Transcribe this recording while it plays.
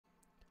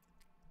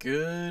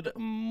Good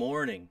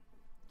morning.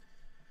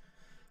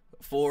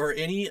 For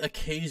any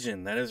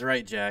occasion, that is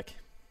right, Jack.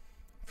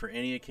 For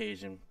any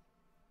occasion.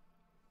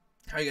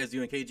 How you guys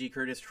doing? KG,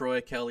 Curtis,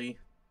 Troy, Kelly,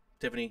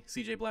 Tiffany,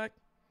 CJ Black,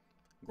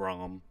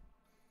 Grom,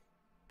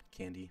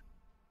 Candy.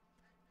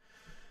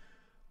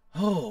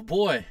 Oh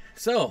boy.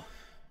 So,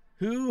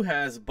 who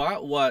has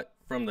bought what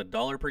from the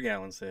dollar per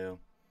gallon sale?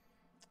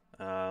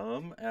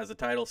 As the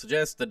title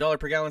suggests, the dollar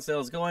per gallon sale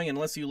is going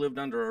unless you lived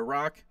under a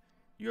rock.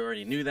 You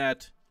already knew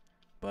that.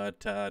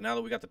 But now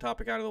that we got the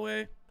topic out of the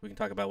way, we can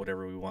talk about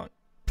whatever we want.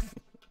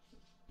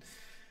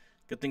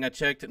 Good thing I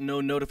checked.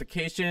 No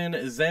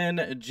notification.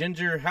 Zen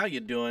Ginger, how you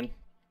doing?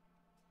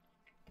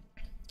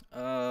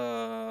 There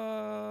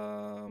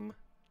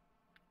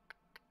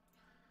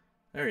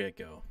you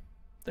go.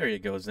 There you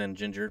go, Zen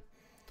Ginger.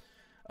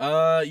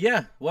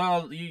 Yeah.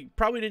 Well, you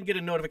probably didn't get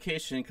a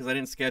notification because I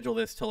didn't schedule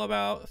this till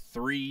about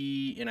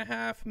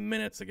 3.5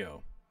 minutes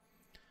ago.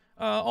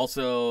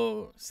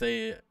 Also,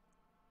 say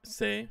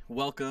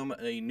welcome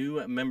a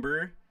new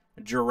member,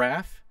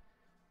 Giraffe.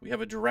 We have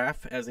a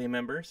Giraffe as a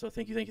member, so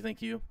thank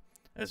you.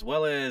 As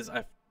well as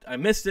I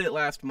missed it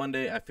last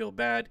Monday. I feel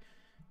bad.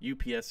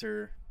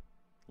 UPSer,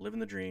 living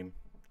the dream.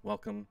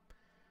 Welcome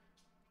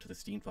to the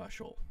Steenfott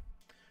show.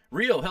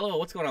 Rio, hello.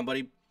 What's going on,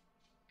 buddy?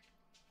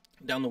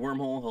 Down the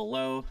wormhole,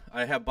 hello.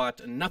 I have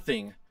bought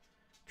nothing.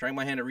 Trying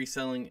my hand at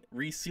resealing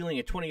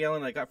a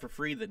 20-gallon I got for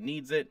free that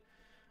needs it.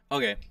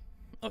 Okay.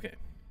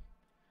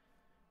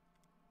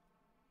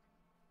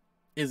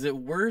 Is it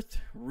worth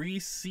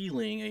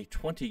resealing a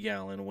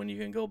 20-gallon when you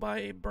can go buy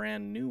a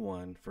brand new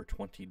one for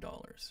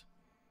 $20?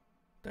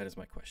 That is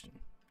my question.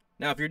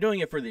 Now, if you're doing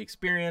it for the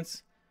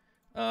experience,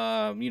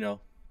 then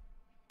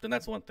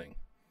that's one thing.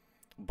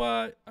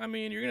 But, I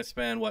mean, you're going to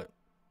spend, what,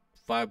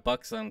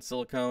 $5 on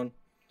silicone?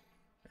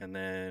 And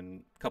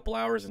then a couple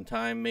hours in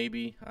time,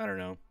 maybe. I don't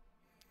know.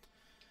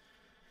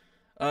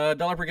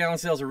 Dollar per gallon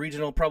sales are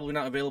regional, probably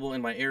not available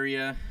in my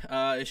area.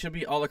 It should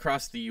be all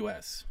across the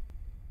U.S.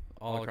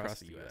 All across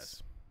the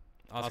U.S.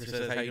 Oscar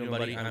says, how you doing,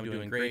 buddy? I'm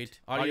doing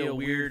great. Audio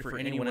weird for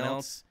anyone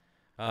else?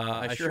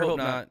 I sure hope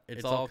not.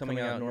 It's all coming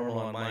out normal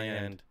on my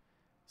end.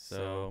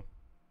 So,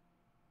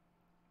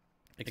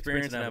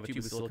 experience and I have a tube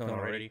of silicone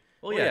already.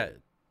 Well, yeah,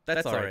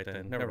 that's all right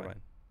then. Never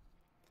mind.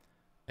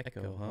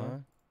 Echo, huh?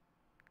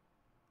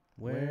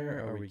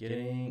 Where are we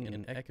getting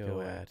an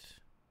echo at?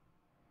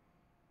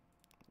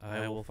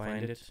 I will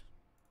find it.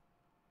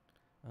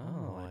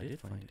 Oh, I did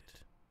find it.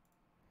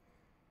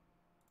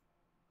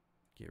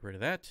 Get rid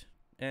of that.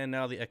 And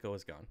now the echo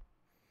is gone.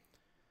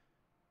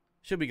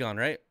 Should be gone,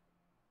 right?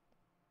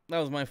 That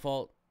was my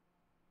fault.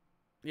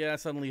 Yeah,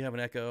 suddenly you have an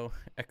echo.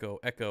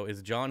 Echo.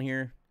 Is John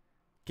here?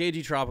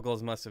 KG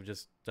Tropicals must have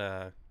just,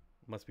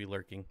 must be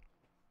lurking.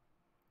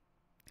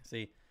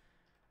 See,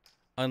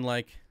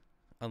 unlike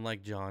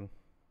John,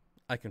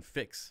 I can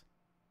fix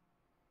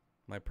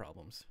my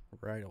problems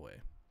right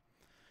away.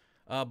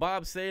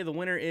 Bob say the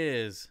winner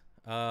is,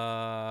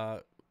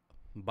 Bob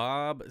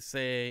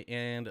say,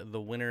 and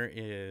the winner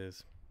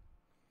is.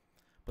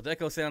 But the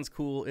echo sounds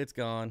cool. It's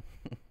gone.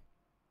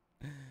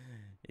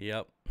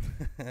 Yep.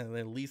 And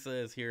then Lisa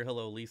is here.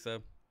 Hello,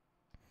 Lisa.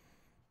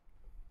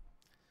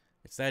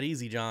 It's that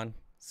easy, John.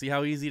 See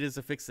how easy it is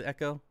to fix the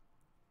echo?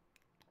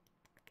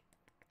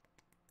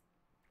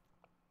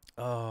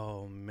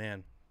 Oh,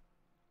 man.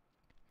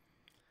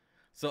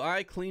 So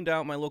I cleaned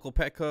out my local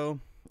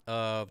Petco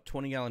of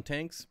 20-gallon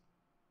tanks.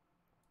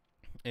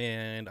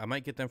 And I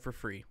might get them for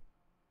free.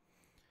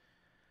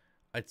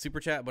 I'd super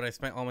chat, but I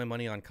spent all my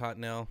money on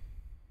Cottonelle.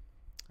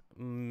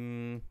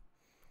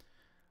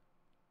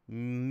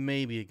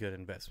 Maybe a good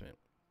investment.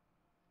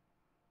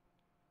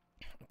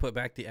 Put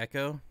back the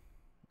echo.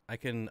 I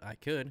could.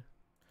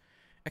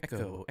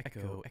 Echo.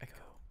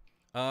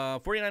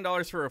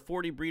 $49 for a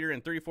 40 breeder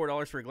and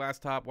 $34 for a glass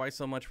top. Why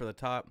so much for the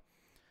top?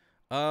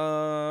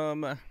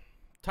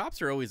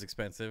 Tops are always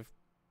expensive.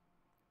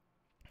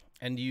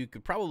 And you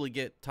could probably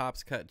get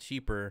tops cut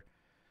cheaper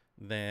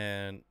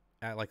than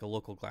at like a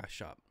local glass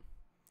shop.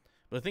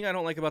 But the thing I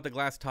don't like about the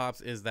glass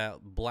tops is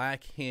that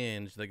black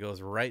hinge that goes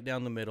right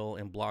down the middle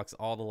and blocks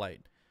all the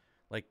light.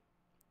 Like,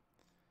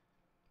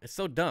 it's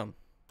so dumb.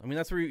 I mean,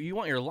 that's where you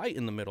want your light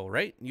in the middle,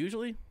 right?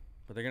 Usually.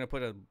 But they're going to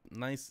put a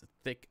nice,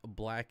 thick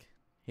black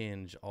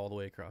hinge all the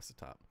way across the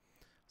top.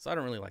 So I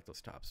don't really like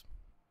those tops.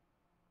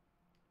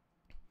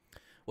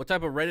 What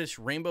type of reddish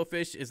rainbow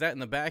fish is that in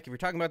the back? If you're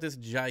talking about this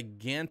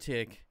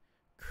gigantic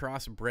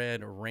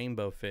crossbred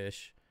rainbow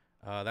fish,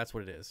 that's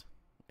what it is.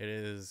 It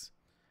is...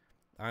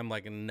 I'm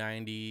like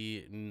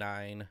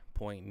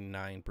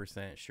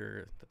 99.9%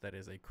 sure that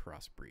is a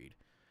crossbreed.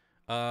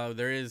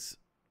 There is,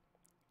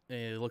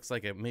 it looks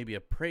like maybe a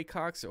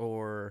praecox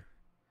or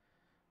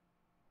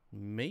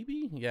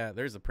maybe, yeah,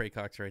 there's a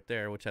praecox right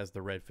there, which has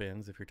the red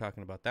fins. If you're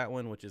talking about that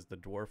one, which is the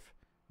dwarf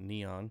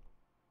neon.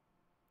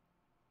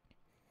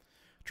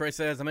 Troy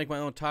says, I make my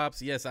own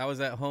tops. Yes, I was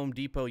at Home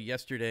Depot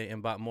yesterday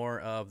and bought more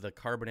of the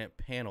carbonate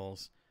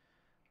panels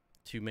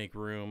to make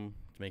room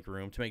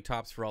to make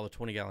tops for all the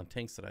 20-gallon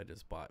tanks that I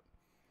just bought.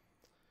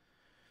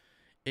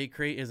 8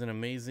 crate is an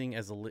amazing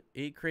as a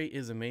 8 crate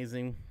is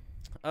amazing.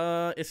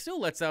 It still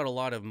lets out a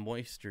lot of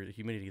moisture,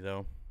 humidity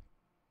though.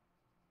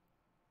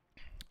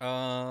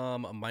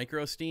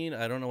 Microsteen,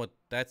 I don't know what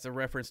that's a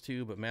reference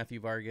to, but Matthew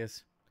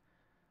Vargas,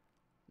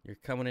 you're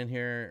coming in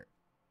here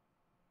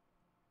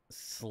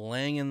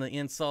slanging the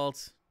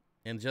insults,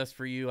 and just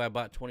for you, I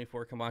bought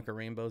 24 Kamaka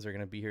rainbows. Are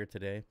gonna be here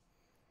today.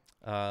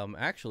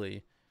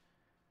 Actually,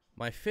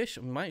 my fish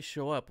might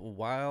show up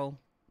while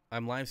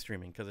I'm live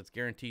streaming because it's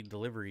guaranteed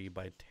delivery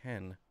by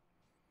 10.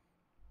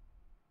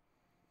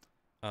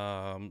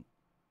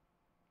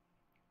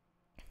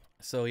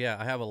 So yeah,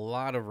 I have a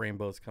lot of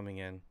rainbows coming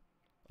in.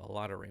 A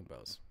lot of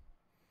rainbows.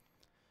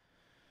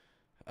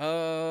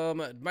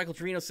 Michael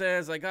Torino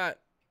says, I got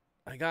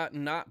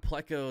not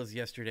plecos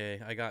yesterday.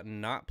 I got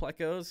not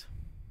plecos.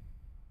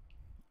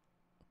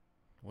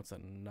 What's a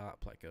not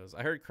plecos?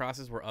 I heard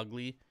crosses were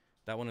ugly.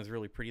 That one is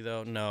really pretty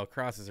though. No,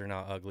 crosses are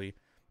not ugly.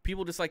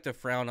 People just like to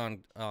frown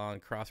on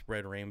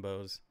crossbred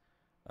rainbows,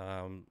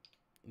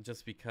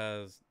 just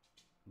because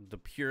the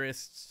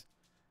purists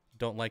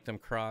don't like them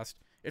crossed.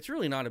 It's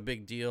really not a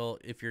big deal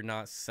if you're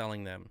not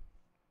selling them.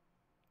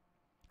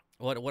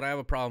 What I have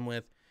a problem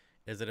with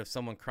is that if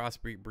someone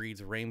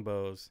crossbreeds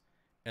rainbows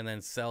and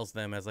then sells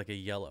them as like a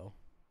yellow,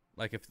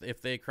 like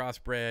if they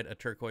crossbred a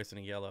turquoise and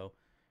a yellow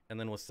and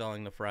then was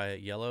selling the fry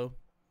at yellow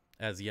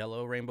as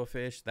yellow rainbow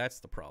fish, that's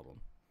the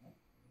problem.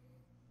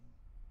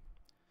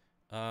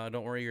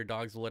 Don't worry, your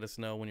dogs will let us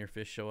know when your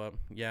fish show up.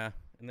 Yeah,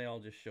 and they all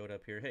just showed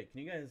up here. Hey, can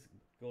you guys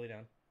go lay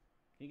down?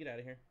 Can you get out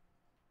of here?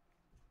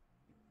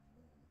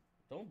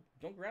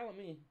 Don't growl at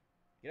me.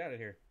 Get out of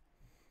here.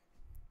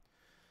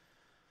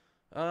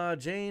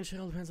 Jane,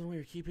 shell depends on what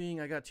you're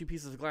keeping. I got 2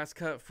 pieces of glass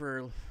cut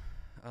for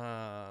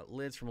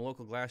lids from a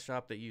local glass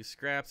shop that used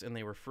scraps, and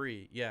they were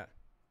free. Yeah.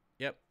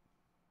 Yep.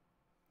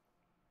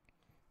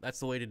 That's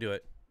the way to do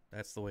it.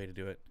 That's the way to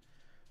do it.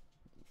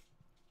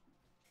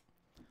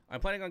 I'm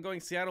planning on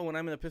going to Seattle when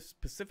I'm in the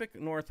Pacific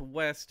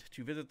Northwest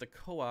to visit the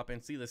co-op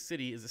and see the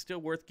city. Is it still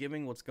worth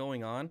giving what's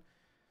going on?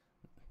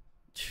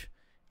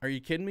 Are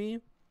you kidding me?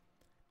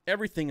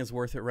 Everything is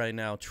worth it right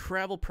now.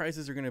 Travel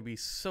prices are going to be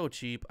so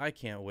cheap. I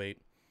can't wait.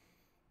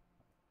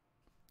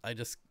 I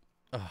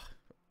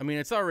mean,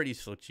 it's already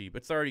so cheap.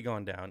 It's already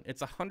gone down.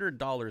 It's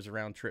 $100 a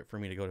round trip for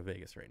me to go to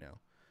Vegas right now.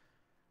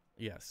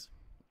 Yes,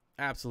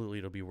 absolutely,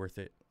 it'll be worth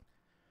it.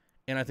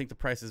 And I think the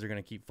prices are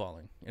going to keep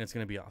falling, and it's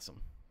going to be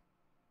awesome.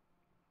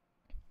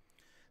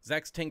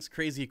 Zach's Tank's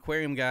Crazy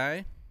Aquarium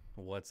Guy.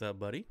 What's up,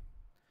 buddy?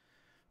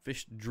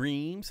 Fish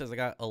Dream says, I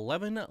got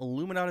 11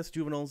 Illuminatus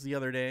juveniles the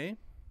other day.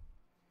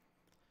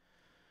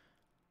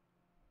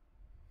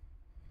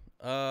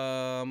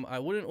 I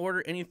wouldn't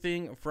order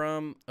anything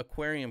from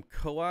Aquarium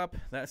Co-op.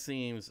 That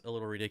seems a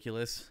little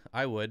ridiculous.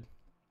 I would.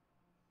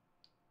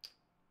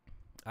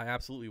 I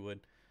absolutely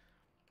would.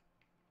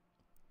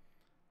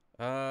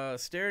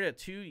 Stared at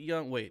 2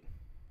 young... Wait.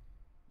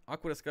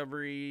 Aqua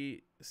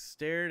Discovery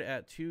stared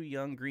at 2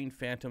 young green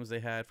phantoms they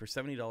had for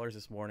 $70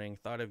 this morning.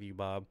 Thought of you,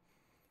 Bob.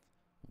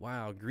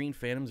 Wow, green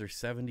phantoms are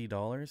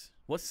 $70?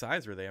 What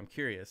size were they? I'm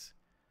curious.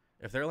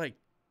 If they're like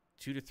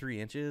 2 to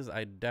 3 inches,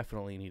 I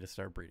definitely need to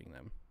start breeding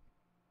them.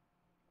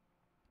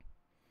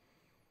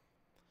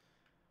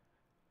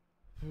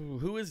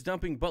 Who is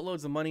dumping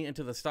buttloads of money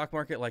into the stock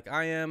market like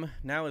I am?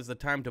 Now is the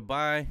time to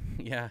buy.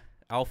 Yeah,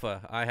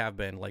 Alpha, I have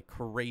been like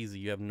crazy.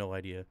 You have no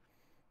idea.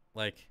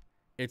 Like,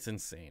 it's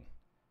insane.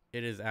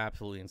 It is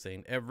absolutely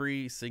insane.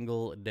 Every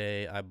single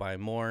day I buy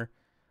more.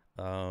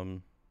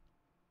 I'm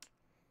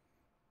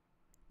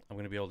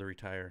going to be able to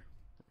retire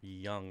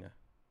young.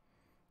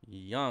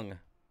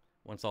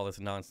 Once all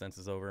this nonsense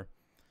is over.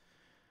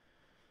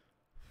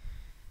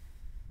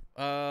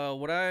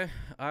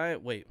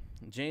 Wait.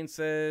 Jane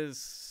says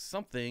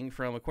something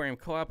from Aquarium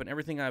Co-op and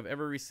everything I've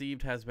ever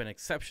received has been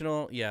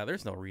exceptional. Yeah,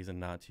 there's no reason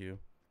not to.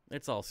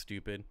 It's all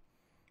stupid.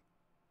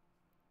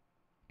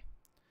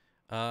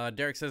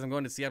 Derek says, I'm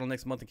going to Seattle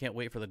next month and can't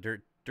wait for the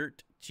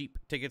dirt cheap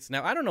tickets.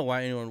 Now, I don't know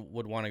why anyone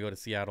would want to go to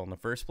Seattle in the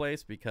first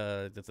place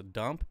because it's a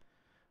dump,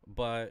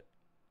 but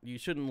you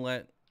shouldn't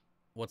let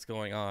what's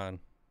going on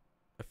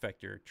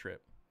affect your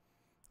trip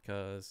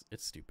because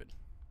it's stupid.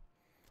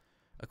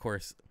 Of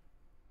course,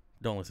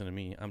 don't listen to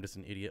me. I'm just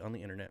an idiot on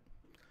the internet.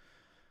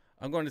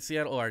 I'm going to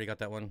Seattle. Oh, I already got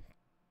that one.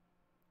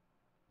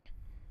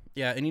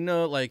 Yeah, and you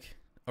know, like,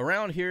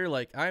 around here,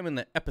 like, I'm in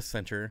the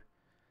epicenter.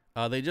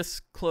 They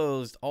just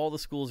closed all the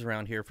schools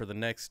around here for the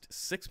next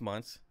 6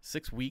 months.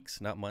 6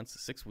 weeks, not months,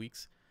 6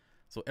 weeks.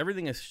 So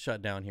everything is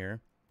shut down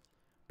here.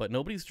 But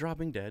nobody's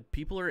dropping dead.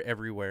 People are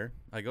everywhere.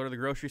 I go to the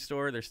grocery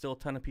store. There's still a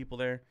ton of people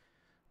there.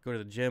 Go to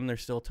the gym.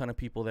 There's still a ton of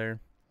people there.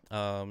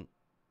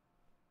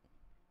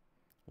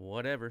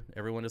 Whatever.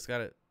 Everyone just got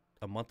it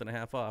a month and a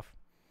half off.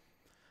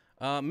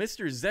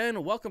 Mr.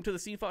 Zen, welcome to the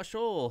Steenfott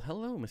Show.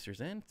 Hello, Mr.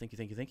 Zen. Thank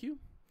you.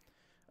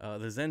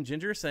 The Zen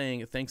Ginger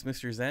saying, thanks,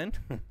 Mr. Zen.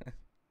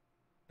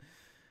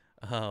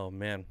 Oh,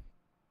 man.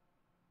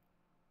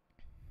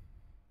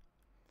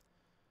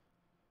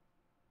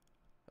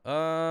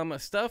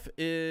 Stuff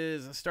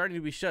is starting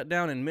to be shut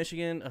down in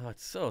Michigan. Oh,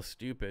 it's so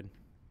stupid.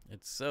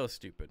 It's so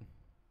stupid.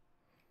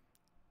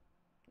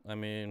 I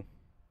mean,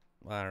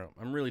 I don't know.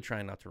 I'm really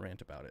trying not to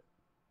rant about it,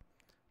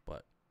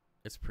 but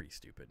it's pretty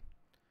stupid.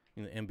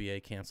 You know, the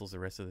NBA cancels the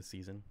rest of the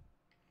season.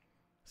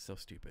 So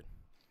stupid.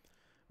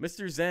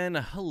 Mr. Zen,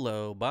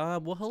 hello,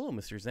 Bob. Well, hello,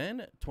 Mr.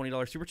 Zen.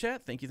 $20 super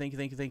chat. Thank you, thank you,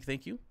 thank you, thank you,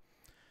 thank you.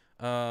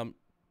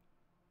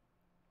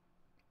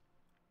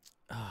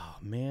 Oh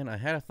man, I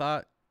had a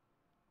thought,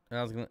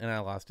 and I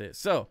lost it.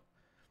 So,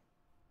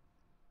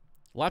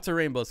 lots of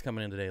rainbows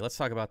coming in today. Let's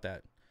talk about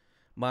that.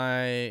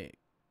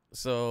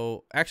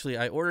 So actually,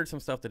 I ordered some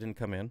stuff that didn't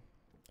come in.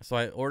 So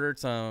I ordered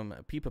some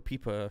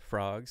Peepa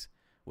frogs,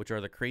 which are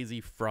the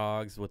crazy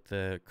frogs with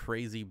the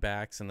crazy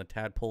backs and the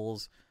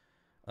tadpoles.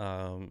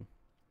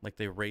 Like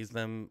they raise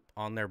them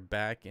on their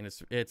back, and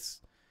it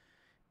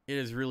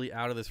is really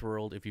out of this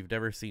world. If you've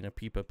never seen a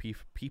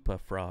Peepa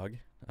frog,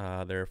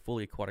 they're a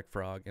fully aquatic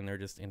frog, and they're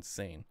just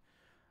insane.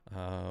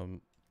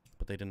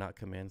 But they did not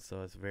come in,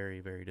 so it's very,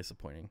 very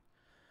disappointing.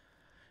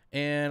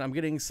 And I'm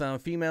getting some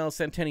female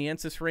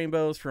Centenniensis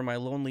rainbows for my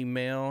lonely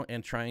male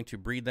and trying to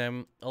breed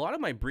them. A lot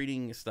of my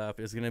breeding stuff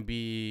is going to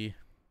be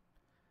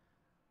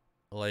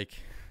like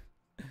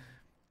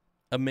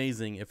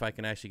amazing if I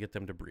can actually get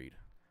them to breed.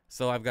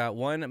 So I've got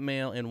one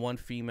male and one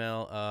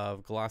female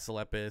of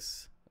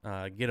Glossolepis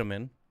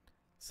Gitamin.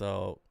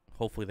 So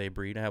hopefully they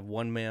breed. I have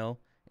one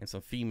male and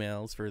some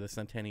females for the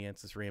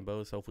Centenniensis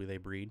rainbows. Hopefully they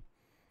breed.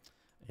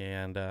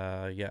 And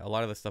yeah, a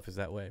lot of the stuff is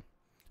that way.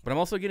 But I'm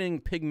also getting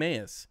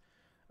Pygmaeus.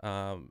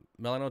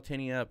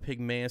 Melanotaenia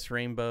Pygmaeus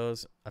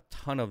rainbows, a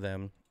ton of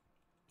them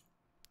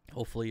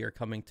hopefully are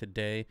coming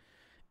today,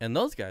 and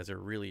those guys are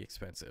really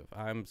expensive.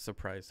 I'm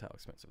surprised how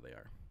expensive they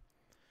are.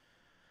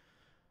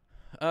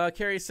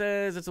 Carrie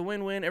says it's a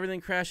win-win.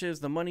 Everything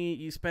crashes. The money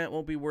you spent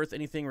won't be worth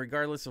anything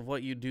regardless of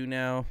what you do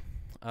now.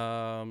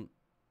 I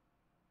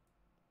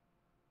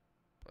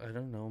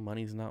don't know.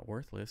 Money's not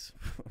worthless.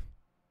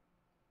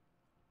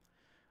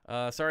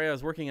 Sorry, I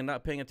was working and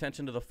not paying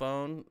attention to the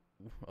phone.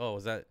 Oh,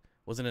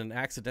 wasn't it an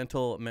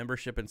accidental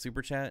membership in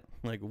Super Chat?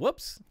 Like,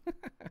 whoops.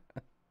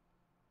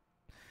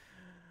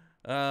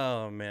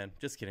 Oh, man.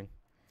 Just kidding.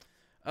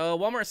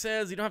 Walmart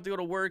says you don't have to go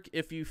to work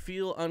if you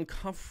feel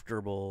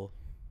uncomfortable.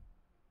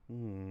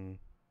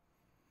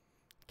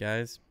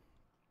 Guys,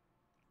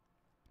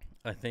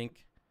 I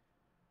think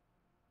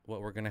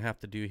what we're going to have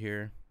to do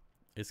here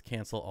is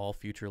cancel all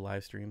future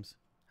live streams.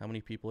 How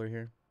many people are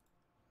here?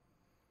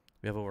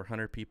 We have over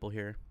 100 people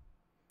here.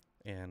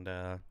 And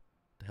to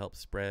help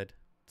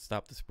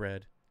stop the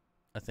spread,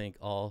 I think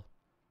all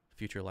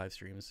future live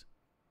streams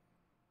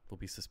will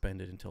be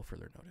suspended until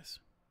further notice.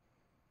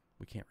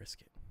 We can't risk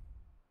it.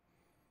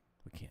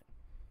 We can't.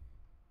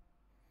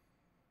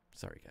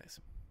 Sorry, guys.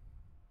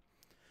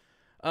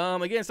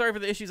 Again, sorry for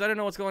the issues. I don't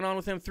know what's going on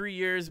with him. 3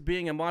 years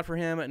being a mod for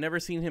him. Never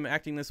seen him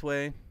acting this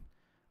way.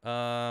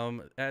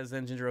 As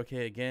then Ginger,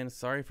 okay, again,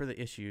 sorry for the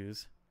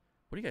issues.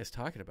 What are you guys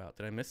talking about?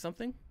 Did I miss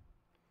something?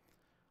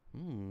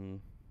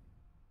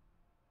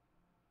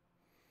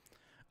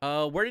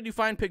 Where did you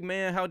find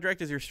Pygmaea? How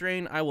direct is your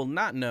strain? I will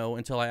not know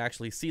until I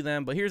actually see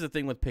them. But here's the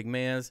thing with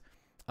Pygmaeas.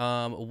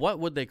 What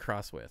would they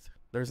cross with?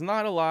 There's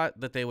not a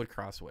lot that they would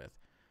cross with.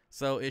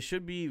 So it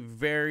should be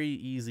very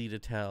easy to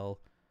tell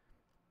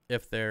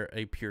if they're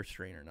a pure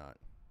strain or not.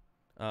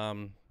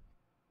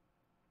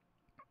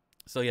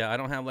 So yeah, I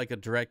don't have like a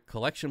direct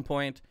collection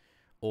point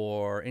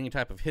or any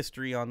type of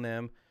history on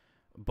them.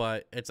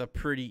 But it's a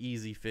pretty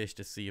easy fish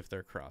to see if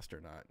they're crossed or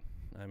not.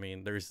 I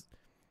mean, there's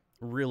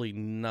really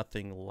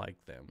nothing like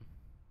them.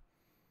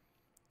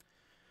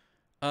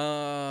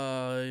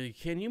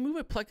 Can you move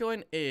a pleco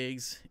and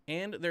eggs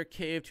and their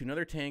cave to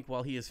another tank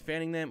while he is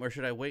fanning them, or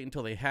should I wait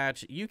until they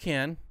hatch? You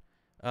can.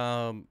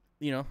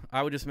 You know,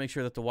 I would just make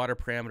sure that the water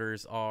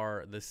parameters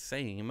are the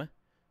same,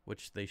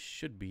 which they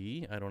should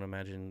be. I don't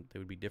imagine they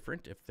would be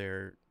different if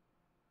they're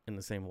in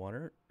the same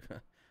water.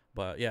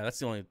 But yeah, that's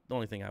the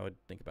only thing I would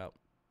think about.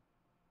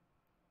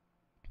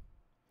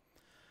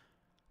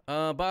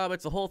 Bob,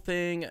 it's a whole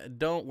thing.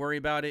 Don't worry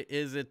about it.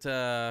 Is it,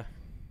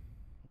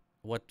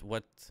 what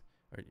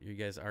are you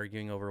guys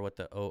arguing over what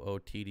the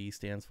OOTD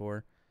stands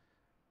for?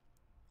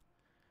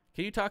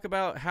 Can you talk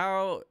about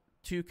how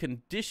to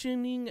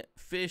conditioning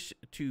fish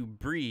to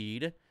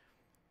breed?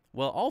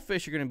 Well, all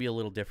fish are going to be a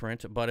little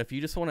different, but if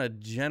you just want a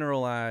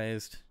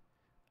generalized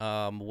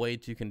way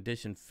to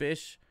condition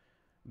fish,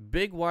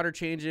 big water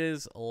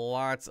changes,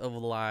 lots of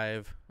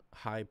live,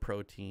 high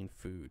protein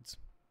foods.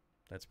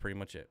 That's pretty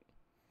much it.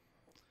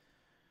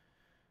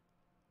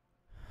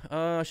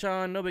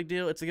 Sean, no big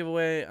deal. It's a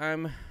giveaway.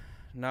 I'm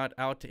not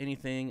out to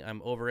anything.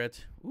 I'm over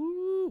it.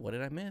 Ooh, what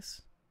did I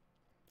miss?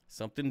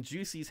 Something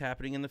juicy's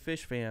happening in the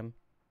fish fam,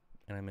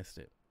 and I missed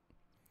it.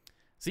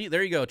 See,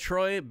 there you go.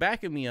 Troy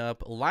backing me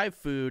up. Live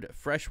food,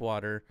 fresh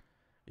water.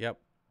 Yep.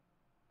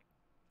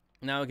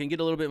 Now, it can get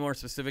a little bit more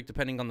specific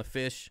depending on the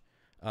fish.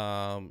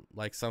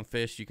 Like some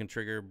fish, you can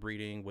trigger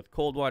breeding with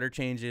cold water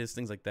changes,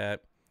 things like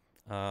that.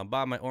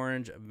 Bob, my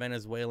orange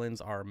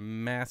Venezuelans are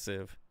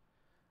massive.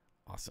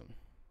 Awesome.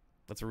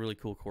 That's a really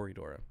cool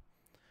Corridora.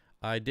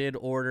 I did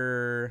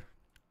order...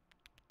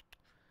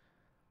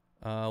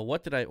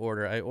 what did I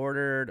order? I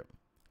ordered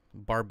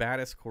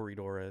Barbatus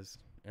Corridores,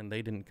 and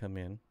they didn't come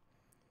in.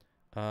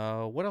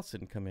 What else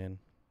didn't come in?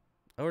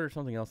 I ordered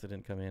something else that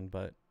didn't come in,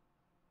 but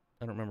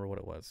I don't remember what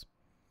it was.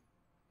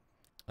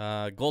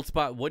 Gold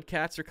Spot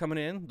Woodcats are coming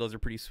in. Those are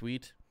pretty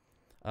sweet.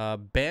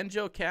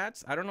 Banjo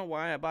Cats. I don't know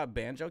why I bought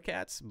Banjo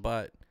Cats,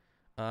 but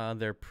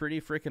they're pretty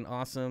freaking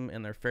awesome,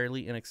 and they're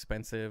fairly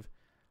inexpensive.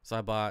 So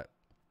I bought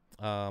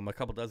a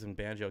couple dozen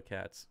Banjo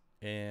Cats,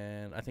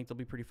 and I think they'll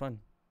be pretty fun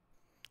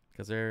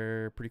because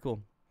they're pretty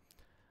cool.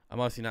 I'm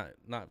obviously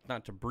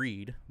not to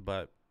breed,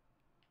 but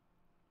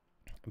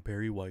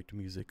Barry White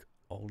music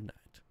all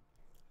night.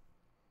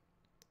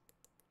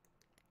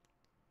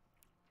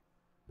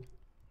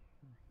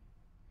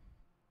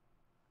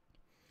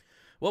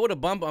 What would a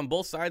bump on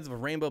both sides of a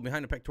rainbow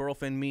behind a pectoral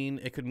fin mean?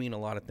 It could mean a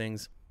lot of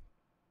things.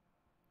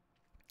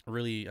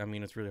 Really, I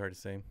mean, it's really hard to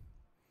say.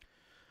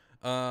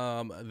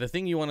 The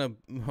thing you want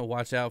to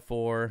watch out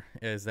for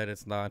is that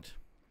it's not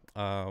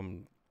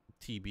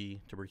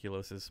TB,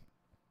 tuberculosis,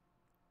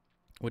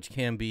 which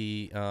can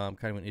be kind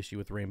of an issue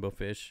with rainbow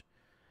fish.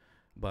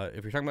 But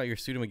if you're talking about your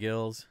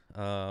pseudomagills,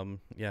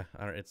 yeah,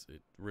 it's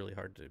really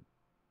hard to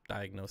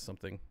diagnose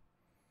something,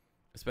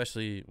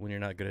 especially when you're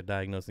not good at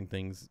diagnosing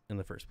things in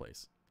the first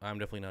place. I'm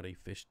definitely not a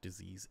fish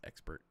disease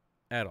expert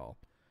at all.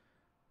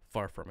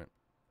 Far from it.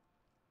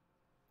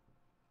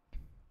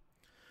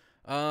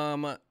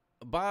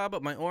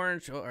 Bob, my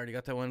orange. Oh, I already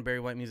got that one. Barry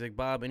White music.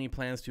 Bob, any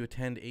plans to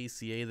attend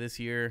ACA this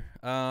year?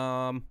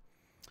 I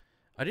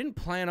didn't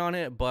plan on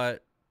it,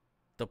 but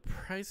the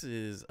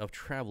prices of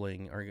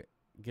traveling are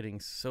getting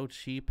so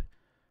cheap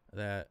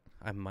that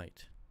I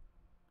might.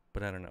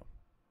 But I don't know.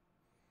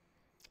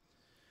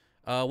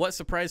 What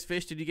surprise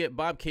fish did you get,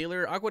 Bob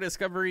Kaler? Aqua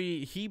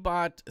Discovery, he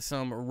bought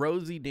some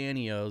Rosy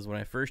Danios when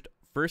I first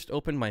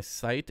opened my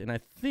site, and I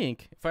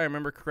think, if I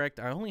remember correct,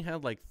 I only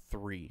had like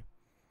 3.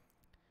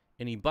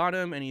 And he bought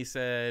them, and he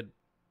said,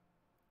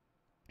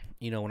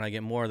 you know, when I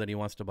get more, that he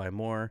wants to buy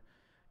more.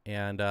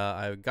 And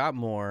I got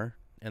more,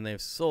 and they've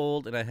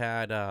sold, and I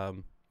had, I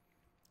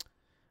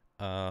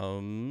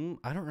don't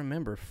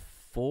remember,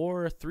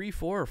 3,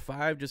 4, or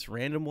 5 just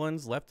random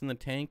ones left in the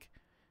tank.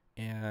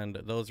 And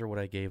those are what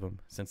I gave him.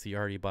 Since he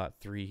already bought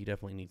 3, he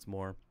definitely needs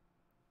more.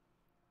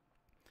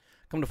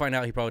 Come to find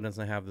out, he probably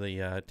doesn't have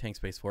the tank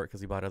space for it because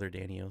he bought other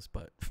Danios.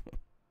 But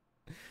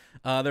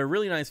they're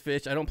really nice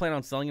fish. I don't plan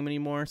on selling them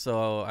anymore,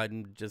 so I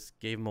just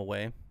gave them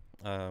away.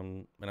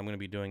 And I'm going to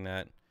be doing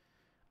that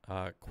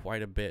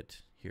quite a bit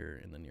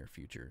here in the near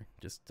future.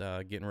 Just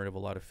getting rid of a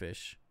lot of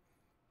fish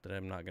that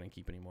I'm not going to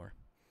keep anymore.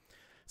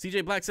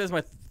 CJ Black says,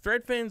 my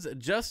thread fins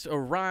just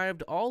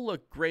arrived. All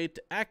look great.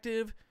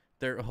 Active.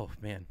 They're, oh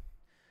man,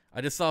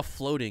 I just saw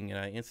floating and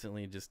I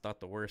instantly just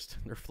thought the worst.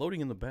 They're floating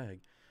in the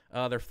bag.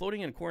 They're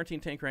floating in a quarantine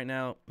tank right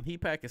now. Heat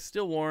pack is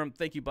still warm.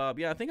 Thank you, Bob.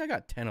 Yeah, I think I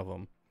got 10 of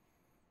them.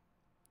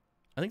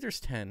 I think there's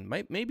 10,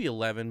 maybe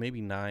 11,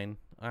 maybe 9.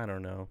 I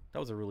don't know. That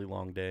was a really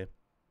long day.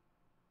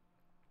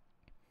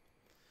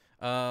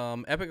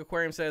 Epic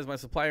Aquarium says, my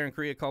supplier in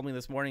Korea called me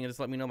this morning and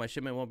just let me know my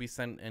shipment won't be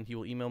sent and he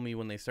will email me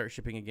when they start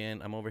shipping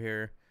again. I'm over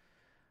here.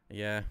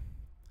 Yeah,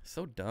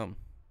 so dumb.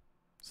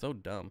 So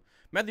dumb.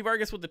 Matthew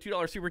Vargas with the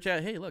 $2 super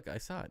chat. Hey, look, I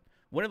saw it.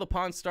 When are the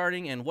ponds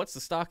starting and what's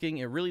the stocking?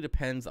 It really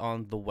depends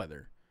on the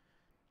weather.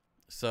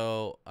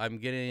 So I'm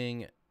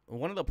getting,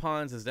 one of the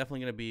ponds is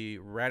definitely going to be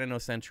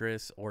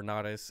Radinocentris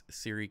ornatus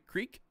Siri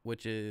Creek,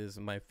 which is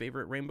my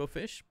favorite rainbow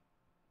fish.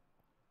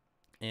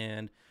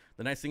 And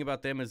the nice thing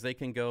about them is they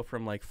can go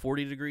from like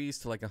 40 degrees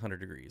to like 100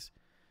 degrees.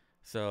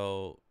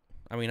 So,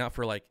 I mean, not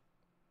for like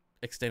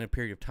extended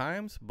period of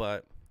times,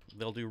 but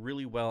they'll do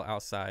really well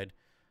outside.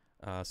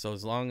 So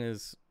as long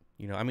as,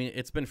 you know, I mean,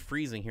 it's been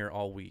freezing here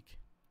all week.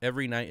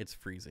 Every night it's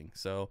freezing.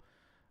 So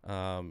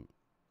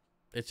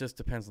it just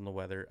depends on the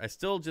weather. I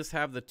still just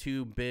have the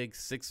 2 big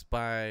 6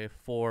 by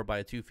 4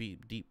 by 2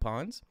 feet deep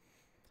ponds.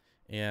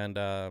 And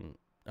I'm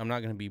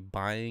not going to be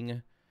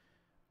buying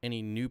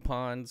any new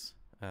ponds.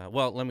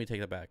 Well, let me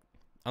take that back.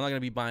 I'm not going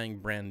to be buying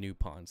brand new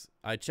ponds.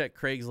 I check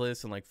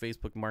Craigslist and like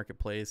Facebook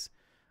Marketplace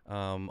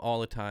all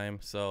the time.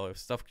 So if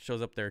stuff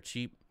shows up there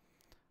cheap,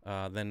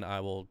 then I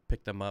will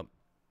pick them up.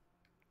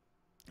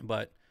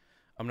 But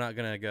I'm not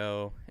going to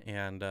go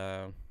and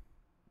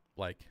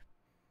like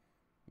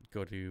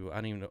go to, I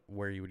don't even know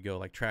where you would go,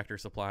 like Tractor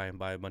Supply and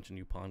buy a bunch of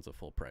new ponds at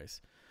full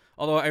price.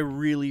 Although I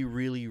really,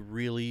 really,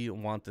 really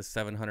want the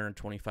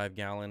 725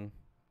 gallon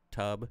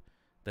tub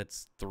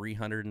that's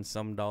 $300 and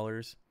some.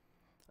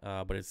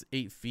 But it's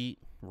 8 feet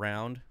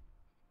round.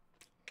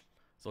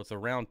 So it's a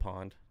round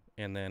pond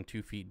and then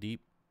 2 feet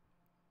deep.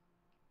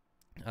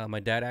 My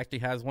dad actually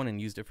has one and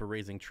used it for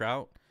raising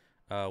trout.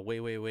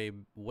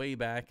 Way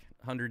back,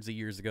 hundreds of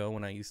years ago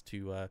when I used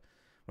to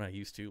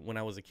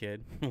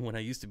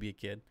be a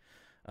kid.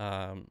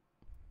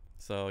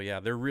 So yeah,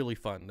 they're really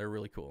fun. They're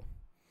really cool.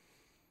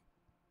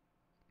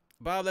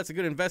 Bob, that's a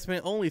good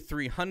investment. Only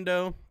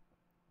 $300.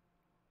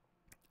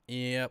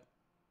 Yep.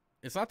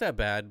 It's not that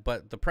bad,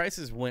 but the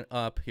prices went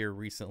up here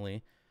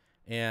recently,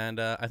 and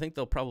I think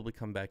they'll probably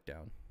come back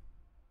down.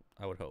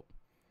 I would hope.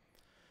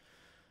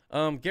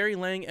 Gary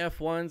Lang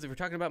F1s. If we're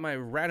talking about my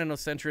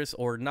Radinosentris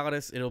or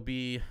Nautis, it'll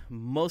be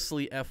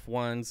mostly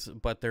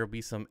F1s, but there'll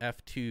be some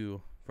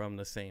F2 from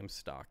the same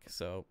stock.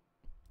 So,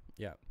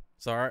 yeah.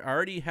 So I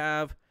already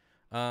have,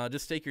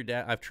 just take your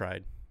dad. I've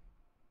tried.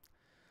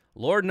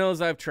 Lord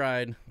knows I've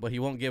tried, but he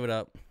won't give it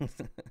up.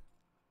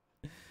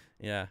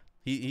 Yeah.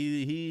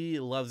 He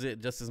loves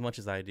it just as much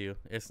as I do.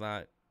 It's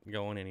not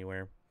going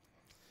anywhere.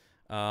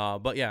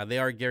 But yeah, they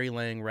are Gary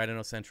Lang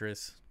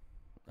Radinosentris,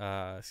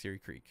 Siri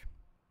Creek.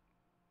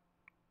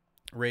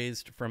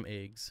 Raised from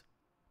eggs.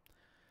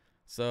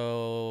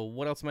 So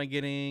what else am I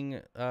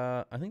getting?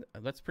 I think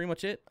that's pretty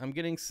much it. I'm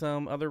getting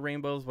some other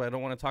rainbows, but I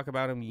don't want to talk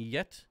about them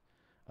yet.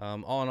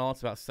 All in all,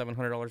 it's about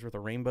 $700 worth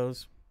of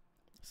rainbows.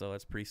 So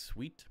that's pretty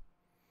sweet.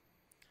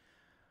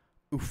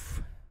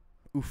 Oof.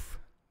 Oof.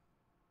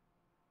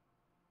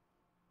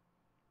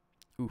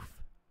 Oof.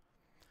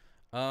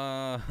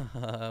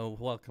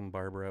 Welcome,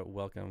 Barbara.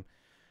 Welcome.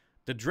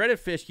 The Dreaded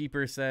Fish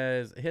Keeper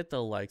says, hit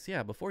the likes.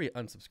 Yeah, before you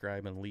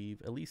unsubscribe and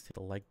leave, at least hit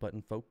the like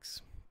button,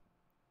 folks.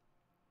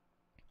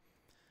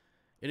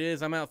 It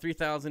is. I'm out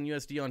 3,000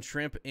 USD on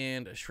shrimp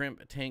and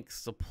shrimp tank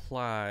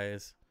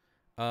supplies.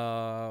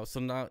 So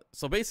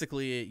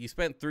basically, you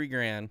spent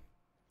 $3,000, and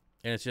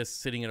it's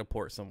just sitting in a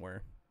port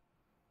somewhere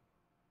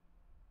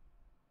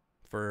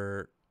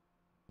for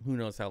who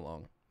knows how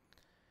long.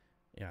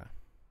 Yeah.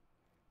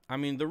 I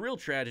mean, the real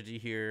tragedy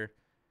here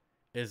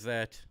is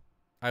that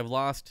I've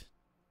lost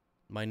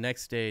my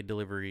next day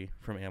delivery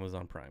from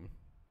Amazon Prime.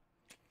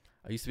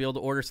 I used to be able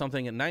to order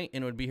something at night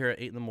and it would be here at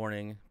 8 in the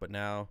morning, but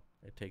now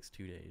it takes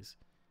 2 days.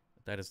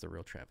 That is the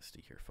real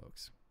travesty here,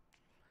 folks.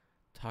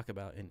 Talk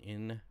about an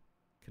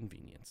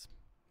inconvenience.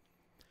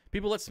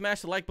 People, let's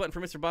smash the like button for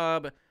Mr.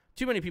 Bob.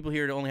 Too many people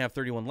here to only have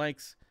 31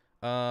 likes.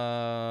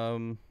 Yeah,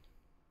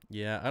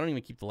 I don't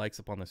even keep the likes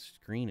up on the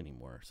screen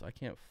anymore, so I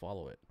can't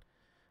follow it.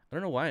 I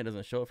don't know why it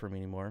doesn't show it for me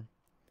anymore.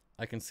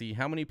 I can see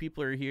how many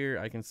people are here.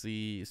 I can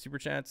see super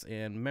chats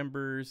and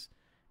members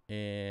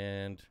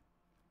and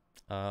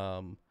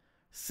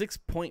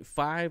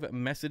 6.5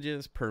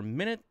 messages per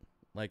minute.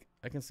 Like,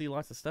 I can see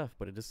lots of stuff,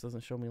 but it just doesn't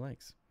show me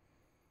likes.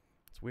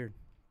 It's weird.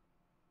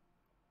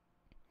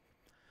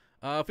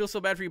 I feel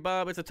so bad for you,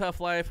 Bob. It's a tough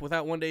life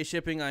without one-day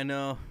shipping. I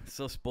know.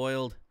 So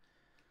spoiled.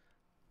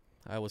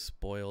 I was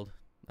spoiled.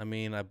 I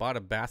mean, I bought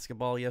a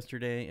basketball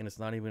yesterday, and it's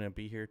not even going to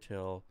be here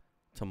till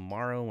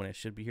tomorrow when it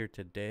should be here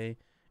today.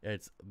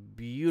 It's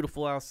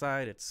beautiful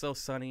outside. It's so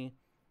sunny.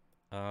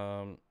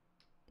 My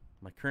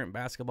current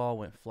basketball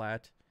went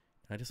flat,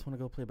 and I just want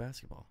to go play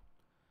basketball.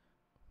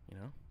 You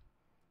know?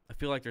 I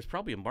feel like there's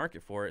probably a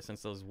market for it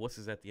since those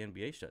wusses at the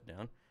NBA shut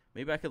down.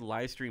 Maybe I could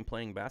live stream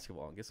playing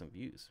basketball and get some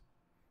views.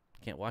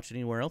 Can't watch it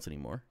anywhere else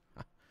anymore.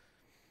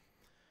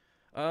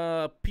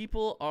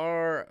 People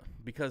are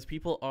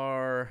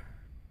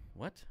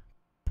what?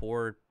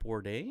 Poor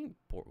day?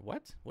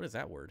 What? What is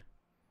that word?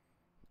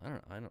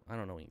 I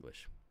don't know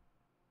English.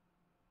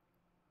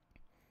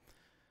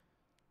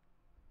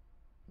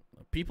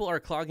 People are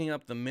clogging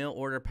up the mail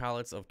order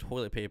pallets of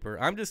toilet paper.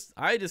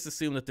 I just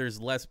assume that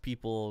there's less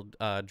people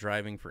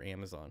driving for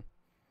Amazon.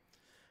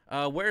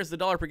 Where's the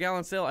 $1 per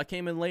gallon sale? I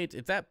came in late.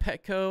 It's at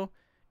Petco,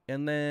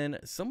 and then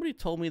somebody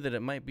told me that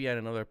it might be at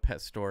another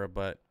pet store,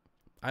 but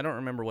I don't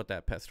remember what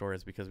that pet store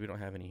is because we don't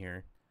have any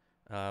here.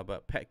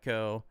 But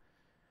Petco,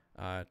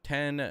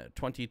 10,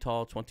 20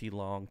 tall, 20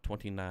 long,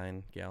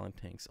 29 gallon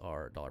tanks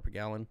are $1 per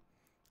gallon.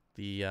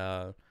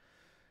 The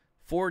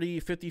 40,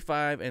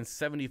 55, and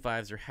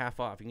 75s are half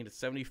off. You can get a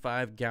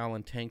 75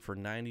 gallon tank for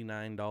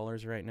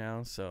 $99 right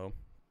now. So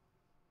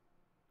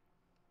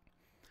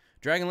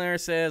Dragon Lair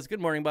says,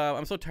 good morning, Bob.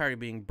 I'm so tired of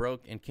being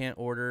broke and can't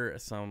order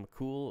some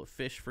cool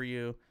fish for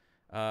you.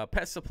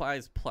 Pet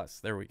Supplies Plus.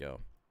 There we go.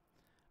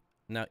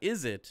 Now,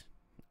 is it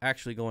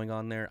actually going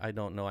on there? I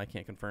don't know. I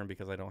can't confirm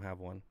because I don't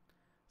have one.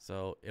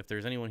 So if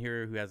there's anyone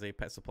here who has a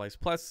Pet Supplies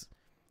Plus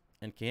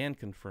and can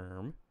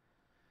confirm,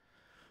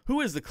 who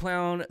is the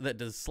clown that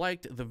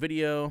disliked the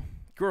video?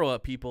 Grow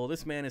up, people.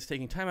 This man is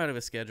taking time out of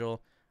his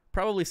schedule.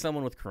 Probably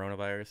someone with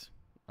coronavirus.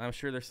 I'm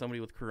sure there's somebody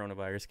with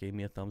coronavirus gave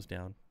me a thumbs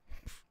down.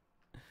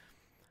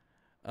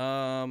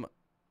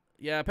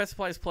 Yeah, Pet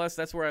Supplies Plus,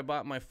 that's where I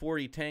bought my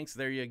 40 tanks.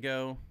 There you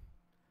go.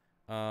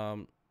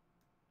 I'm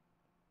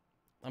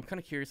kind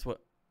of curious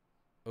what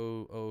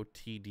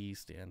OOTD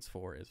stands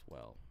for as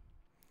well.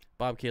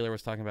 Bob Kaler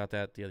was talking about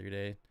that the other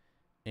day.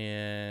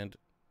 And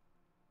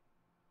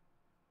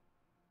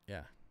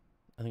yeah,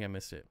 I think I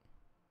missed it.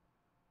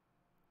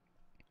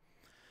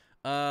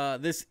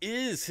 This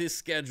is his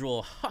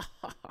schedule.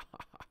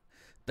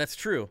 That's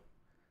true.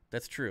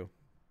 That's true.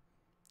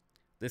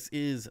 This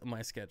is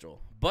my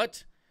schedule.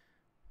 But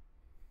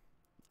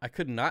I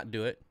could not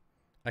do it.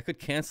 I could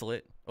cancel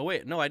it. Oh,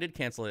 wait. No, I did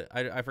cancel it.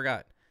 I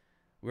forgot.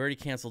 We already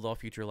canceled all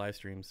future live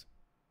streams.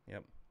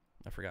 Yep.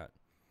 I forgot.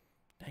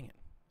 Dang it.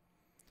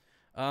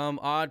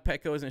 Odd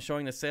Petco isn't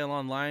showing the sale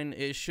online.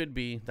 It should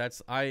be.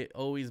 I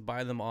always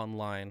buy them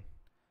online.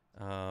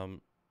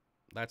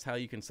 That's how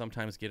you can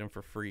sometimes get them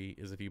for free,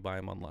 is if you buy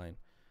them online.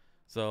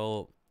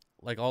 So,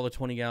 like all the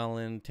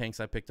 20-gallon tanks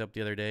I picked up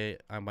the other day,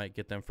 I might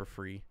get them for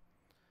free.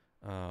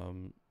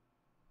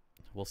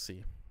 We'll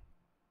see.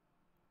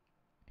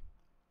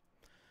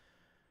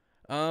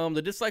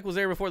 The dislike was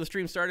there before the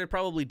stream started.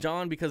 Probably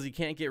John, because he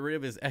can't get rid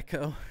of his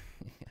echo.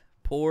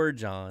 Poor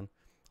John.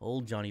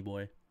 Old Johnny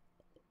boy.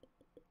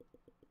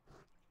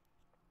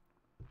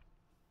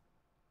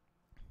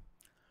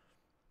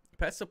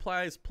 Pet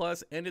Supplies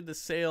Plus ended the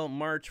sale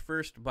March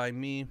 1st by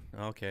me.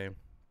 Okay.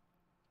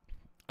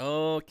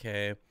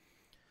 Okay.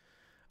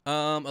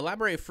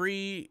 Elaborate.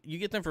 Free. You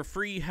get them for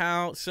free.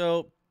 How?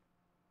 So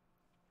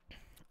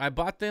I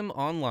bought them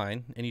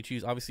online, and you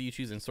choose, obviously you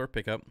choose in-store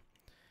pickup.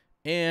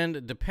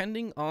 And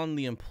depending on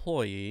the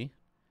employee,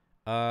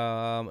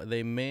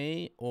 they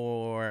may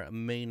or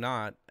may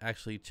not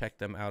actually check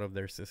them out of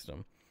their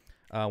system.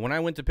 When I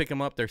went to pick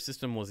them up, their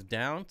system was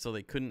down, so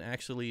they couldn't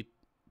actually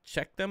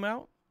check them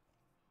out.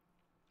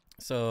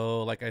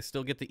 So, like, I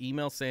still get the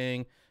email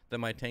saying that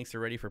my tanks are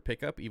ready for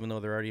pickup, even though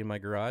they're already in my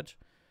garage.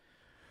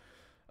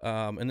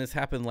 And this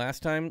happened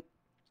last time,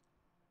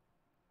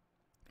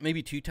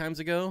 maybe 2 times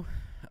ago.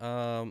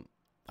 I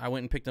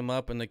went and picked them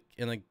up, and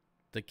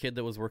the kid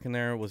that was working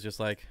there was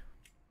just like,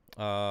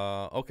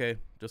 okay,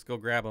 just go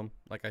grab them.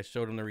 Like, I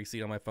showed him the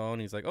receipt on my phone.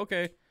 He's like,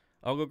 okay,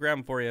 I'll go grab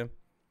them for you.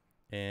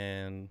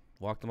 And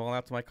walked them all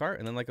out to my cart.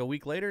 And then, like, a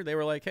week later, they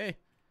were like, hey,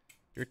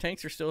 your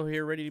tanks are still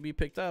here ready to be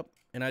picked up.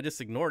 And I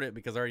just ignored it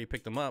because I already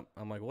picked them up.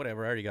 I'm like,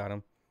 whatever, I already got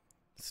them.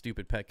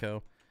 Stupid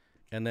Petco.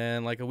 And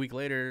then, like, a week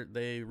later,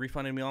 they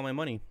refunded me all my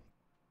money.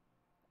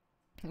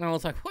 And I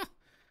was like, well,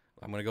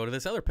 I'm going to go to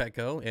this other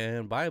Petco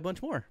and buy a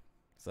bunch more.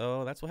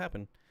 So that's what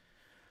happened.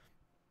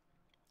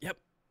 Yep.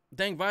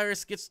 Dang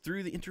virus gets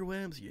through the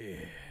interwebs. Yeah.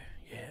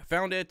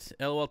 Found it.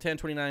 LOL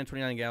 1029,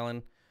 29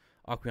 gallon.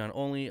 Aquarium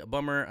only. A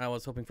bummer. I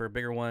was hoping for a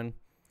bigger one.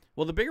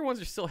 Well, the bigger ones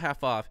are still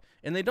half off.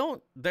 And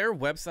their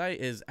website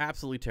is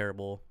absolutely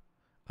terrible.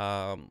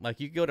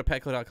 Like, you can go to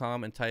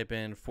petco.com and type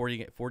in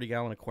 40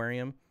 gallon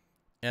aquarium,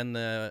 and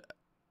the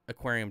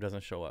aquarium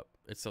doesn't show up.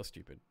 It's so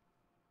stupid.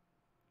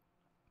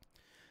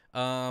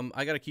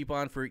 I got a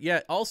coupon for,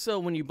 yeah. Also,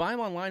 when you buy them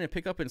online and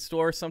pick up in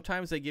store,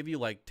 sometimes they give you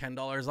like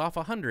 $10 off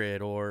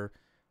 100 or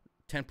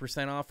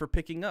 10% off for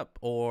picking up.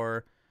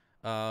 Or,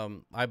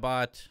 I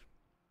bought,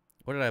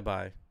 what did I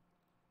buy?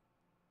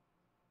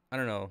 I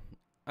don't know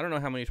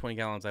how many 20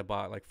 gallons I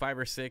bought, like 5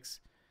 or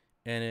 6.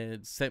 And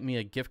it sent me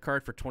a gift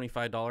card for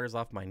 $25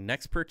 off my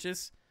next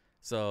purchase.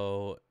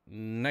 So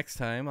next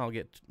time I'll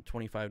get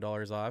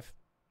 $25 off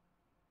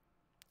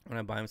when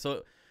I buy them.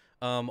 So,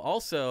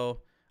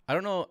 also, I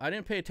don't know, I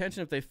didn't pay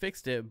attention if they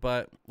fixed it,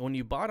 but when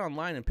you bought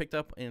online and picked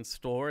up in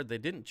store, they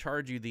didn't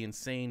charge you the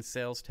insane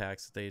sales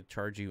tax that they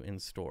charge you in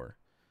store.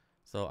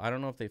 So I don't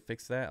know if they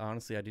fixed that.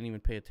 Honestly, I didn't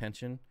even pay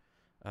attention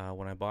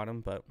when I bought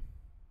them, but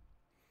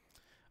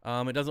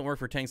it doesn't work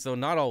for tanks, though.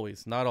 Not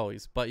always.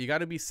 But you got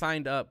to be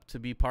signed up to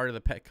be part of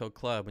the Petco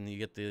club, and you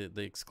get the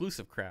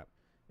exclusive crap,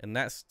 and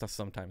that stuff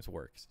sometimes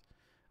works.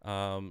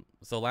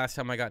 So last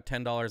time I got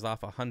 $10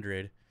 off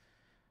 100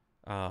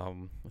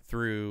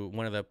 through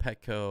one of the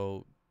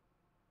Petco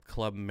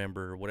club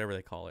member, whatever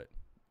they call it.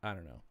 I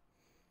don't know.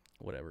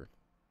 Whatever.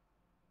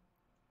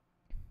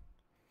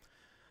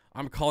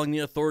 I'm calling the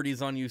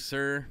authorities on you,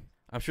 sir.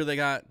 I'm sure they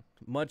got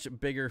much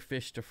bigger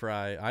fish to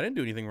fry. I didn't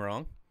do anything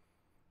wrong.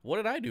 What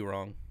did I do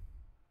wrong?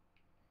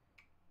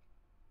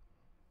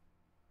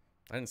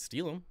 I didn't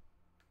steal them.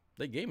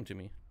 They gave them to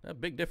me. A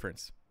big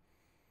difference.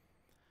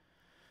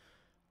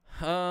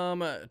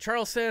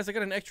 Charles says, I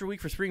got an extra week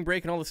for spring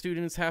break and all the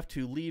students have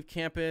to leave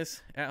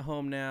campus at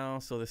home now.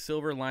 So the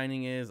silver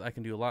lining is I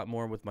can do a lot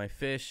more with my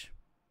fish.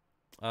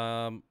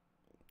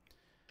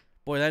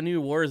 Boy, that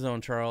new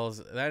Warzone,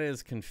 Charles, that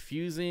is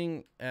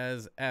confusing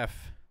as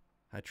F.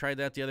 I tried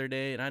that the other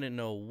day, and I didn't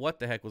know what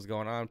the heck was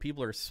going on.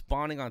 People are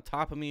spawning on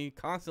top of me,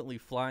 constantly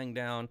flying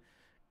down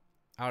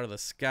out of the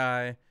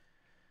sky.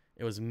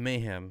 It was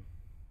mayhem.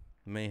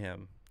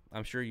 Mayhem.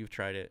 I'm sure you've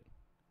tried it,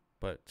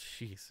 but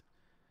jeez.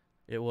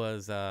 It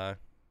was a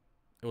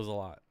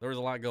lot. There was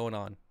a lot going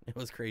on. It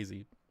was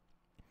crazy.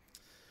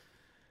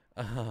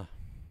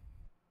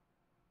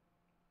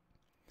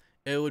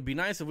 It would be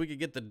nice if we could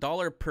get the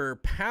dollar per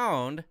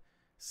pound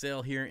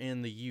sale here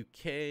in the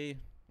UK.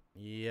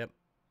 Yep.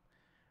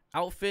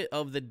 Outfit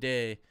of the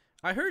day.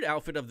 I heard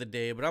outfit of the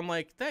day, but I'm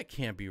like, that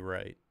can't be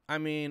right. I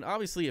mean,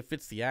 obviously it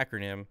fits the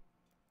acronym,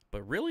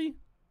 but really?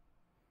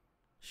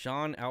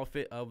 Sean,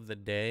 outfit of the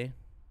day.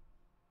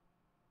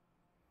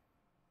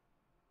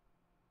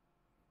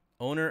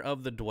 Owner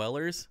of the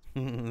dwellers.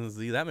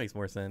 See, that makes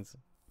more sense.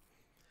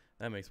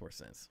 That makes more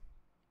sense.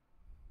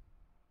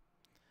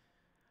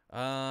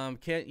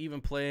 Can't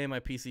even play. My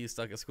PC is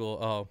stuck at school.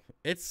 Oh,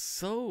 it's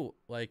so,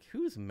 like,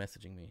 who's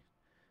messaging me?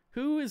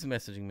 Who is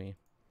messaging me?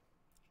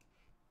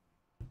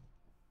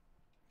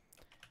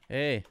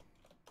 Hey.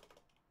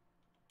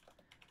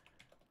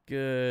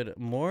 Good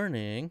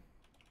morning.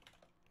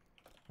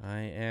 I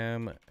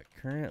am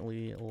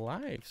currently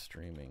live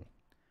streaming.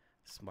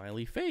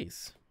 Smiley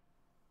face.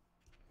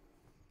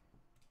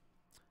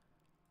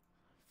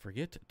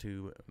 Forget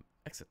to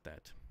exit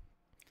that.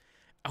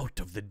 Out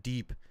of the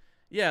deep.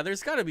 Yeah,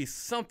 there's got to be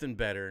something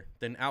better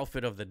than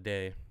outfit of the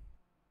day.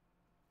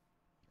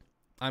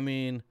 I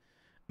mean,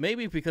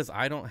 maybe because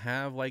I don't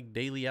have like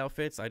daily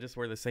outfits. I just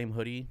wear the same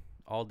hoodie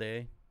all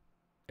day,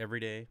 every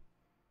day,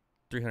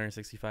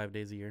 365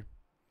 days a year.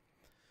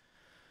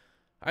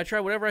 I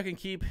try whatever I can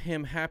keep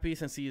him happy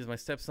since he is my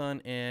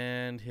stepson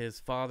and his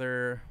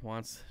father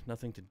wants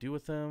nothing to do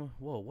with him.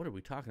 Whoa, what are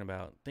we talking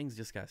about? Things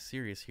just got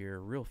serious here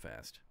real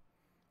fast.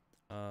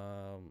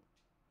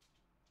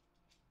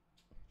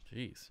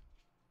 Jeez.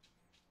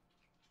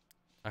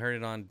 I heard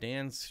it on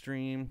Dan's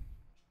stream.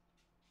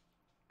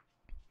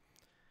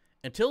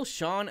 Until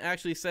Sean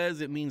actually says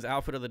it means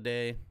outfit of the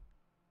day,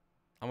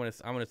 I'm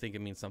gonna think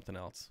it means something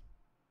else.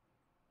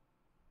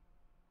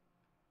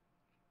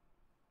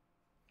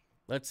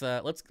 Let's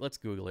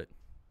Google it.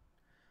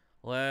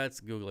 Let's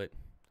Google it.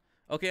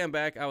 Okay, I'm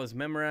back. I was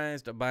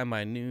memorized by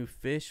my new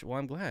fish. Well,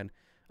 I'm glad.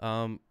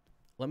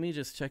 Let me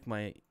just check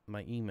my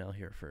email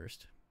here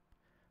first.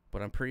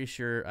 But I'm pretty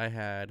sure I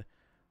had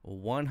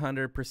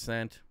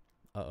 100%.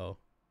 Uh-oh.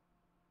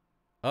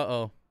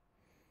 Uh-oh.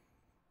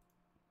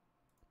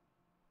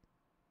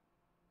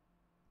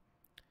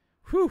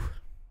 Whew.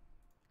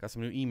 Got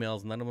some new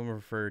emails. None of them are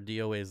for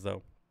DOAs,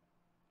 though.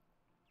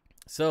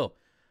 So,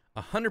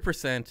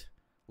 100%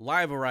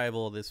 live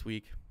arrival this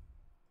week.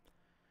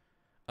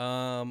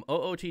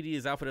 OOTD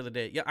is outfit of the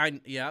day.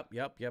 Yeah,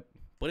 yep.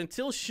 But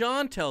until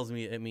Sean tells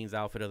me it means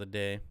outfit of the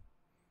day.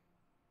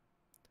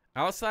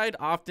 Outside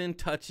often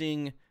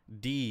touching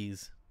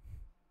D's.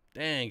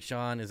 Dang,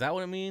 Sean, is that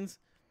what it means?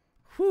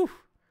 Whew.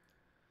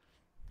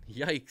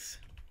 Yikes.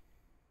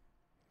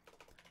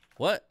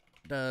 What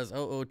does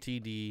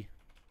OOTD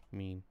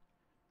mean?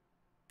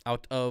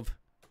 Out of.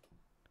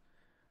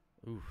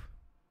 Ooh.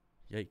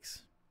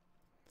 Yikes.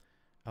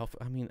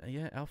 I mean,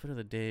 yeah, outfit of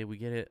the day. We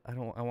get it. I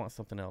want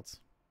something else.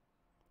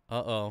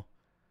 Uh-oh.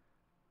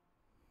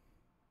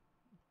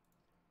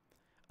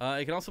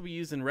 It can also be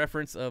used in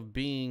reference of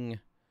being.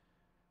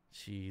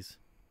 Jeez.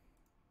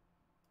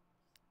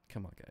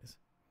 Come on, guys.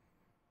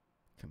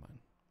 Come on.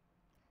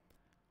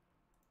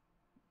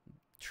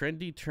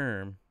 Trendy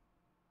term.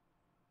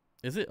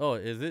 Is it? Oh,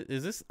 is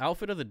this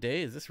outfit of the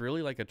day? Is this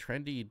really like a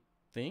trendy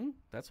thing?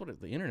 That's what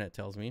the internet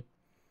tells me.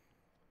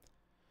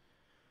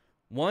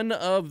 One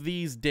of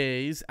these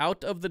days,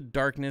 out of the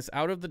darkness,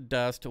 out of the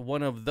dust.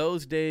 One of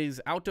those days,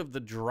 out of the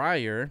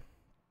dryer.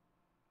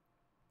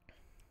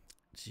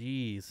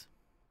 Jeez.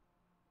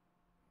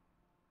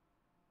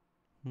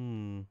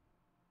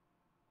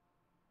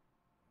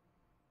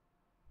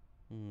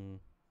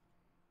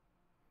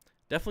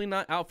 Definitely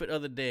not outfit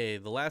of the day.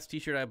 The last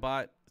t-shirt I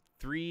bought,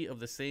 3 of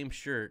the same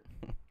shirt.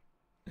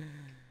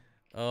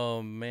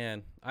 Oh,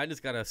 man. I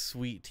just got a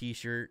sweet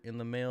t-shirt in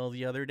the mail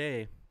the other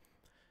day.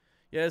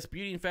 Yes,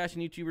 beauty and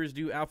fashion YouTubers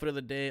do outfit of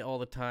the day all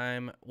the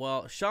time.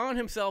 Well, Sean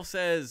himself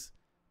says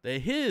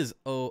that his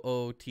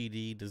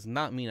OOTD does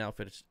not mean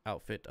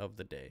outfit of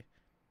the day.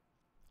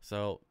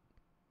 So,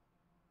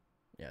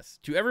 yes.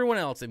 To everyone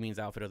else, it means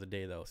outfit of the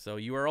day, though. So,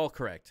 you are all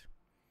correct.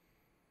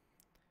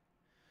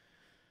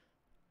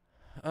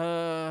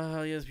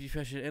 Yes, beauty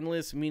fashion.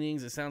 Endless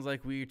meanings. It sounds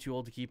like we're too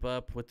old to keep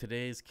up with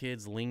today's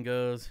kids'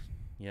 lingos.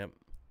 Yep.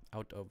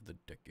 Out of the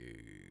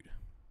decade.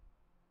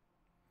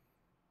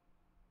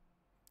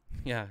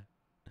 Yeah.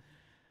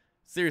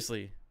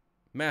 Seriously.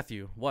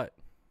 Matthew, what?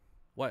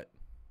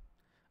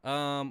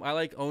 I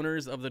like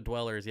owners of the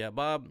dwellers. Yeah,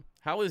 Bob,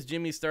 how is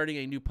Jimmy starting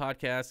a new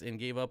podcast and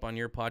gave up on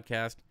your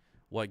podcast?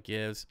 What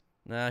gives?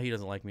 Nah, he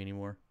doesn't like me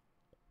anymore.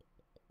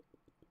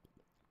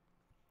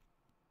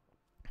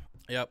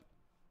 Yep.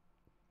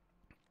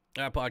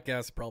 That podcast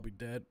is probably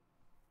dead.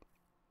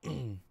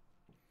 Wasn't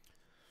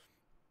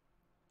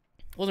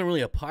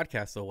really a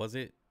podcast, though, was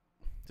it?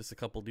 Just a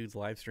couple dudes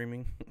live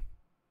streaming.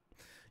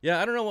 Yeah,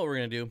 I don't know what we're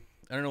going to do.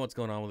 I don't know what's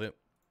going on with it.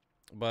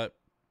 But,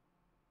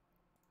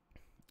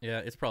 yeah,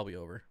 it's probably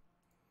over.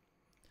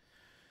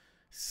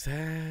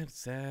 Sad,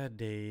 sad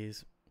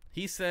days.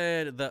 He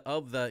said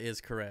the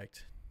is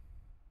correct.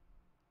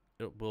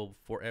 It will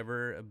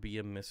forever be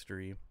a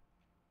mystery.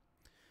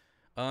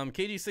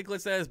 KG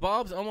Ciclet says,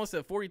 Bob's almost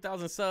at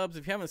 40,000 subs.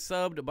 If you haven't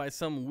subbed by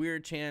some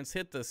weird chance,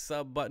 hit the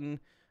sub button.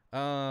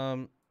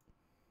 I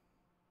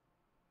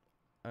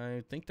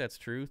think that's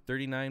true.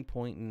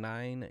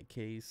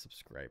 39.9K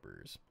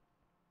subscribers.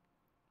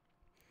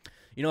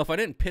 You know, if I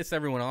didn't piss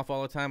everyone off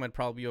all the time, I'd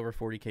probably be over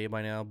 40K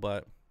by now,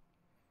 but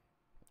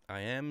I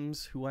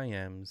am's who I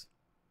am's.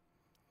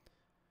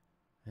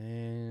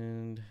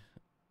 And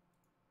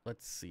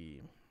let's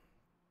see.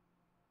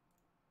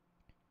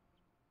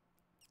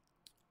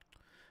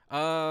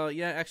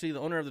 Yeah, actually,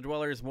 the owner of the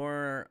dweller is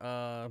more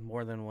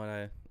than what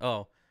I...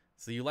 Oh,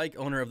 so you like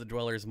owner of the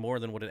dwellers more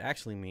than what it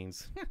actually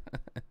means.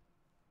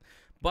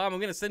 Bob, I'm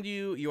going to send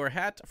you your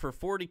hat for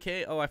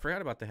 40K. Oh, I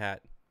forgot about the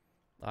hat.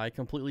 I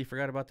completely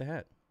forgot about the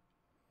hat.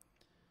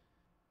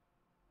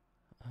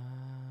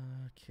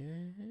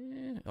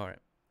 Okay. All right.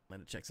 Let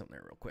me check something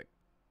there real quick.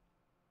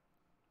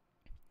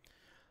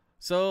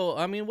 So,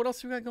 I mean, what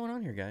else we got going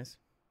on here, guys?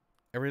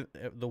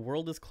 The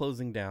world is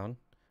closing down.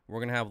 We're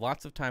going to have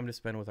lots of time to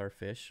spend with our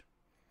fish.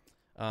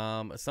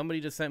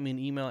 Somebody just sent me an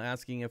email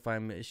asking if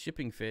I'm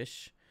shipping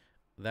fish.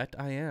 That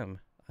I am.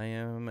 I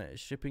am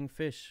shipping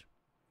fish.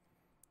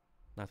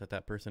 Not that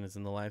that person is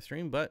in the live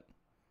stream, but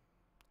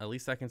at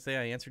least I can say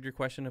I answered your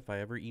question if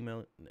I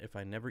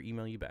never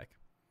email you back.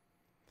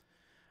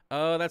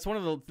 That's one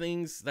of the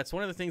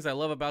things I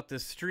love about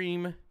this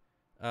stream.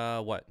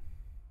 What?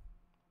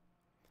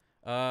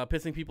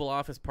 Pissing people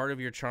off is part of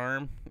your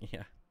charm.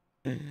 Yeah.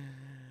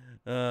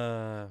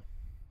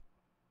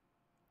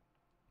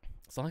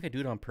 It's not like I do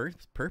it on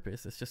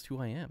purpose. It's just who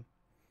I am.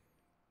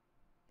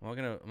 I'm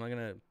not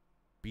gonna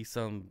be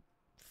some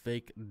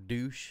fake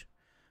douche.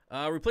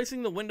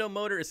 Replacing the window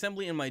motor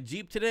assembly in my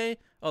Jeep today.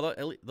 Oh,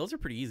 those are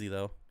pretty easy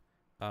though.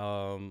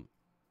 Yeah,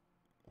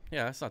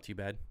 that's not too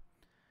bad.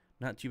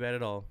 Not too bad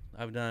at all.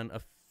 I've done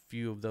a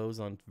few of those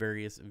on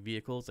various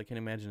vehicles. I can't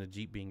imagine a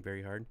Jeep being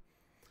very hard.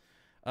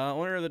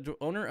 Owner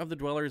of the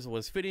dwellers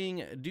was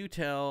fitting. Do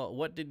tell,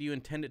 what did you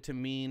intend it to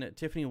mean?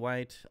 Tiffany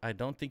White, I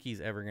don't think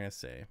he's ever going to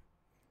say.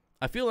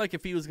 I feel like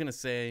if he was going to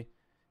say,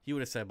 he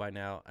would have said by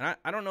now. And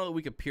I don't know that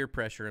we could peer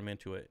pressure him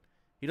into it.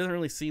 He doesn't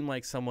really seem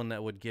like someone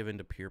that would give in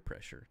to peer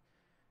pressure.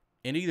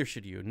 And neither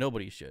should you.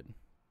 Nobody should.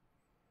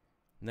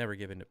 Never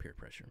give in to peer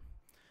pressure.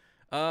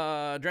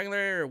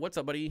 Dragonlair, what's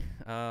up, buddy?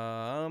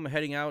 I'm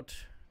heading out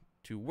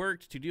to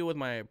work to deal with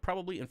my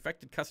probably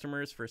infected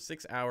customers for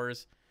 6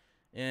 hours.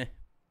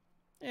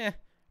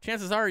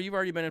 Chances are you've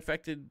already been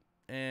infected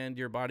and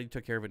your body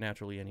took care of it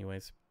naturally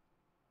anyways.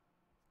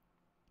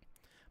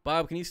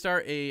 Bob, can you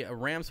start a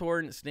ram's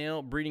horn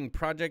snail breeding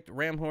project?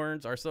 Ram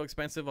horns are so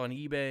expensive on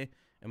eBay,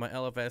 and my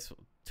LFS,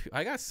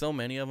 I got so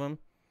many of them.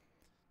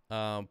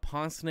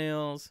 Pond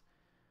snails,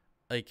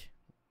 like,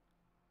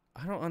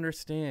 I don't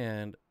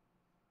understand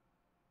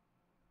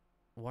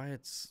why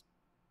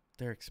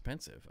they're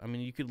expensive. I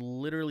mean, you could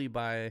literally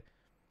buy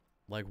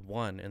like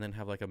one and then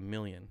have like 1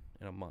 million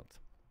in a month.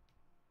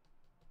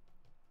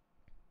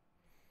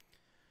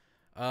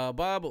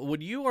 Bob,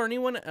 would you or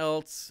anyone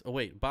else... Oh,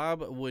 wait.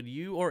 Bob, would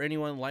you or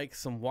anyone like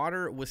some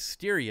water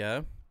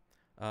wisteria?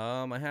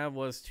 I have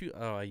was too...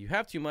 Oh, you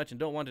have too much and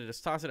don't want to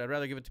just toss it. I'd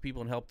rather give it to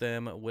people and help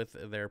them with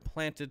their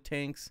planted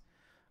tanks.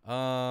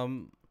 I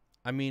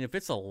mean, if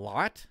it's a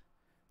lot,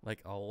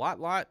 like a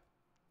lot,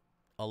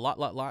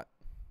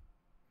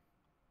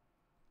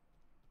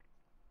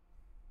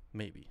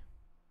 maybe.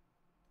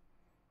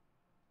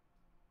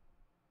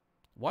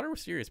 Water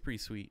wisteria is pretty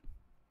sweet.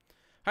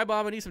 Hi,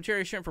 Bob. I need some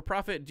cherry shrimp for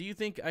profit. Do you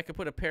think I could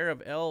put a pair of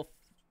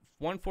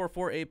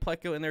L144A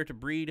Pleco in there to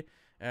breed,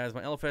 as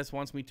my LFS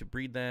wants me to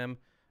breed them?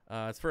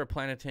 It's for a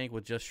planted tank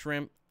with just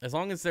shrimp. As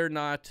long as they're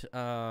not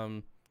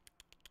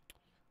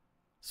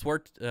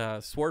sword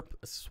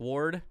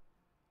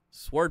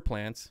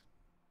plants.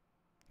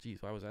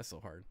 Jeez, why was that so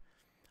hard?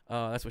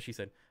 That's what she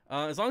said.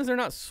 As long as they're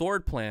not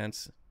sword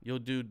plants, they'll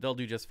do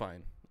just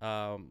fine.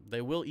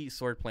 They will eat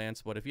sword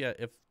plants, but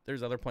if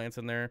there's other plants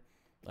in there,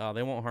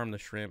 they won't harm the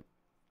shrimp.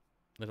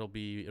 It'll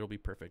be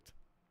perfect.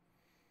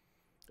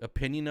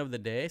 Opinion of the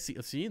day.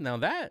 See now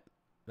that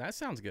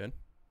sounds good.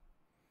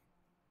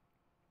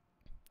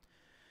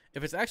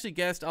 If it's actually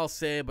guessed, I'll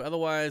say, but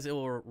otherwise it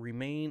will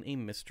remain a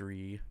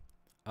mystery.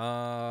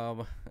 Fiance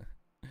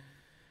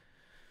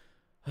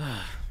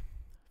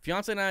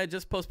and I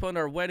just postponed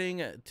our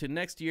wedding to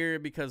next year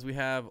because we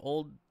have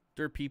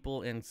older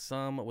people and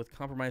some with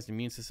compromised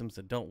immune systems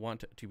that don't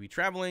want to be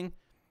traveling.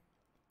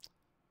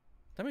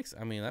 That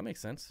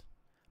makes sense.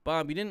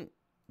 Bob,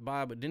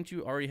 didn't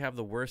you already have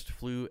the worst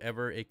flu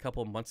ever a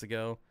couple months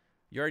ago?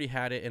 You already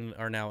had it and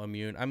are now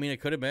immune. I mean, it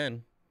could have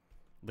been.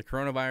 The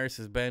coronavirus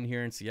has been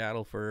here in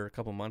Seattle for a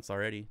couple months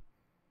already.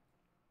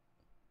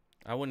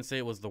 I wouldn't say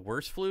it was the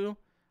worst flu,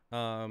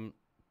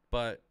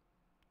 but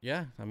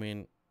yeah, I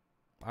mean,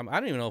 I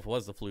don't even know if it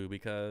was the flu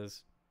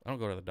because I don't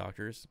go to the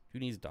doctors. Who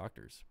needs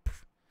doctors?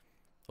 Pfft.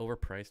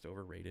 Overpriced,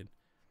 overrated.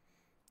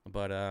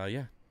 But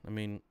yeah, I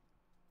mean,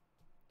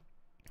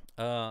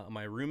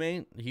 my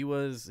roommate, he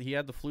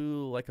had the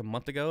flu like a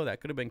month ago.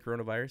 That could have been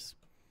coronavirus.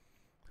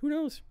 Who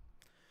knows?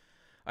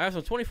 I have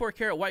some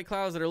 24-karat white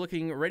clouds that are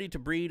looking ready to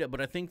breed,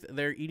 but I think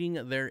they're eating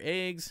their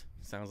eggs.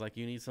 Sounds like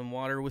you need some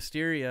water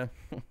wisteria.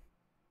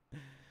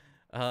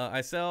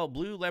 I sell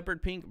blue,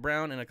 leopard, pink,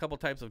 brown, and a couple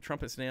types of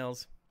trumpet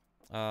snails.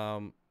 Yeah,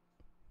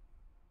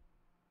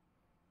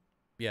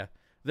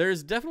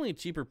 there's definitely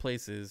cheaper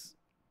places.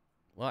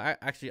 Well,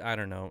 I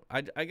don't know.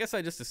 I guess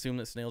I just assume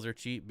that snails are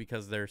cheap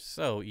because they're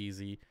so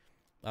easy.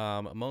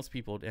 Most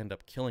people end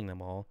up killing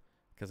them all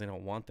because they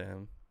don't want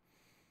them.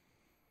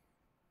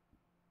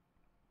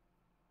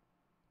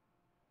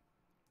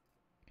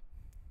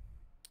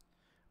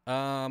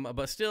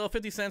 But still,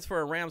 50 cents for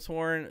a ram's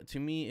horn to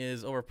me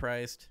is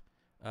overpriced.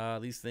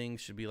 These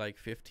things should be like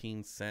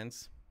 15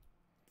 cents.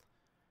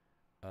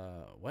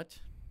 What?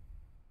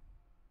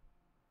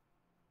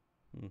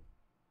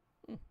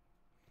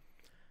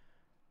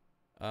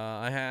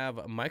 I have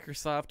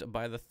Microsoft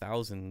by the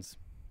thousands.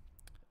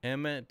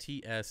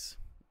 MTS.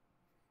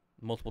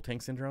 Multiple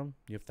tank syndrome.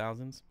 You have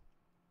thousands.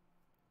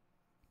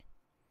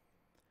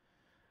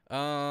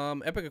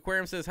 Epic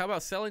Aquarium says, how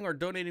about selling or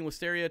donating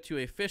wisteria to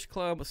a fish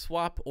club,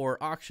 swap, or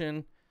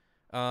auction?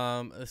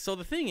 So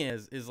the thing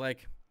is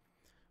like,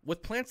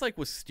 with plants like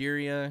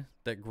wisteria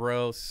that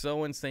grow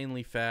so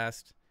insanely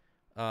fast,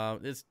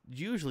 it's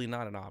usually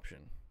not an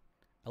option.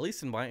 At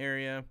least in my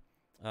area,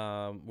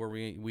 where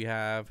we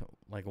have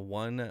like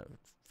one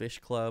fish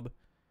club,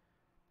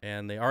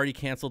 and they already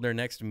canceled their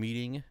next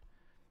meeting,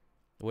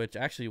 which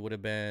actually would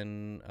have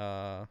been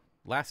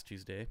last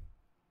Tuesday.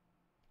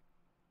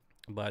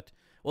 But,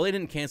 well, they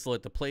didn't cancel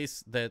it. The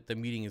place that the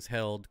meeting is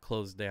held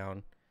closed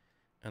down.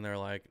 And they're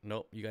like,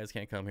 nope, you guys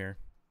can't come here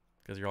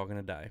because you're all going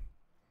to die.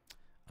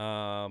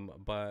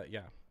 But,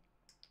 yeah.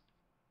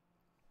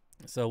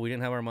 So we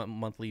didn't have our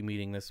monthly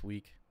meeting this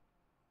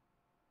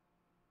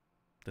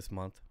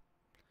month.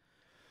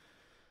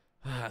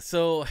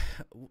 So,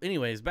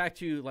 anyways, back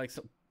to, like,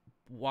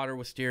 water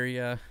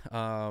wisteria,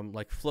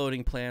 like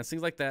floating plants,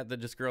 things like that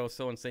just grow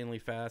so insanely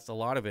fast. A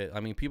lot of it,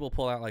 I mean, people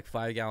pull out like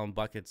 5-gallon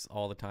buckets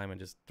all the time and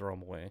just throw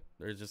them away.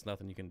 There's just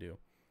nothing you can do.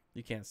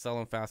 You can't sell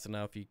them fast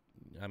enough.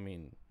 I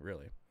mean,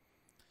 really.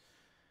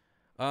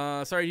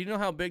 Sorry, do you know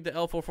how big the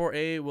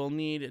L44A will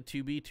need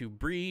to be to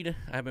breed?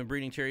 I've been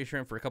breeding cherry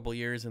shrimp for a couple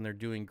years and they're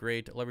doing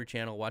great. Love your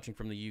channel, watching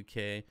from the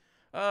UK.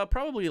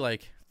 Probably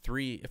like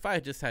 3, if I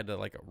just had to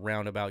like a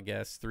roundabout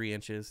guess, 3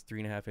 inches,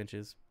 3.5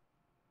 inches.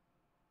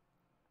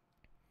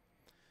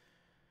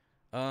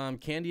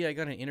 Candy, I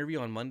got an interview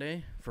on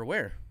Monday. For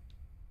where?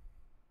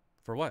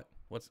 For what?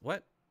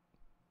 What?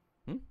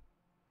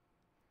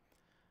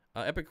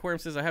 Epic Aquarium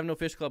says, I have no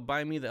fish club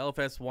by me. The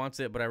LFS wants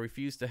it, but I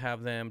refuse to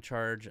have them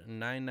charge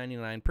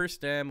 $9.99 per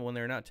stem when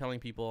they're not telling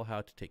people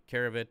how to take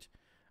care of it.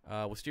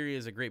 Wisteria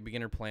is a great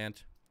beginner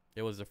plant.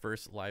 It was the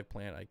first live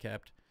plant I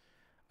kept.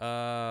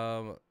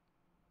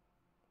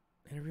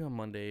 Interview on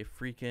Monday.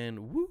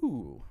 Freaking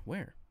woo.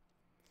 Where?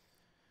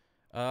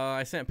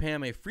 I sent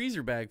Pam a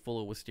freezer bag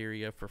full of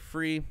wisteria for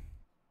free.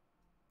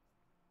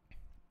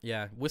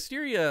 Yeah,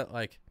 wisteria,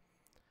 like,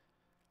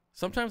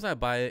 sometimes I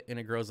buy it and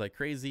it grows like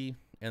crazy,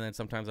 and then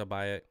sometimes I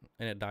buy it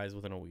and it dies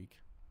within a week.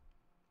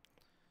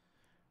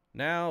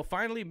 Now,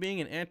 finally, being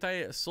an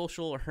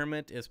anti-social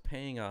hermit is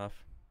paying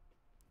off.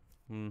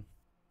 Are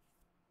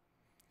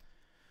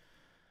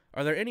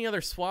there any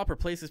other swap or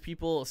places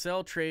people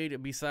sell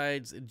trade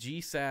besides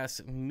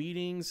GSAS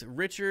meetings?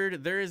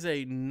 Richard, there is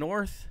a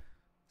North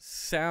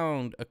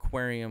Sound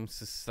Aquarium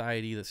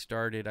Society that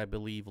started, I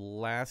believe,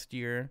 last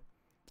year.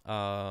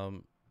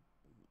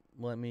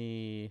 Let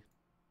me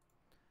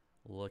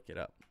look it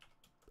up.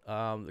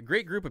 A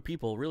great group of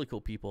people, really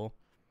cool people.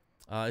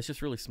 It's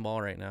just really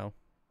small right now.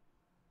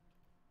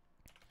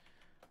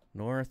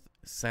 North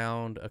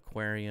Sound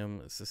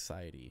Aquarium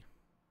Society.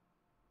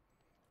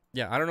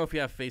 Yeah, I don't know if you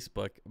have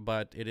Facebook,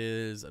 but it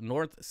is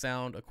North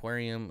Sound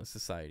Aquarium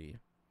Society.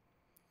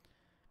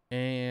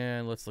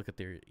 And let's look at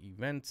their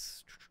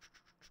events.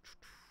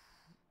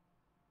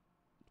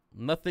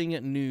 Nothing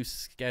new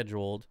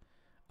scheduled.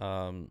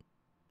 And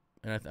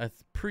I'm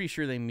pretty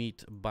sure they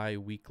meet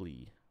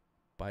bi-weekly.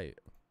 Why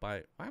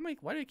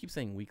do I keep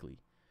saying weekly?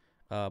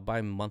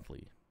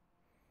 Bi-monthly.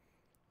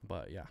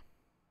 But yeah.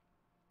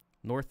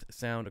 North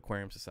Sound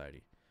Aquarium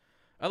Society.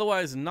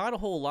 Otherwise, not a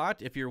whole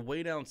lot. If you're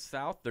way down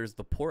south, there's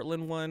the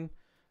Portland one.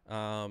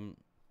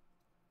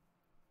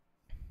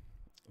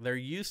 There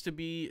used to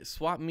be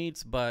swap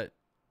meets, but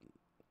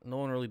no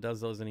one really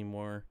does those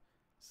anymore.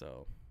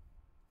 So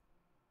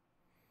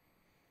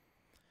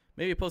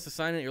maybe post a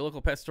sign at your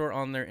local pet store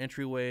on their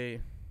entryway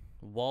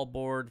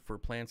wallboard for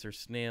plants or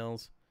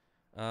snails.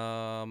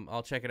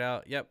 I'll check it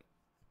out. Yep.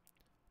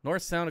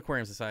 North Sound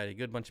Aquarium Society.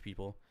 Good bunch of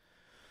people.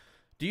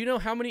 Do you know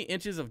how many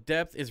inches of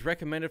depth is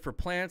recommended for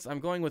plants? I'm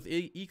going with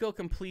Eco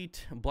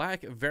Complete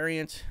Black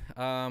variant.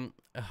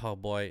 Oh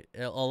boy,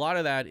 a lot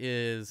of that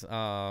is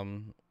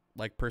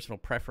like personal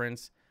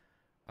preference.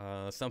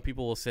 Some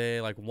people will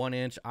say like 1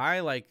 inch.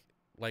 I like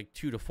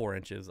 2 to 4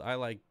 inches. I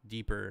like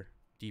deeper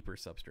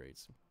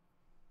substrates.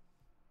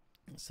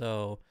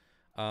 So,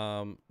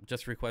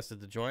 just requested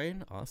to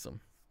join.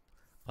 Awesome.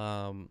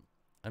 I'm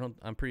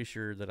pretty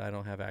sure that I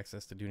don't have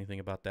access to do anything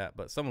about that,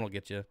 but someone will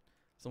get you.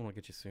 Someone will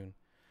get you soon.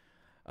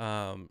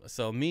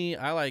 So me,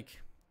 I like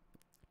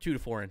 2 to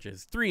 4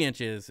 inches. 3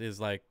 inches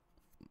is like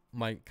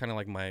my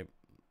my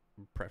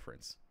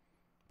preference.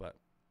 But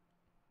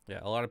yeah,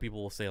 a lot of people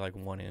will say like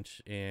 1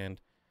 inch, and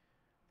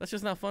that's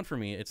just not fun for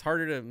me. It's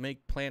harder to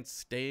make plants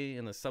stay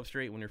in the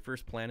substrate when you're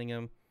first planting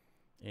them.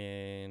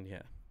 And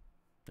yeah,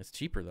 it's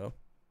cheaper though.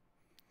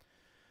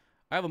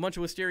 I have a bunch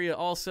of wisteria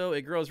also.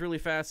 It grows really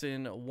fast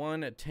in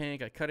one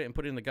tank. I cut it and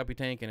put it in the guppy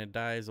tank, and it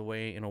dies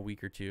away in a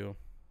week or two.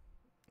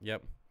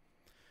 Yep.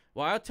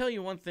 Well, I'll tell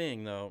you one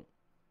thing, though,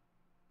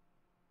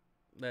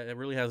 that it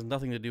really has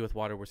nothing to do with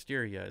water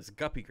wisteria, is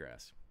guppy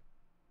grass.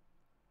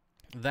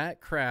 That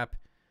crap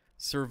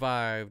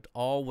survived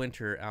all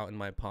winter out in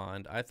my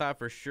pond. I thought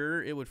for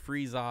sure it would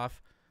freeze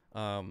off,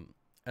 and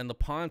the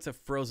ponds have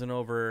frozen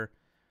over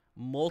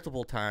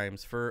multiple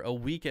times for a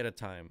week at a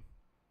time.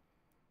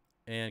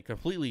 And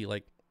completely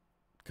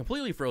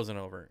frozen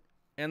over.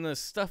 And the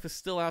stuff is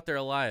still out there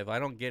alive. I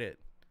don't get it.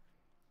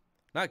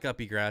 Not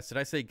guppy grass. Did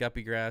I say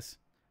guppy grass?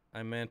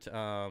 I meant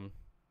the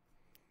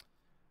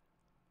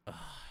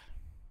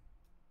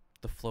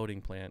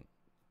floating plant.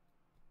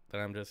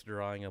 that I'm just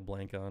drawing a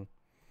blank on.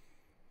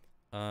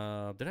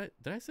 Did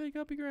I say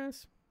guppy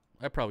grass?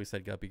 I probably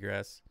said guppy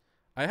grass.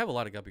 I have a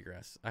lot of guppy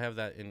grass. I have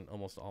that in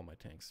almost all my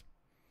tanks.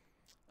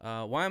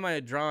 Why am I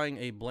drawing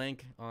a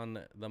blank on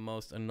the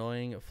most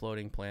annoying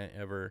floating plant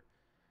ever?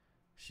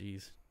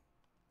 Jeez.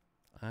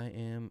 I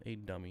am a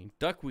dummy.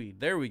 Duckweed.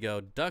 There we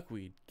go.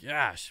 Duckweed.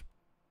 Gosh.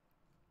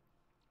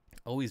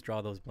 Always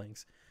draw those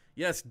blanks.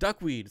 Yes,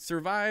 duckweed.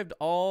 Survived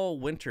all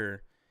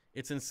winter.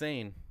 It's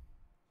insane.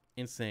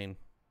 Insane.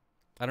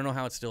 I don't know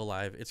how it's still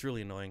alive. It's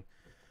really annoying.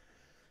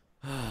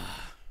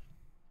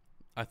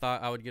 I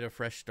thought I would get a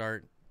fresh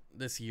start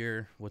this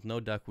year with no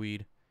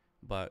duckweed,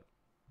 but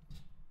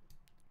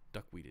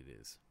duckweed it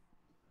is.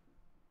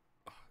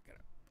 Oh, I gotta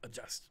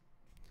adjust.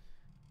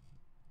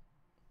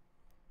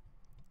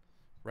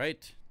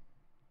 Right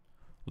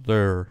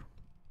there.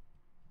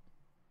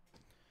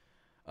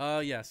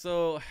 Yeah,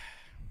 so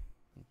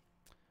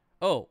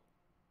oh,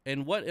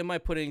 and what am I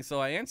putting? So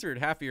I answered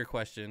half of your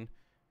question,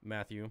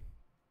 Matthew.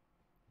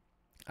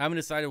 I haven't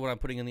decided what I'm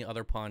putting in the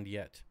other pond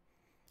yet.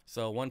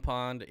 So one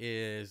pond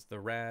is the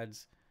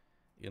rads,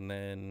 and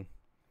then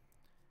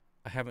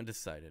I haven't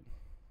decided.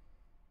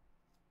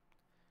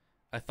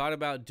 I thought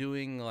about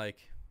doing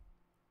like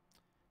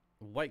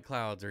white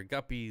clouds or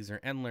guppies or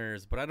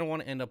endlers, but I don't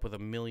want to end up with a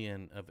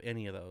million of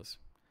any of those.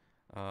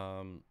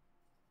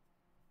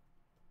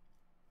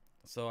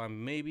 So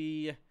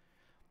I'm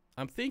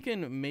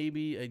thinking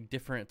maybe a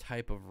different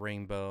type of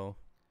rainbow,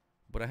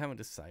 but I haven't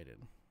decided.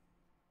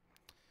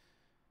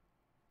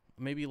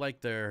 Maybe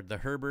like the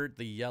Herbert,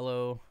 the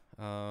yellow,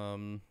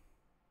 the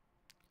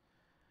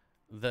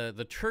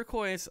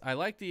turquoise. I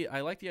like the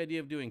idea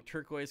of doing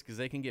turquoise because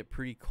they can get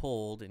pretty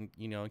cold, and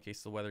in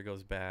case the weather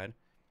goes bad.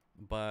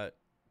 But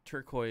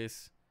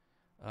turquoise,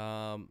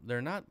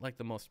 they're not like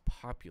the most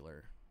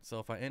popular. So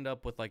if I end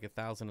up with like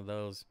 1,000 of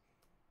those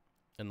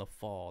in the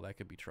fall, that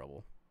could be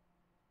trouble.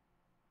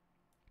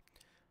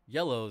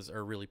 Yellows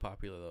are really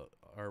popular though,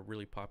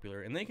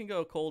 and they can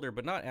go colder,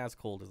 but not as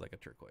cold as like a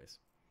turquoise.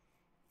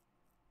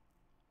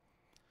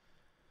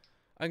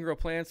 I can grow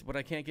plants, but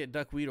I can't get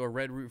duckweed or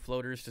red root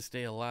floaters to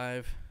stay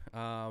alive.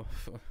 It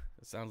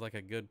sounds like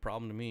a good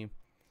problem to me.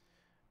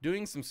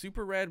 Doing some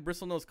super red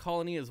bristlenose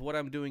colony is what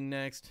I'm doing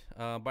next.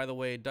 By the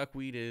way,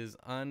 duckweed is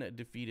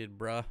undefeated,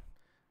 bruh.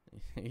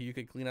 You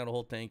could clean out a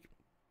whole tank.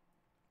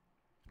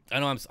 I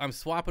know I'm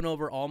swapping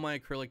over all my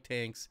acrylic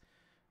tanks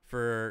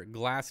for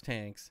glass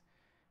tanks,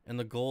 and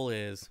the goal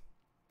is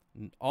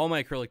all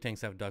my acrylic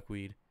tanks have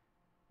duckweed,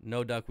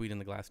 no duckweed in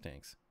the glass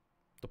tanks.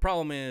 The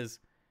problem is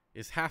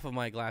half of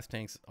my glass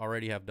tanks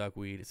already have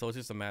duckweed, so it's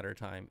just a matter of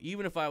time.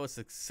 Even if I was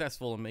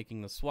successful in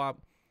making the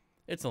swap,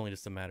 it's only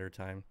just a matter of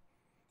time.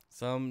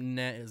 Some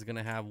net is going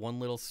to have one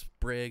little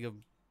sprig of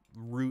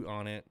root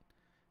on it,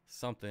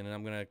 something, and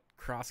I'm going to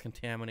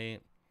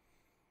cross-contaminate.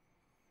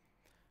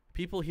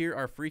 People here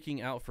are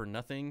freaking out for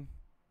nothing.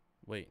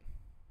 Wait,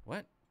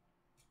 what?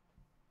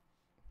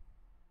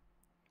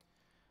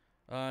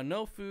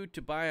 No food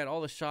to buy at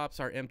all the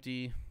shops are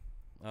empty.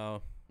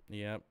 Oh,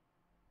 yeah.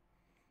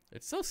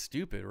 It's so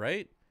stupid,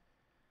 right?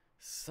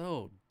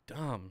 So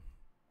dumb.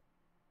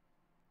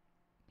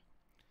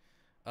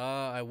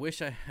 I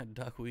wish I had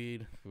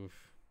duckweed.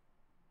 Oof.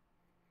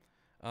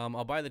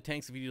 I'll buy the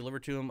tanks if you deliver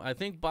to him. I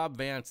think Bob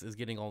Vance is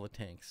getting all the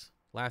tanks.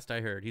 Last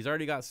I heard. He's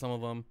already got some of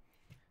them.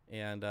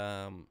 And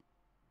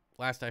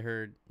last I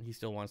heard, he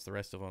still wants the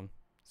rest of them.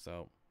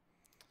 So,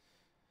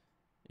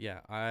 yeah,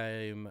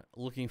 I'm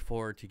looking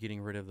forward to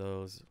getting rid of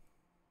those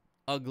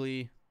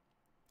ugly,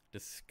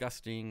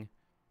 disgusting,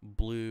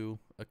 blue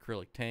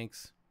acrylic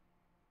tanks.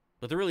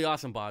 But they're really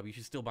awesome, Bob. You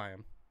should still buy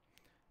them.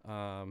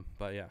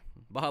 But, yeah.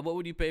 Bob, what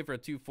would you pay for a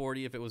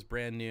 240 if it was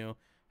brand new?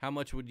 How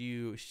much would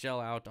you shell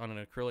out on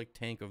an acrylic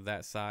tank of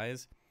that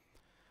size?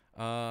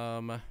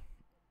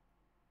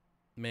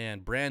 Man,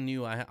 brand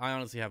new, I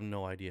honestly have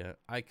no idea.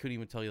 I couldn't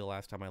even tell you the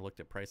last time I looked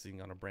at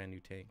pricing on a brand new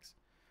tanks.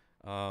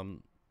 My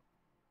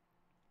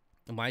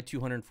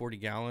 240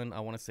 gallon, I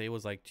want to say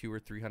was like $200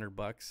 or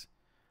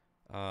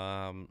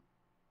 $300.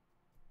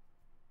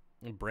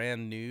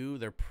 Brand new,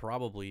 they're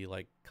probably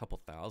like a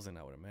couple thousand,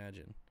 I would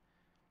imagine.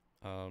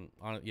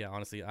 Yeah,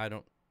 honestly, I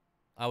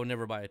would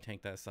never buy a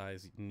tank that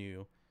size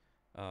new,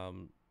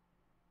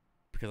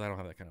 because I don't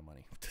have that kind of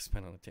money to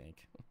spend on a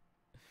tank.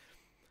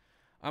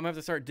 I'm gonna have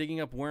to start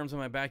digging up worms in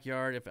my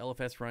backyard if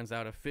LFS runs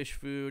out of fish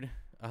food.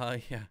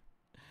 Yeah,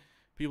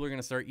 people are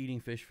gonna start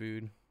eating fish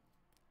food.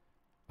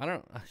 I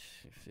don't.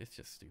 It's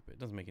just stupid. It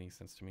doesn't make any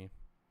sense to me.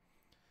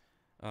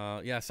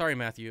 Yeah, sorry,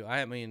 Matthew.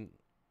 I mean,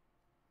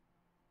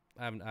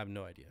 I have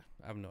no idea.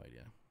 I have no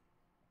idea.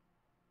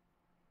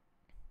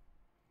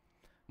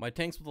 My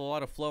tanks with a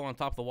lot of flow on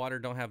top of the water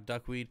don't have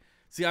duckweed.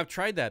 See, I've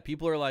tried that.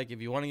 People are like,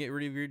 if you want to get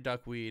rid of your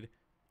duckweed,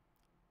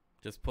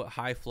 just put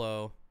high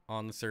flow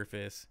on the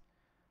surface.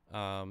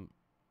 And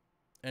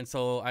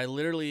so I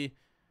literally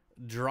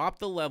dropped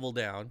the level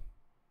down.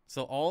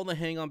 So all the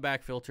hang on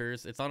back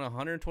filters, it's on a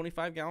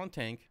 125 gallon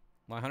tank,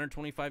 my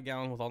 125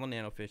 gallon with all the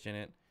nanofish in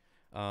it.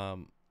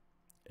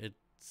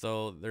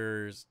 So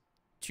there's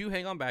 2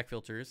 hang on back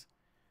filters.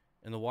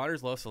 and the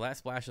water's low, so that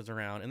splashes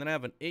around. And then I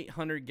have an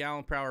 800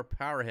 gallon per hour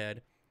power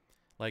head,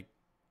 like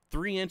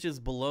 3 inches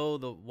below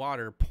the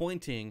water,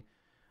 pointing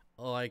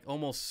like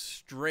almost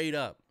straight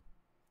up.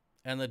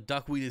 And the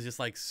duckweed is just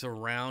like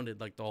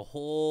surrounded, like the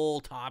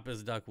whole top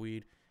is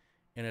duckweed,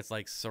 and it's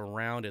like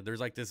surrounded. There's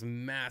like this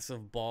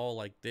massive ball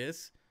like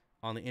this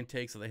on the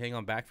intake, so they hang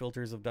on back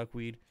filters of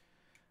duckweed.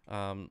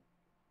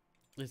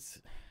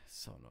 It's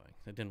so annoying.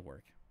 It didn't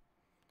work.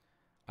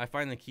 I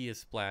find the key is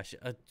splash.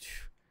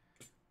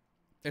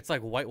 It's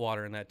like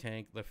whitewater in that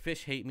tank. The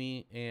fish hate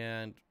me,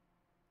 and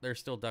there's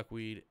still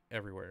duckweed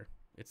everywhere.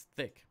 It's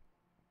thick.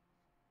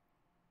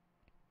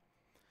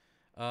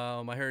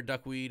 I heard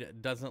duckweed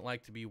doesn't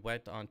like to be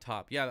wet on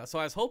top. Yeah, so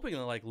I was hoping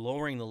that like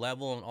lowering the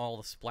level and all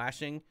the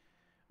splashing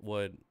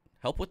would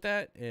help with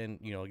that. And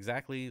you know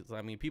exactly.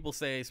 I mean, people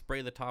say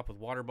spray the top with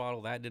water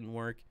bottle. That didn't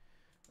work.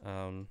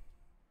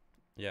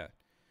 Yeah.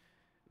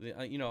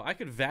 You know, I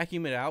could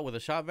vacuum it out with a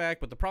shop vac,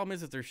 but the problem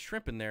is that there's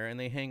shrimp in there and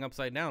they hang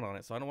upside down on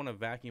it. So I don't want to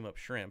vacuum up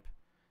shrimp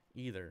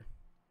either.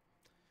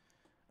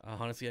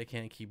 Honestly, I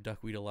can't keep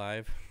duckweed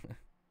alive.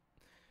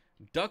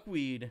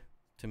 Duckweed,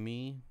 to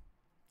me,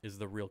 is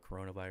the real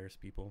coronavirus,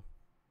 people.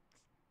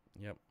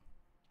 Yep.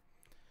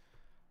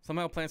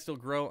 Somehow plants still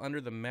grow under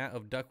the mat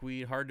of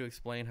duckweed. Hard to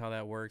explain how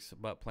that works,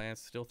 but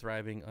plants still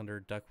thriving under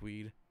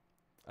duckweed.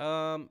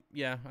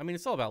 Yeah, I mean,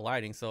 it's all about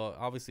lighting, so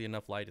obviously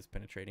enough light is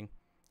penetrating.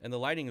 And the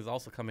lighting is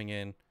also coming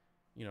in,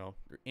 you know,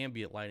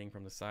 ambient lighting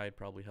from the side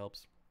probably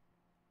helps.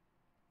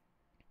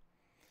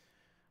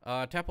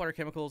 Tap water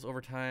chemicals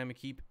over time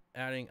keep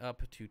adding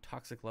up to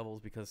toxic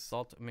levels because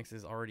salt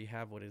mixes already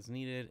have what is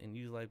needed and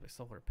utilized by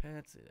saltwater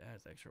pets. It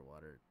adds extra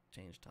water.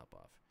 Change top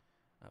off.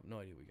 I have no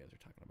idea what you guys are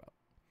talking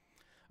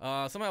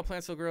about. Somehow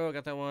plants still grow. I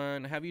got that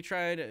one. Have you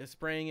tried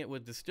spraying it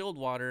with distilled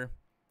water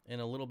and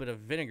a little bit of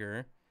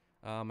vinegar?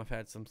 I've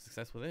had some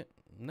success with it.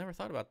 Never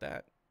thought about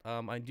that.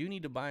 I do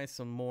need to buy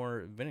some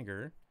more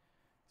vinegar.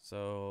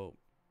 So,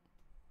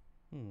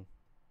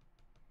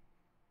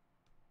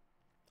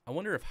 I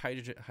wonder if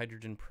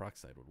hydrogen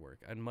peroxide would work.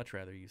 I'd much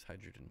rather use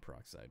hydrogen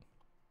peroxide.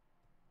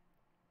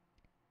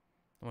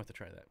 I'm going to have to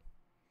try that.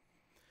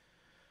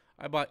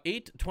 I bought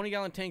 8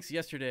 20-gallon tanks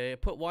yesterday. I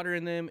put water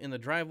in them in the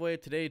driveway.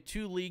 Today,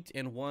 2 leaked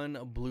and 1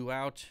 blew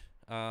out.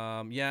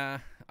 Yeah,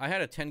 I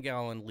had a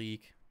 10-gallon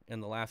leak in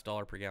the last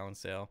 $1 per gallon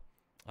sale.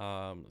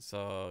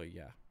 So,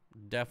 yeah,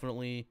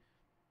 definitely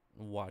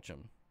watch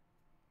them.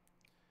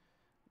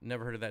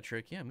 Never heard of that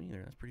trick. Yeah, me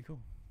either. That's pretty cool.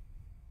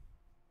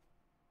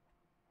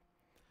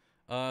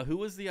 Who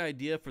was the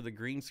idea for the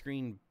green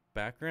screen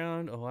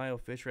background? Ohio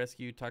Fish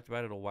Rescue talked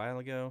about it a while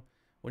ago.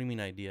 What do you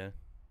mean idea?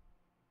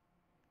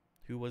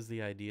 Who was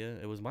the idea?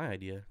 It was my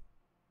idea.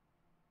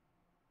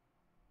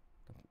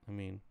 I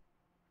mean,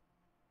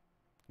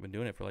 I've been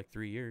doing it for like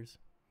 3 years.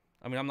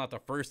 I mean, I'm not the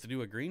first to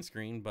do a green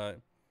screen,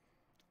 but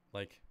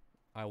like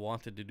I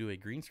wanted to do a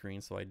green screen,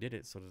 so I did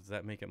it. So does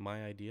that make it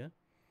my idea?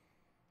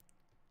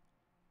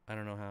 I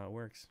don't know how it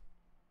works.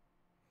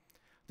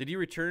 Did you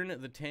return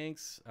the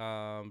tanks?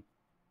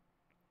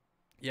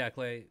 Yeah,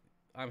 Clay.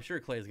 I'm sure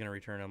Clay is going to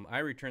return them. I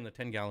returned the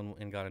 10-gallon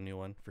and got a new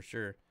one for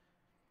sure.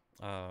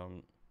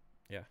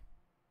 Yeah.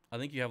 I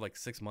think you have like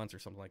 6 months or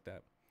something like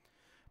that.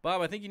 Bob,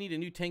 I think you need a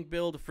new tank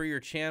build for your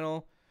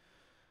channel.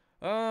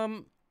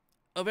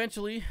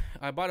 Eventually,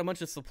 I bought a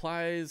bunch of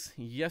supplies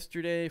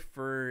yesterday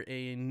for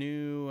a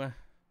new,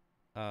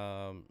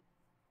 I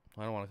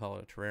don't want to call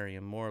it a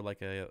terrarium, more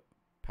like a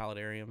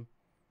palletarium.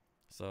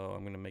 So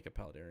I'm going to make a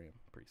palletarium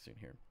pretty soon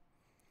here.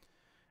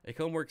 A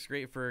comb works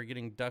great for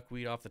getting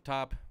duckweed off the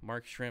top.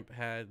 Mark Shrimp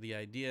had the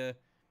idea.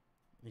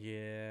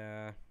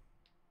 Yeah.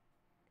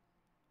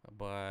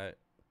 But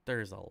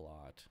there's a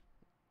lot.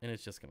 And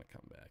it's just going to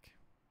come back.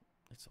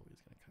 It's always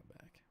going to come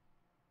back.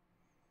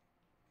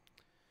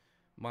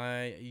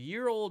 My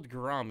year-old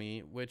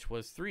gourami, which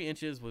was 3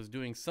 inches, was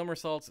doing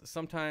somersaults.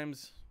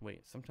 Sometimes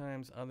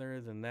other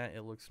than that,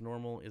 it looks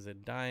normal. Is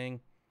it dying?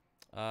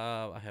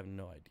 I have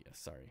no idea.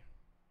 Sorry.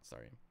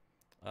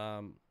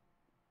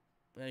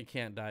 I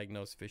can't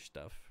diagnose fish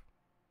stuff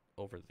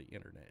over the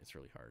internet. It's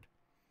really hard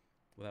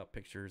without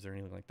pictures or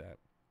anything like that.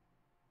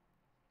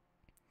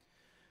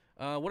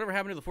 Whatever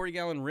happened to the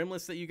 40-gallon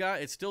rimless that you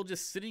got? It's still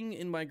just sitting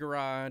in my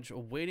garage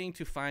waiting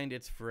to find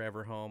its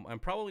forever home. I'm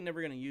probably never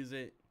going to use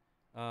it.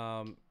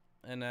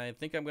 And I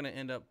think I'm going to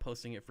end up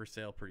posting it for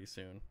sale pretty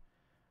soon.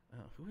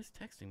 Who is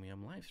texting me?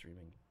 I'm live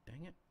streaming.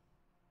 Dang it.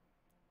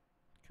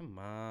 Come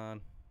on.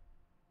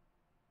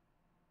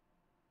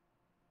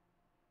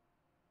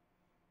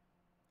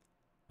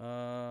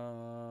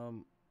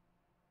 Oh,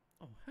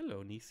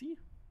 hello, Nisi.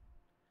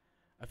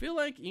 I feel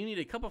like you need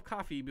a cup of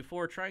coffee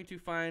before trying to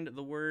find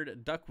the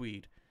word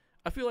duckweed.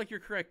 I feel like you're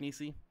correct,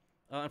 Nisi.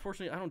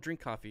 Unfortunately, I don't drink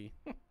coffee.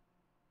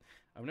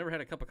 I've never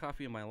had a cup of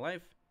coffee in my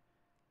life,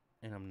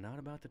 and I'm not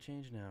about to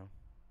change now.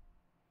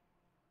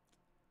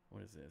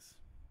 What is this?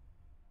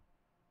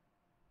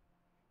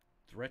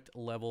 Threat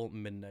level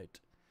midnight.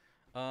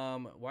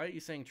 Why are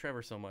you saying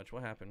Trevor so much?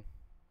 What happened?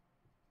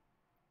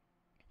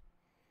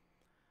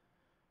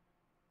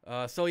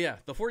 So yeah,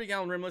 the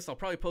 40-gallon rimless, I'll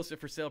probably post it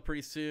for sale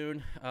pretty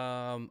soon.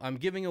 I'm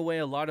giving away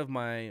a lot of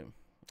my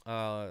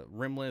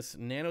rimless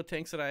nano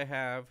tanks that I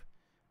have.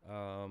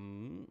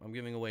 I'm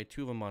giving away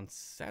 2 of them on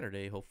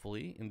Saturday,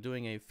 hopefully, and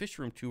doing a fish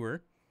room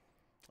tour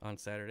on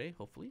Saturday,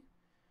 hopefully.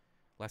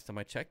 Last time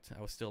I checked,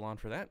 I was still on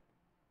for that.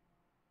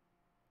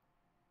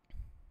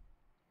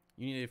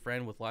 You need a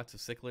friend with lots of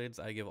cichlids.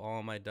 I give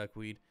all my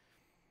duckweed.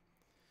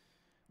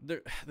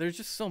 There's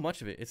just so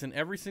much of it. It's in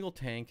every single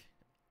tank.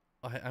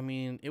 I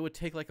mean, it would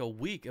take like a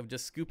week of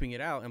just scooping it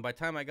out, and by the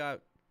time I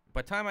got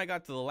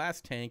to the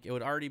last tank, it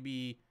would already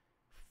be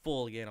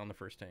full again on the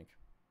first tank.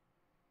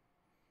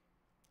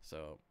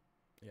 So,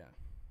 yeah.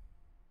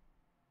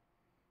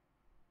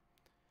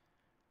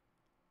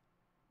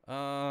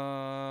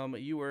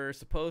 You were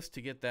supposed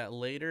to get that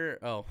later.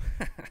 Oh.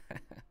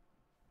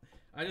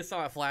 I just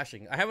saw it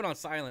flashing. I have it on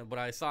silent, but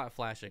I saw it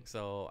flashing,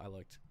 so I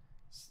looked.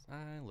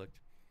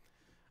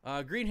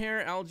 Green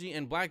hair, algae,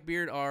 and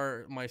blackbeard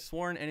are my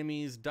sworn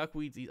enemies.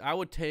 Duckweeds. I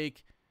would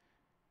take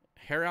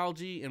hair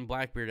algae and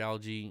blackbeard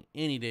algae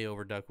any day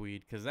over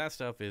duckweed, because that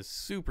stuff is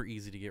super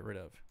easy to get rid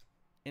of.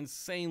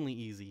 Insanely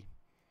easy.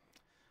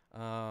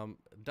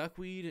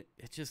 Duckweed,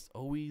 it just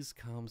always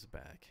comes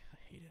back. I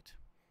hate it.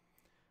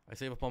 I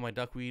save up all my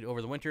duckweed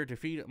over the winter to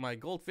feed my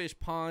goldfish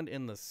pond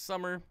in the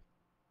summer.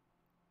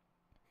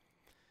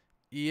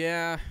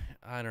 Yeah,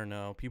 I don't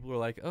know. People are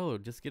like, oh,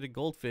 just get a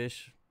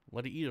goldfish,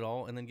 let it eat it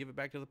all, and then give it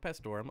back to the pet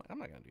store. I'm not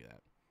going to do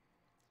that.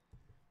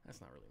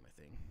 That's not really my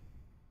thing.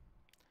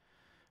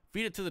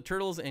 Feed it to the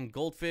turtles and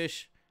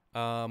goldfish.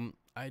 I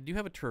do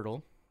have a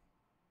turtle,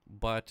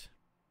 but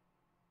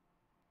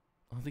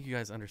I don't think you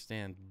guys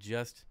understand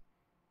just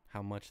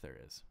how much there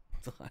is.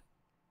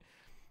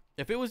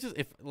 If it was just,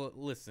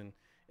 listen,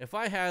 if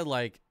I had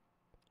like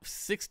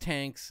 6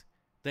 tanks,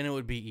 then it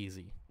would be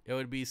easy. It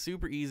would be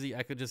super easy.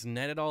 I could just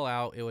net it all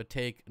out. It would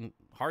take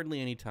hardly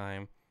any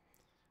time.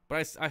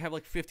 But I have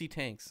like 50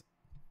 tanks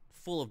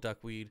full of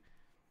duckweed.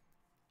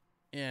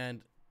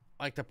 And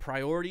like the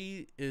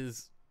priority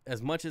is, as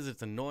much as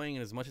it's annoying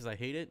and as much as I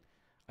hate it,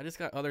 I just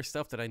got other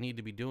stuff that I need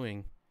to be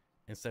doing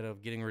instead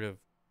of getting rid of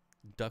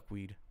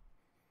duckweed.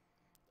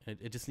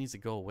 It just needs to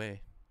go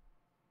away.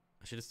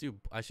 I should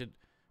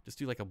just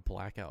do like a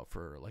blackout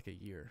for like a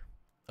year.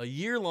 A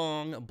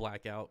year-long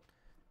blackout.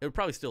 It would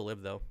probably still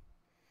live though.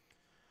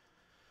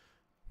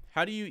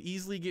 How do you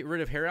easily get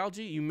rid of hair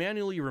algae? You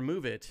manually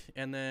remove it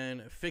and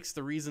then fix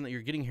the reason that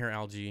you're getting hair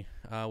algae,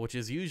 which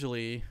is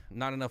usually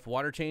not enough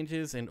water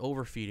changes and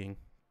overfeeding.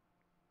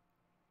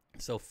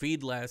 So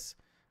feed less.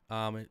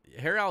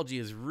 Hair algae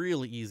is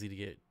really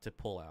easy to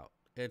pull out.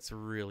 It's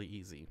really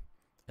easy.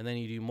 And then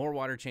you do more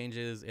water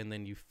changes and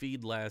then you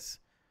feed less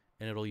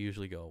and it'll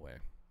usually go away.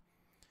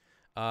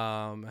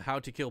 How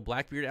to kill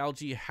blackbeard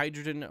algae.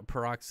 Hydrogen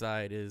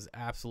peroxide is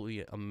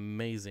absolutely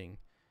amazing.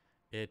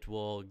 It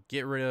will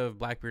get rid of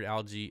blackbeard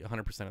algae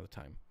 100% of the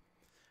time.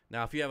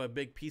 Now, if you have a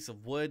big piece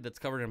of wood that's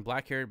covered in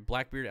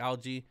blackbeard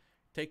algae,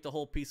 take the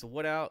whole piece of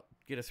wood out,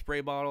 get a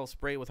spray bottle,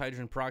 spray it with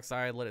hydrogen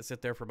peroxide, let it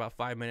sit there for about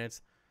 5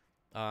 minutes,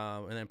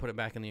 and then put it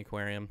back in the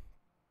aquarium.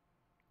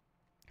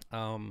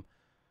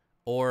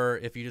 Or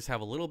if you just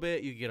have a little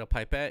bit, you can get a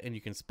pipette and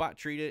you can spot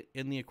treat it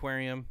in the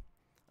aquarium.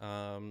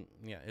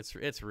 Yeah,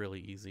 it's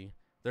really easy.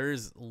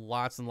 There's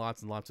lots and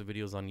lots and lots of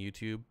videos on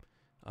YouTube.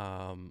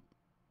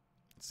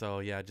 So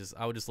yeah,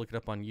 I would just look it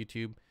up on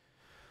YouTube.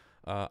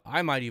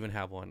 I might even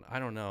have one. I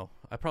don't know.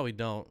 I probably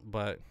don't,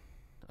 but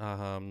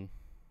I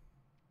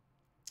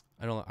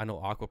know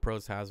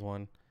AquaPros has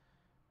one,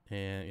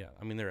 and yeah,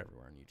 I mean they're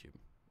everywhere on YouTube.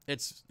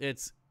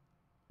 It's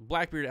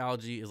blackbeard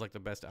algae is like the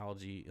best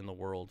algae in the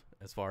world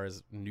as far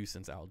as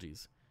nuisance algae,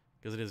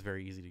 because it is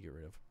very easy to get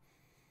rid of.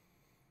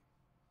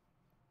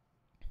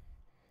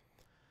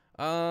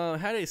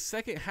 Had a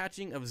second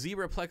hatching of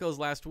zebra plecos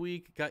last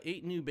week. Got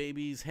 8 new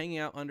babies hanging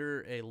out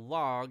under a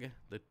log.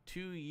 The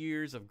 2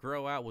 years of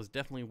grow out was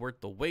definitely worth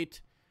the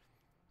wait.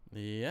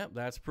 Yep,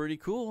 that's pretty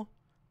cool.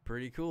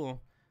 Pretty cool.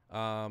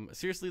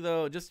 Seriously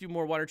though, just do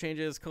more water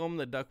changes, comb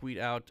the duckweed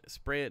out,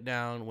 spray it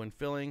down when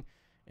filling,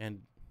 and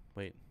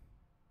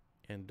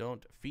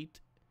don't feed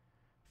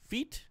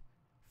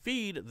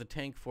the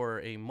tank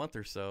for a month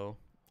or so,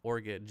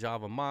 or get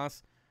Java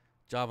moss.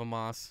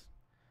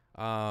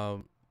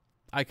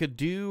 I could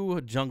do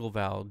Jungle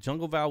Val.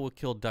 Jungle Val will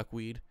kill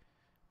duckweed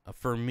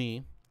for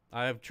me.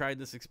 I have tried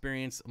this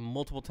experience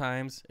multiple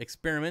times.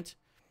 Experiment.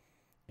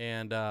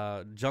 And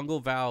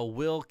Jungle Val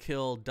will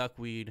kill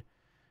duckweed.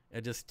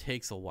 It just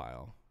takes a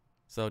while.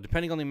 So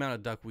depending on the amount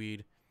of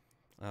duckweed,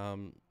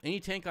 any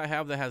tank I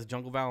have that has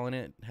Jungle Val in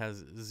it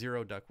has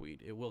 0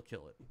 duckweed. It will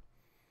kill it.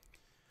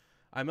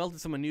 I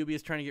melted some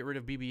Anubias trying to get rid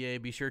of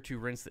BBA. Be sure to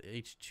rinse the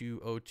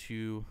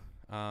H2O2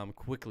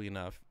 quickly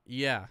enough.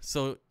 Yeah,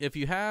 so if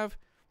you have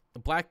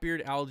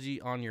blackbeard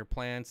algae on your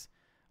plants,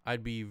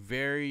 I'd be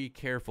very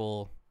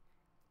careful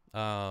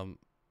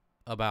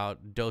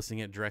about dosing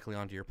it directly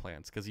onto your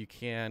plants, because you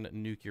can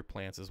nuke your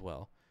plants as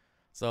well.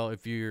 So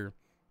if you're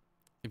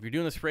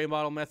doing the spray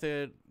bottle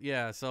method,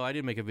 yeah, so I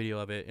did make a video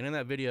of it, and in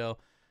that video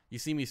you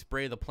see me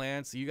spray the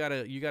plants, you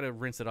gotta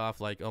rinse it off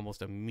like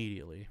almost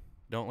immediately.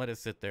 Don't let it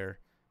sit there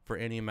for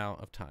any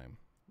amount of time.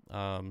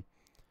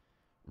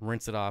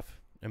 Rinse it off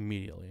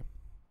immediately,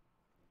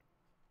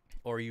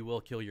 or you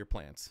will kill your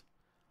plants.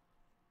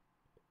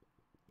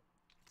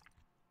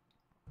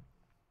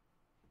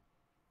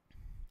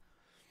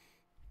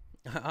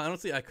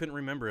 Honestly, I couldn't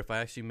remember if I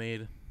actually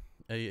made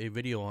a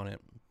video on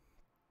it,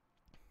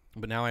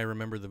 but now I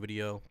remember the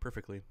video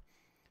perfectly.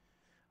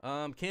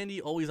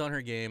 Candy always on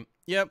her game.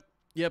 Yep.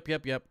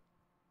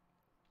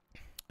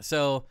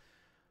 So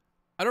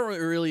I don't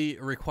really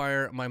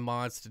require my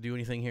mods to do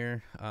anything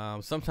here.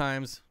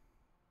 Sometimes,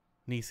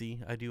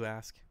 Nisi, I do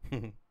ask.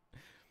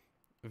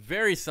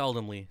 Very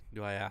seldomly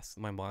do I ask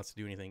my mods to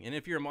do anything. And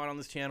if you're a mod on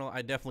this channel,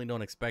 I definitely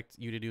don't expect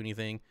you to do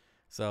anything.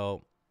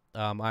 So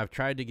I've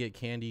tried to get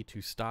Candy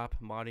to stop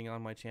modding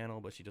on my channel,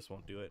 but she just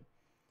won't do it.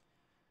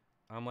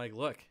 I'm like,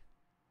 look,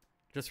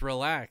 just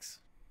relax.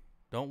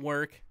 Don't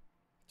work.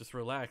 Just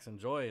relax.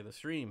 Enjoy the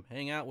stream.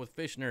 Hang out with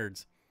fish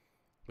nerds.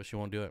 But she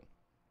won't do it.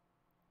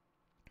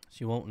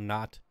 She won't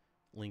not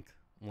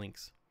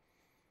links.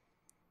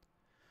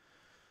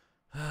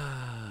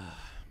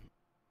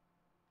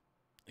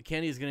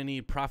 Candy is going to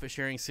need profit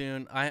sharing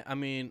soon. I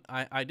mean,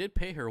 I did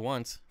pay her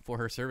once for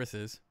her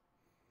services.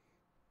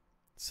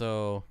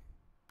 So,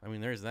 I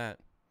mean, there's that.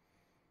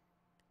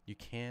 You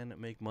can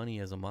make money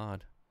as a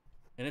mod.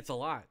 And it's a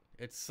lot.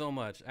 It's so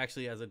much.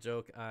 Actually, as a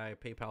joke, I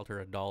PayPal'd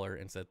her $1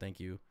 and said thank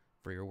you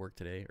for your work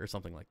today or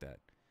something like that.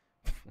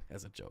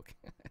 As a joke.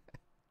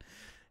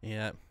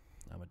 Yeah,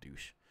 I'm a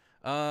douche.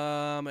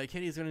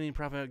 Candy's going to need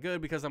profit.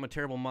 Good, because I'm a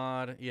terrible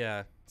mod.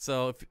 Yeah.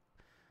 So, if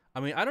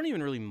I mean, I don't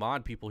even really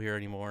mod people here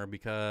anymore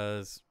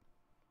because,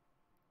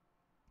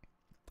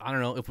 I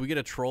don't know, if we get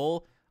a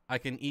troll, I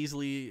can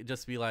easily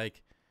just be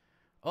like,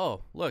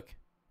 oh, look,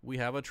 we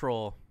have a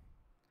troll.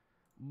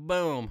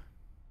 Boom.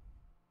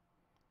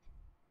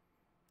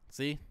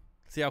 See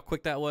how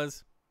quick that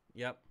was?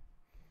 Yep.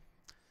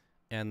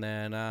 And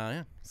then,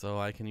 yeah, so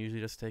I can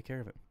usually just take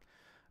care of it.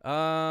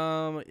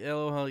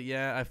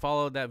 Yeah, I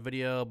followed that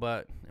video,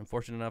 but I'm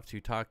fortunate enough to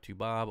talk to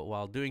Bob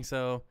while doing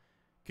so.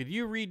 Could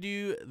you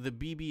redo the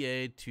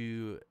BBA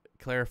to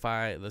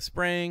clarify the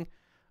spraying?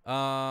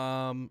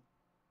 I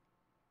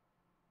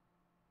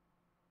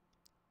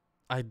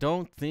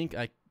don't think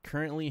I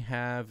currently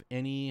have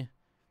any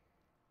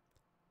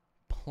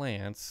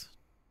plants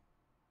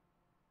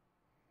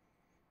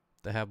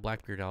that have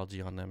blackbeard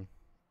algae on them.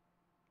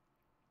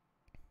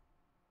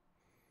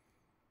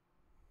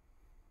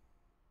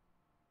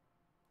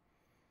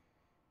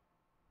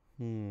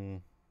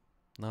 No,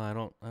 I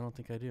don't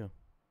think I do.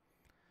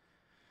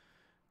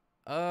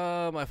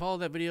 I followed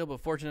that video,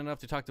 but fortunate enough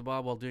to talk to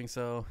Bob while doing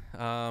so.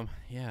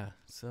 Yeah,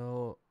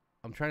 so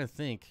I'm trying to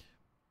think.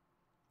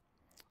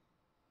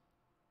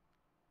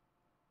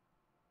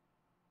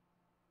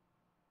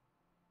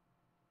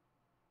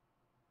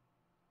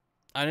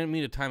 I didn't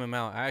mean to time him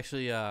out. I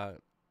actually,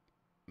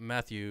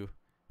 Matthew,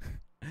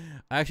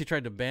 I actually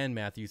tried to ban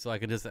Matthew so I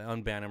could just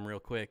unban him real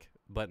quick,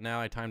 but now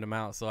I timed him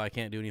out, so I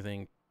can't do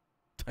anything.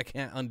 I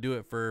can't undo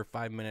it for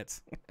 5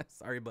 minutes.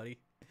 Sorry, buddy.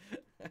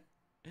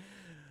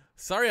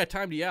 Sorry I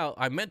timed you out.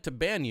 I meant to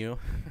ban you.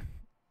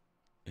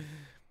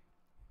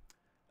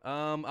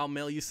 I'll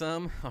mail you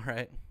some. All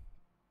right.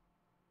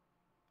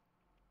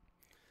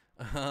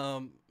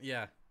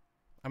 Yeah.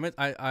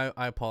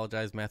 I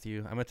apologize,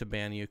 Matthew. I meant to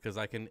ban you because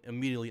I can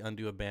immediately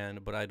undo a ban,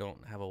 but I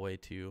don't have a way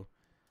to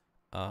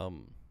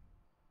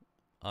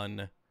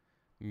unmute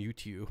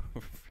you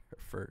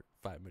for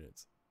 5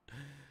 minutes.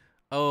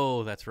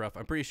 Oh, that's rough.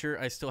 I'm pretty sure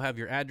I still have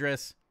your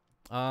address.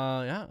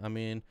 Yeah, I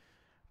mean,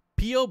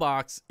 P.O.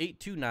 Box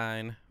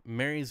 829,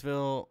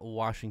 Marysville,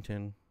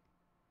 Washington,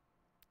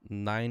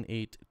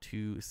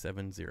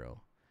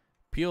 98270.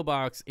 P.O.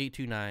 Box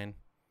 829.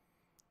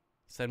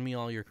 Send me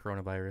all your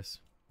coronavirus.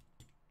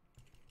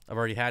 I've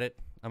already had it.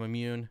 I'm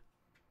immune.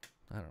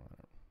 I don't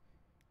know.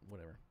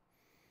 Whatever.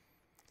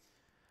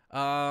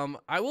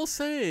 I will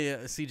say,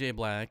 CJ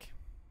Black.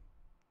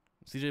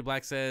 CJ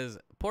Black says,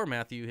 poor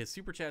Matthew, his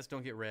super chats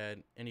don't get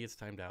read, and he gets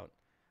timed out.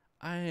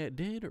 I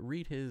did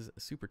read his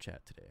super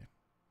chat today.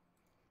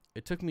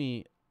 It took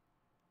me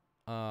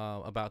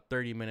about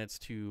 30 minutes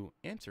to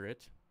answer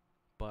it,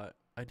 but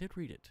I did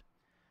read it.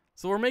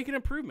 So we're making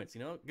improvements,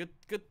 you know.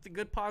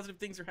 Good positive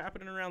things are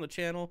happening around the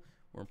channel.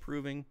 We're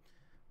improving.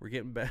 We're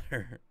getting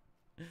better.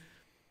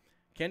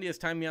 Candy has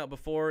timed me out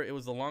before. It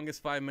was the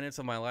longest 5 minutes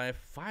of my life.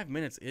 5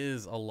 minutes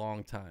is a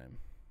long time.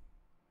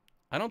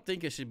 I don't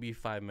think it should be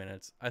 5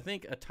 minutes. I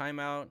think a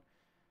timeout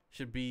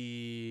should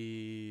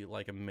be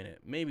like a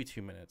minute, maybe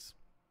 2 minutes.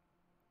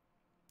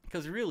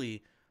 Because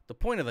really, the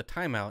point of the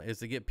timeout is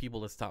to get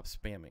people to stop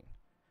spamming.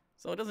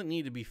 So it doesn't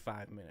need to be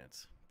 5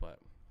 minutes. But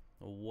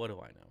what do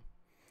I know?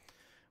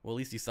 Well, at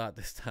least you saw it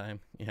this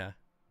time. Yeah.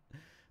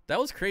 That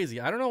was crazy.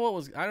 I don't know what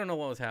was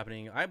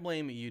happening. I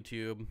blame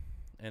YouTube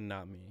and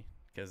not me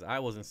because I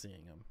wasn't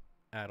seeing them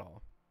at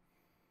all.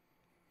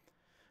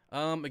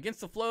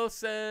 Against the Flow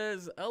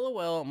says,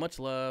 LOL, much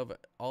love,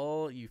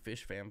 all you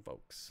fish fam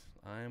folks.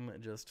 I'm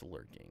just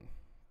lurking.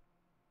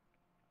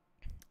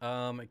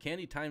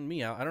 Candy timed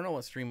me out. I don't know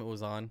what stream it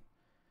was on.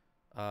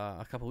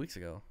 A couple weeks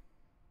ago.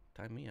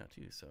 Timed me out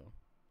too, so.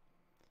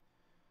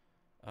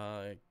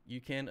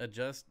 You can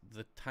adjust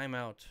the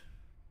timeout,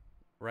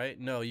 right?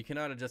 No, you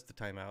cannot adjust the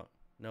timeout.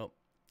 Nope.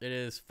 It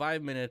is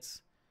 5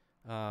 minutes.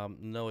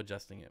 No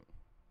adjusting it.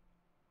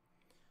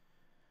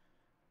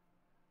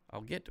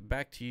 I'll get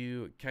back to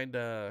you.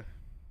 Kinda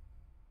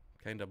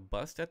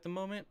bust at the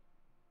moment.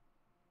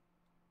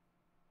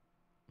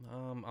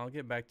 I'll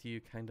get back to you.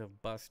 Kind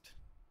of bust.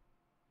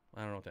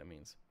 I don't know what that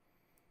means.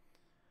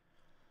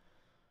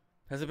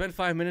 Has it been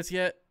 5 minutes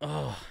yet?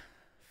 Oh,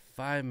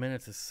 5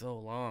 minutes is so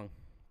long.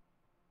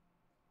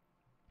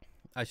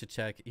 I should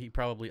check. He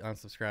probably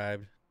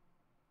unsubscribed,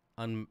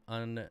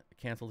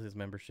 canceled his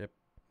membership,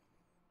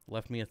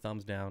 left me a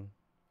thumbs down.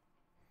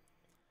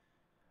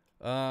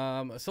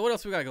 So what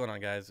else we got going on,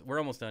 guys? We're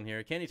almost done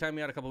here. Candy timed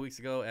me out a couple weeks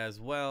ago as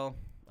well.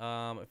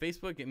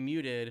 Facebook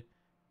muted.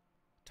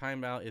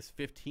 Timeout is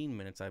 15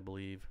 minutes, I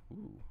believe.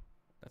 Ooh,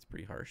 that's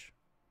pretty harsh.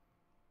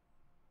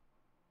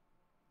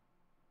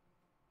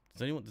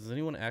 Does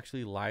anyone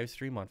actually live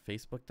stream on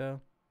Facebook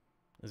though?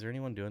 Is there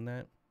anyone doing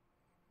that?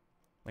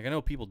 Like, I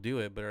know people do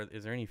it, but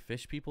is there any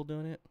fish people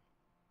doing it?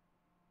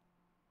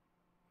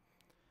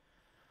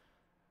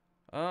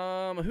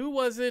 Who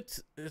was it?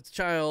 It's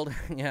child.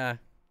 Yeah.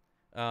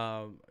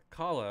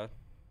 Kayla,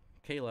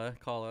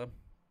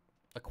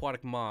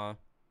 Aquatic Ma.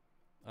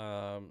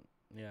 Yeah,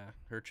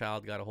 her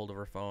child got a hold of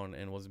her phone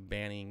and was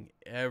banning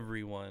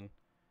everyone.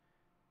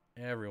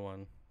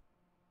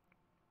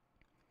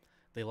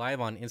 They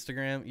live on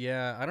Instagram.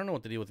 Yeah, I don't know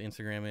what the deal with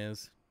Instagram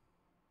is.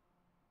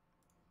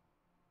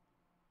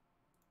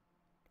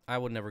 I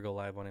would never go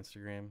live on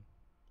Instagram.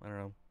 I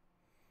don't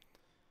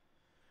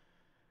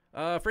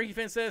know. Frankie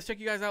Finn says, check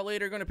you guys out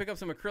later. Going to pick up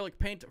some acrylic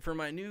paint for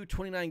my new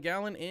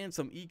 29-gallon and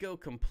some Eco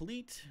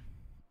Complete.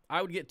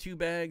 I would get 2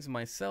 bags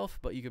myself,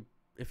 but you could,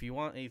 if you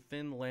want a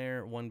thin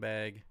layer, 1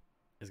 bag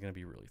is going to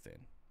be really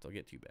thin. So I'll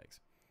get 2 bags.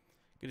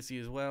 Good to see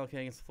you as well.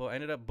 Okay, against the flow. I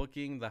ended up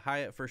booking the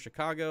Hyatt for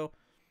Chicago.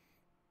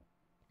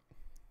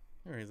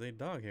 There is a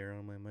dog hair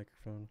on my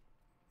microphone.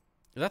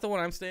 Is that the one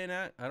I'm staying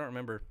at? I don't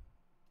remember.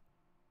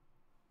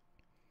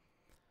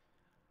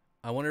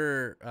 I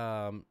wonder,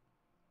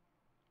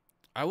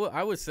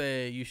 I would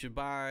say you should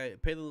pay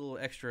the little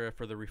extra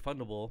for the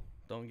refundable.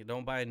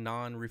 Don't buy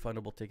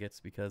non-refundable tickets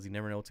because you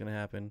never know what's going to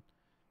happen.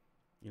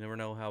 You never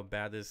know how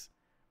bad this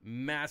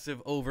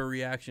massive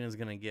overreaction is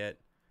going to get.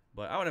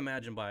 But I would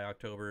imagine by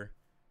October,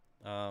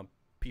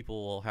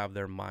 people will have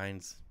their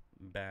minds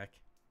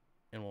back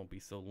and won't be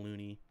so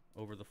loony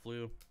over the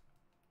flu.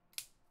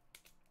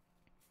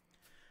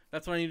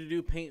 That's what I need to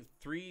do. Paint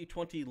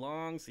 320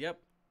 longs. Yep.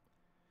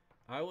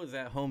 I was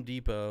at Home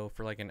Depot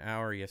for like an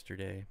hour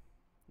yesterday,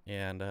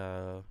 and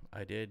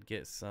I did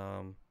get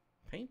some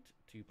paint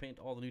to paint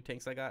all the new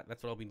tanks I got.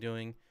 That's what I'll be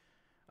doing.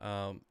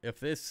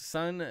 If this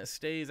sun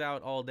stays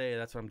out all day,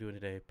 that's what I'm doing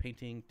today,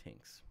 painting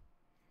tanks.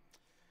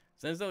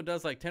 Zenzo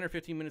does like 10 or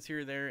 15 minutes here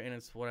or there, and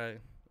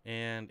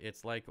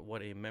it's like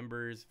what a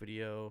member's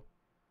video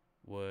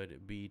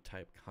would be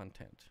type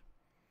content.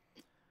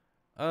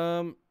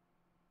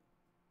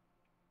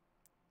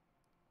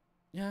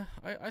 Yeah,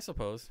 I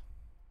suppose.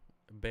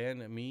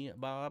 Ban me,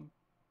 Bob.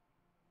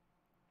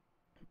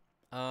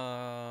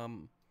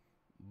 Boom,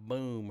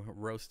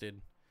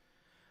 roasted.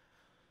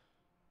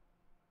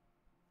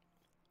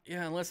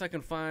 Yeah, unless I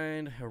can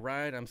find a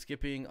ride, I'm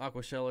skipping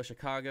Aquashella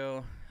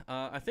Chicago.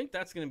 I think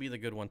that's going to be the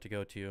good one to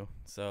go to.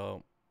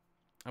 So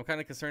I'm kind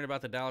of concerned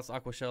about the Dallas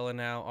Aquashella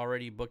now.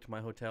 Already booked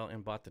my hotel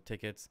and bought the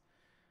tickets.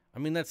 I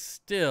mean, that's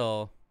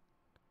still,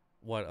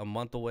 what, a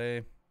month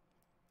away?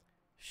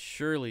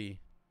 Surely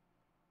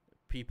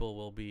people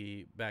will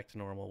be back to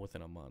normal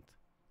within a month.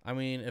 I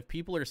mean, if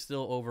people are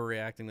still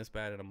overreacting this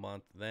bad in a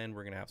month, then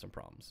we're going to have some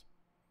problems.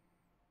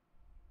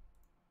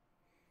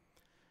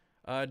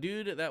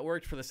 Dude that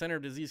worked for the Center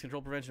of Disease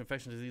Control Prevention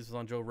Infectious Disease was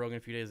on Joe Rogan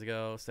a few days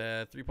ago.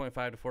 Said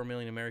 3.5 to 4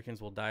 million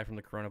Americans will die from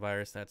the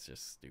coronavirus. That's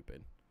just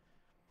stupid.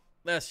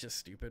 That's just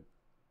stupid.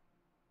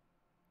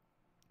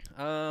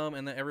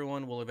 And that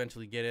everyone will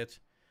eventually get it.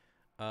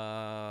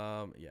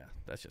 Yeah,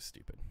 that's just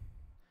stupid.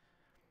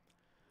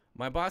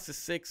 My boss is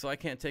sick, so I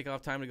can't take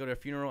off time to go to a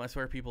funeral. I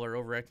swear people are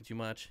overacting too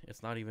much.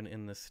 It's not even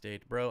in this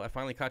state. Bro, I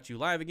finally caught you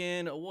live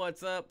again.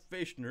 What's up,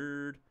 fish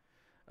nerd?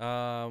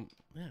 Yeah,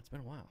 it's been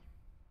a while.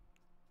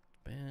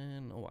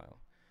 Been a while.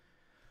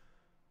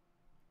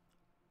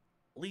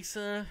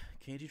 Lisa,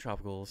 KG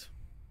Tropicals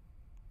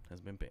has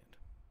been banned.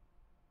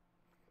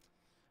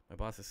 My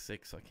boss is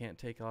sick, so I can't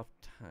take off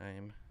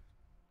time.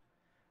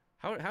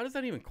 How does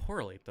that even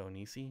correlate, though,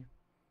 Nisi?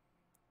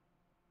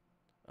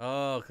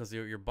 Oh, because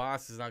your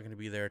boss is not going to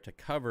be there to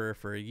cover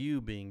for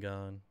you being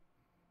gone.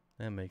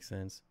 That makes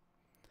sense.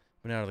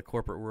 Been out of the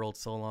corporate world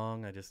so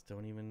long, I just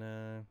don't even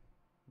know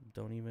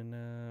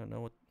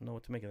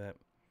what to make of that.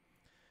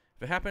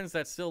 If it happens,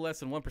 that's still less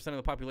than 1% of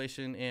the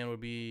population and would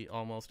be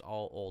almost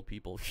all old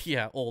people.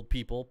 Yeah, old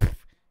people.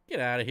 Get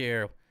out of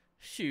here.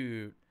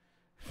 Shoot.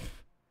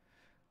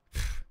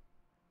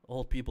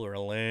 Old people are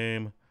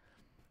lame.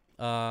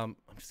 I'm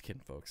just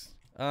kidding, folks.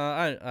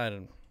 I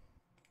don't.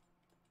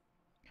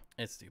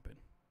 It's stupid.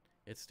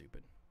 It's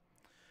stupid.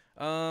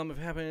 If it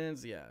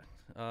happens, yeah.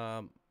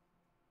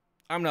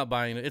 I'm not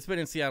buying it. It's been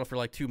in Seattle for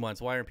like 2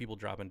 months. Why aren't people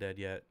dropping dead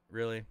yet?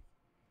 Really?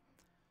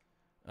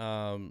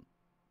 And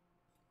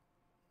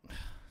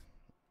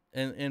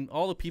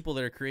all the people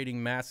that are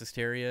creating mass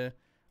hysteria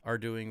are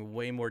doing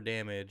way more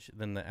damage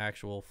than the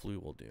actual flu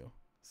will do.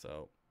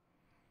 So,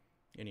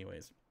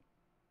 anyways.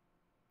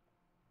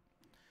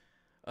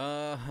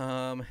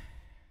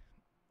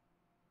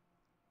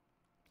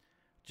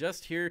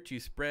 Just here to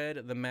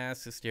spread the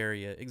mass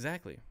hysteria.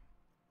 Exactly.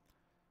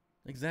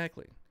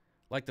 Exactly.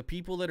 Like the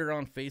people that are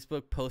on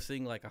Facebook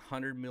posting like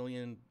 100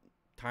 million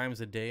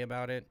times a day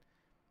about it,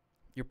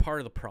 you're part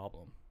of the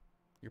problem.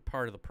 You're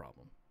part of the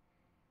problem.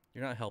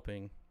 You're not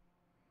helping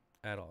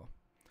at all.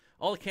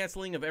 All the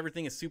canceling of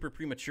everything is super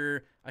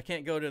premature. I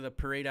can't go to the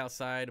parade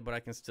outside, but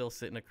I can still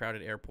sit in a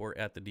crowded airport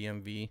at the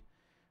DMV.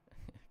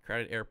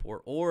 Crowded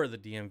airport or the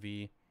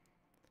DMV.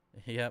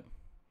 Yep.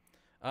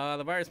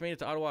 The virus made it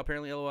to Ottawa.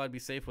 Apparently, LOL, I'd be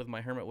safe with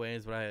my hermit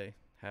ways, but I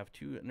have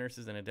 2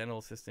 nurses and a dental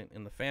assistant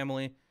in the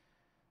family.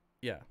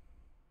 Yeah.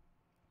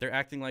 They're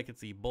acting like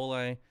it's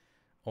Ebola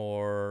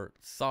or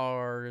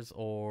SARS,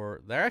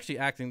 or they're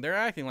acting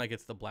like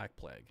it's the Black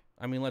Plague.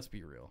 I mean, let's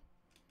be real.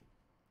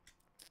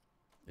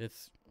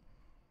 It's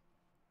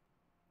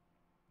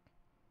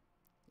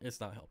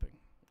not helping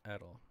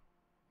at all.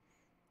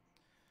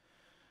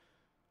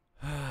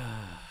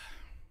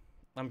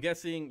 I'm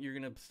guessing you're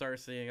going to start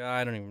saying, oh,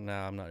 I'm not even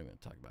going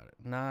to talk about it.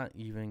 Not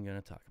even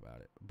going to talk about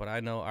it. But I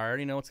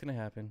already know what's going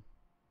to happen.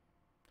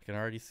 I can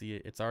already see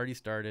it. It's already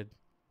started.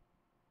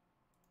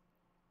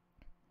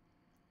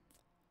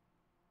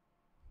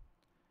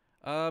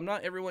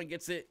 Not everyone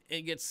gets it.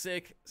 It gets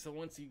sick. So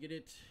once you get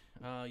it,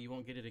 you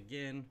won't get it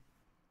again.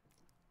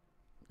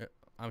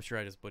 I'm sure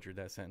I just butchered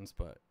that sentence,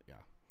 but yeah.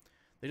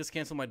 They just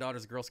canceled my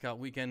daughter's Girl Scout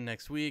weekend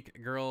next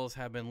week. Girls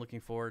have been looking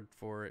forward to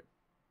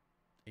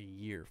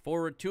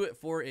it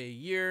for a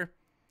year.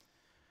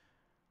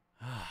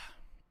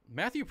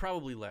 Matthew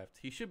probably left.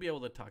 He should be able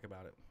to talk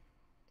about it.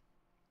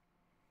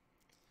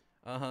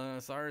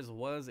 SARS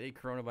was a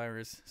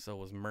coronavirus, so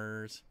was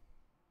MERS.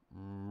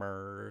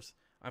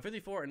 I'm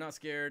 54 and not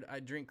scared. I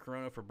drink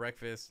Corona for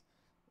breakfast.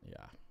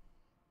 Yeah.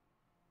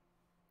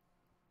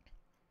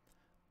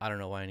 I don't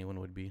know why anyone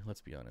would be.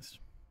 Let's be honest.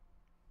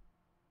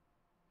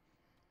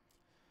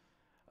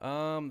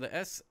 The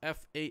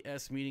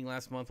SFAS meeting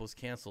last month was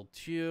canceled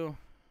too.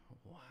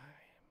 Why?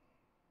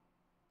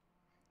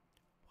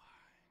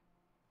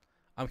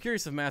 I'm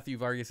curious if Matthew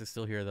Vargas is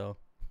still here though.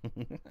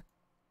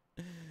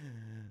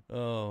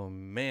 Oh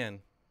man.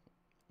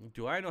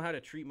 Do I know how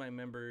to treat my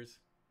members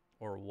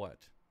or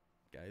what?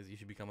 Guys, you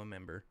should become a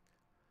member.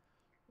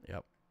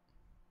 Yep.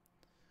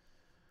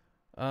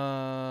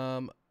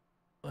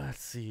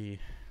 Let's see.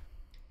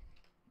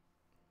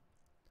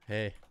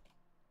 Hey.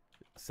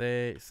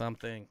 Say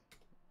something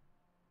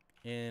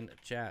in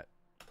chat.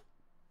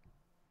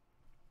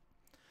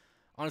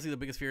 Honestly, the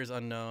biggest fear is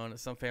unknown.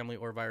 Some family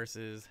or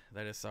viruses,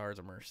 that is SARS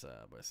or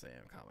MRSA, but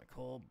Sam, common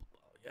cold.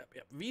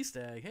 Yep.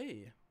 V-Stag,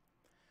 hey.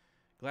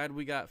 Glad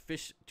we got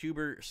fish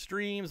tuber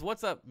streams.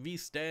 What's up,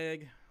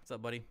 V-Stag? What's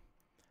up, buddy?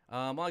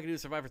 All I can do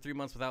is survive for 3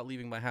 months without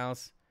leaving my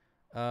house.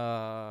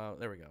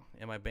 There we go.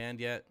 Am I banned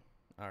yet?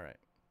 All right.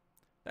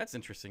 That's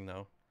interesting,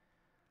 though.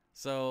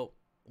 So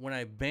when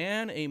I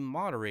ban a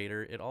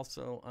moderator, it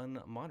also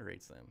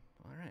unmoderates them.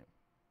 All right.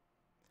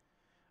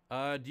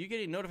 Do you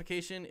get a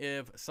notification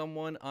if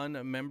someone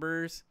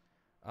unmembers?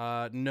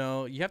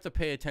 No, you have to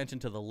pay attention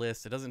to the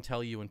list. It doesn't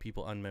tell you when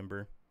people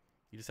unmember.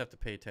 You just have to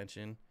pay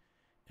attention.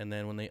 And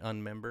then when they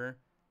unmember,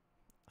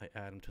 I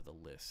add them to the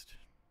list.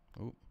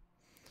 Oop.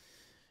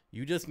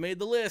 You just made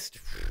the list.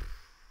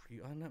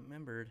 You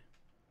unmembered.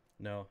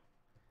 No,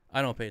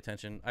 I don't pay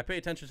attention. I pay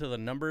attention to the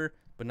number,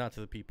 but not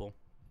to the people.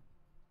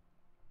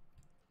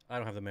 I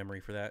don't have the memory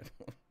for that.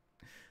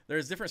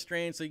 There's different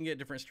strains, so you can get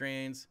different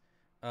strains.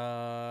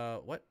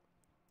 What?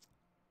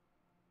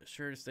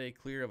 Sure to stay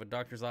clear of a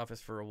doctor's office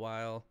for a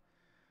while.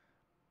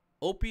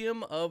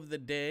 Opium of the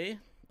day.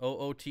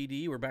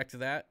 OOTD. We're back to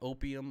that.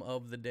 Opium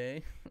of the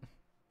day.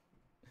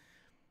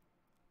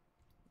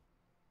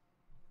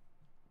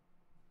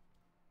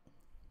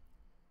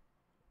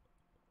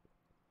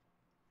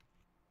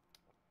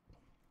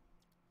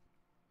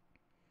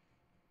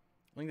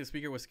 I think the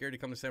speaker was scared to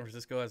come to San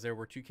Francisco as there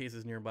were 2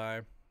 cases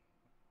nearby.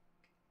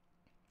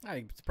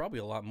 It's probably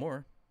a lot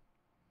more.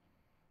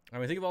 I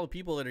mean, think of all the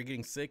people that are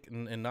getting sick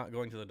and not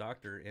going to the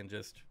doctor and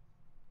just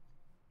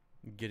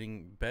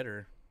getting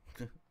better.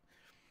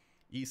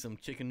 Eat some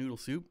chicken noodle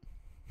soup.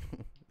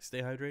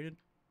 Stay hydrated.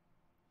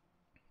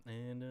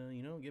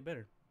 And, get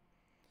better.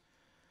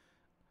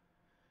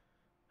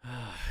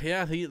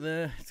 Yeah,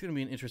 it's going to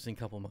be an interesting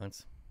couple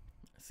months.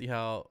 See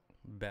how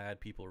bad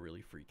people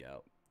really freak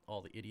out.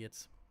 All the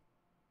idiots.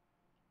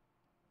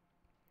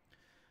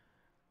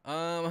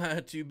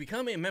 To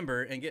become a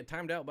member and get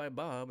timed out by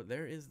Bob,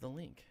 there is the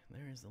link.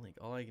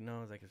 All I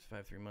know is I can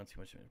survive 3 months.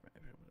 Too much.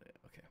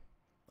 Okay.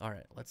 All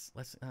right. Let's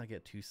not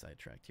get too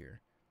sidetracked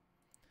here.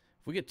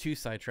 If we get too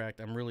sidetracked,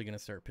 I'm really gonna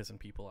start pissing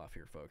people off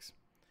here, folks.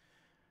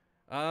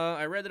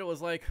 I read that it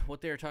was like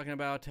what they were talking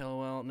about.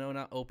 LOL. No,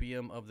 not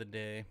opium of the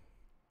day.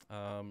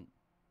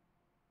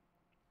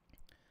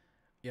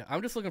 Yeah,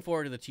 I'm just looking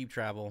forward to the cheap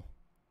travel.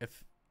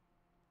 If,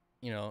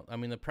 you know, I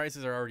mean, the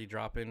prices are already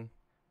dropping,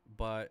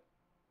 but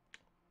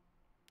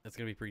it's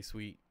going to be pretty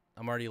sweet.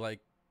 I'm already like,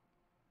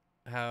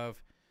 I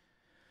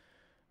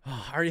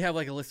already have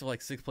like a list of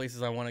like 6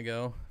 places I want to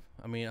go.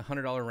 I mean,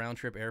 $100 round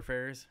trip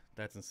airfares.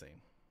 That's insane.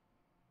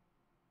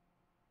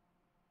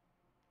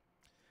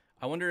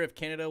 I wonder if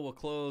Canada will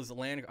close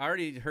land. I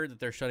already heard that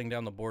they're shutting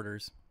down the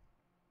borders.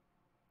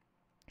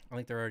 I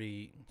think they're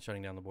already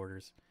shutting down the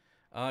borders.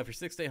 If you're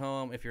sick, stay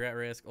home. If you're at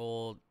risk,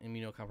 old,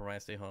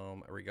 immunocompromised, stay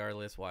home.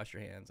 Regardless, wash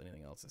your hands.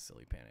 Anything else is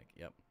silly panic.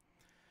 Yep.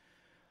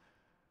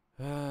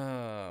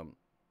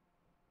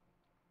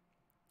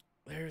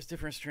 There's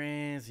different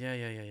strains.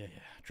 Yeah.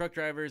 Truck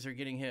drivers are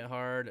getting hit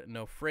hard.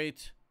 No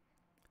freight.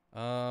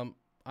 I'm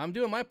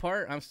doing my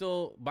part. I'm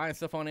still buying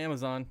stuff on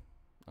Amazon.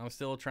 I'm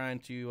still trying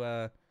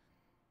to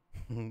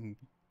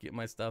get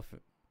my stuff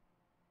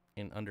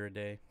in under a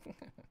day.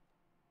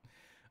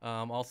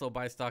 Also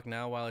buy stock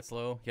now while it's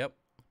low. Yep.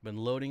 Been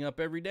loading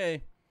up every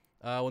day.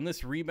 When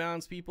this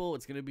rebounds, people,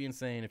 it's going to be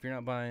insane. If you're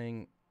not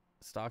buying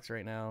stocks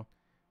right now,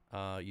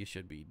 you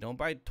should be. Don't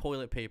buy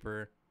toilet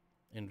paper.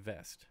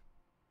 Invest.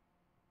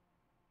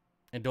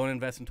 And don't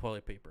invest in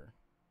toilet paper.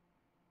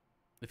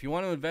 If you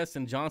want to invest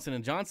in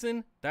Johnson &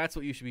 Johnson, that's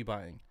what you should be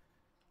buying.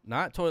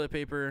 Not toilet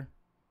paper,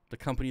 the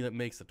company that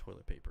makes the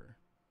toilet paper.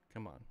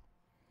 Come on.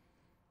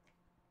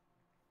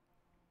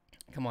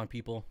 Come on,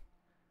 people.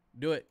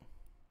 Do it.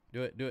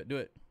 Do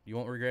it. You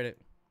won't regret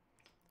it.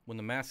 When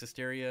the mass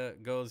hysteria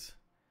goes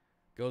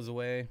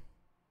away,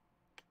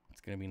 it's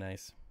going to be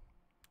nice.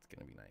 It's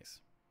going to be nice.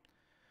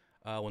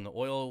 When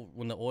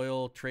the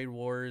oil trade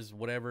wars,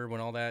 whatever, when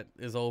all that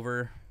is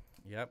over,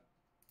 yep.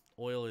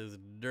 Oil is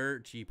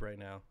dirt cheap right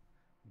now.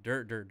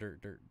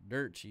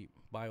 Dirt cheap.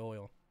 Buy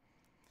oil.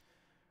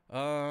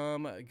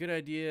 Good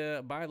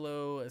idea. Buy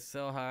low,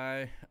 sell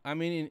high. I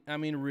mean,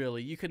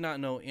 really, you could not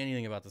know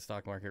anything about the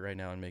stock market right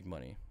now and make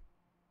money.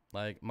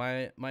 Like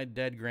my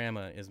dead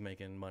grandma is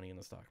making money in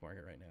the stock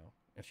market right now,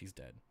 and she's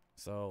dead.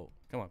 So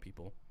come on,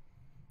 people.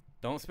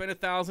 Don't spend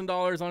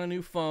 $1,000 on a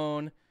new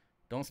phone.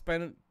 Don't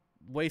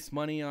waste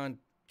money on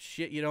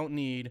shit you don't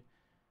need.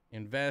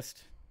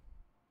 Invest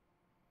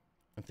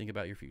and think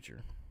about your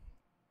future.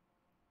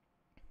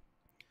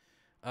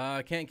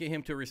 Can't get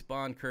him to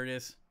respond,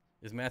 Curtis.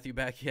 Is Matthew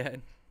back yet?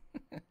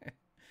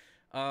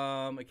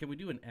 Can we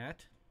do an @?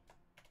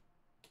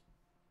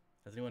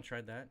 Has anyone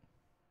tried that?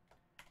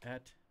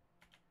 @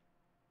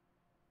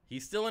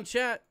 He's still in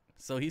chat,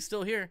 so he's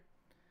still here.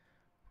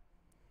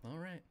 All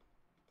right.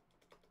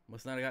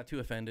 Must not have got too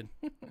offended.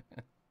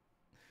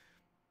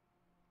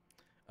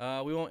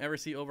 We won't ever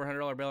see over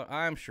 $100 bill.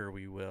 I'm sure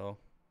we will.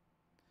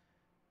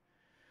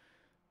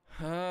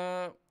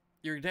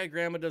 Your dead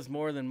grandma does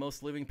more than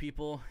most living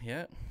people.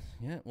 Yeah.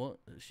 Well,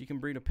 she can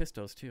breed a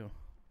pistos too.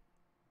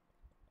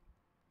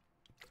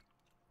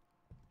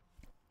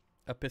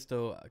 A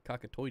pisto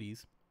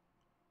cockatoides.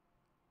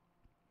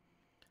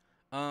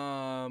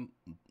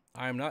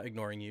 I'm not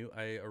ignoring you.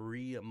 I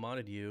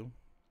re-modded you.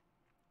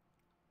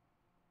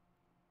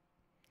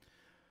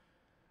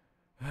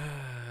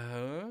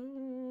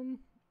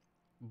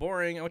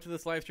 Boring. I went to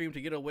this live stream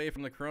to get away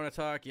from the Corona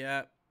talk.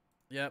 Yep.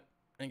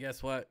 And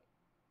guess what?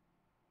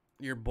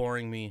 You're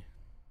boring me.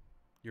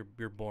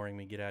 You're boring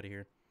me. Get out of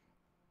here.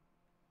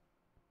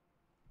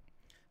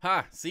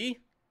 Ha! See?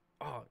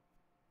 Oh.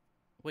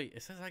 Wait,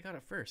 it says I got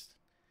it first.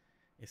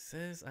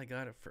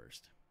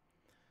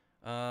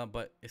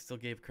 But it still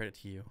gave credit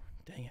to you.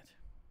 Dang it.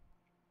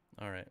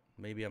 All right.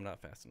 Maybe I'm not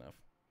fast enough.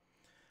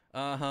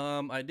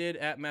 I did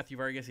 @ Matthew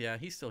Vargas. Yeah,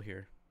 he's still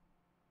here.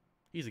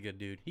 He's a good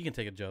dude. He can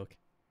take a joke.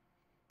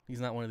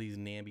 He's not one of these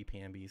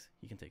namby-pambies.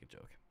 He can take a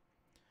joke.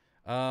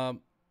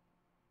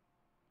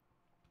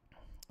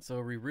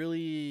 So we really,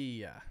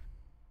 yeah.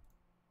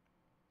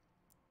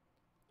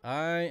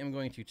 I am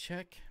going to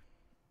check.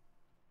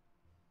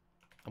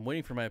 I'm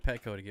waiting for my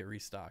Petco to get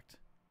restocked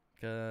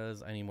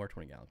because I need more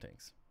 20-gallon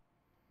tanks.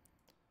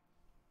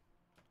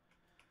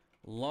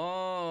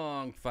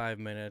 Long 5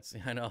 minutes.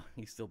 I know,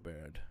 he's still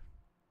banned.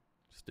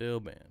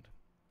 Still banned.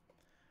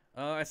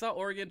 I saw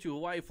Oregon to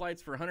Hawaii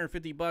flights for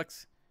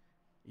 $150.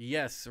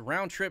 Yes,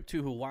 round trip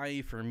to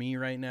Hawaii for me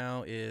right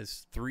now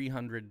is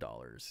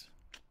 $300.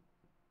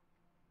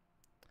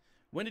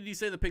 When did you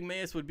say the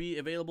Pygmaeus would be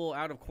available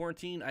out of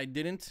quarantine? I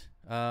didn't.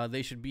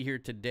 They should be here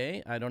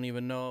today. I don't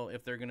even know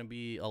if they're going to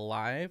be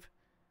alive.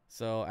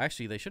 So,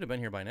 actually, they should have been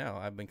here by now.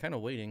 I've been kind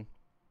of waiting.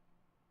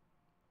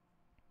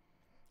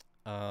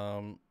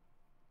 Yeah,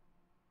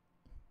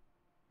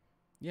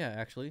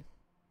 actually.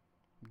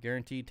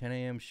 Guaranteed 10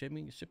 a.m.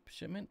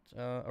 shipment.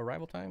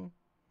 Arrival time.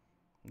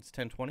 It's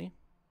 10:20.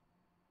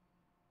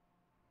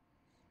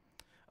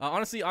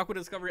 Honestly, Aqua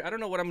Discovery, I don't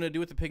know what I'm going to do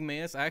with the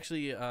Pygmaeus. I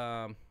actually, you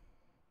know,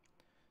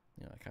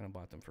 I kind of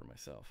bought them for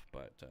myself,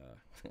 but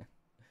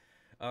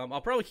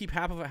I'll probably keep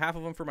half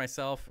of them for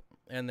myself,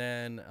 and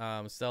then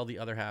sell the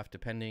other half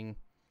depending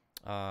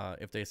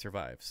if they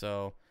survive.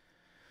 So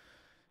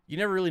You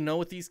never really know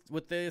with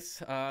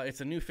this.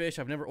 It's a new fish.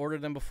 I've never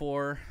ordered them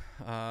before.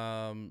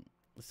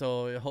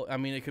 So I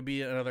mean, it could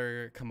be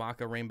another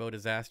Kamaka rainbow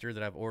disaster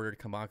that I've ordered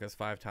Kamakas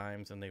 5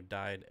 times and they've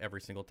died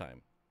every single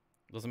time.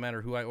 Doesn't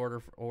matter who I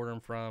order them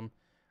from.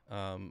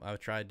 I've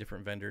tried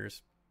different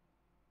vendors,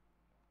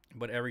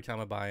 but every time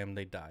I buy them,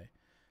 they die.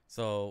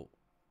 So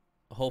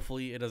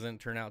hopefully it doesn't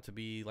turn out to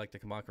be like the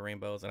Kamaka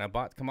rainbows. And I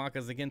bought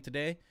Kamakas again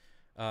today,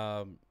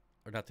 or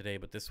not today,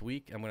 but this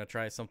week. I'm going to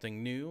try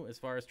something new as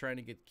far as trying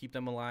to keep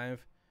them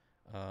alive.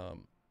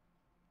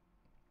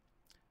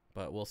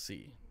 But we'll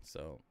see.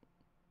 So,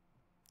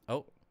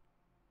 oh,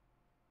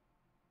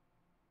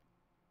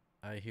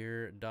 I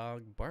hear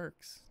dog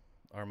barks.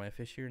 Are my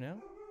fish here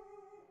now?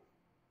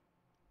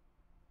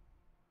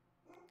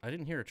 I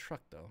didn't hear a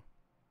truck though.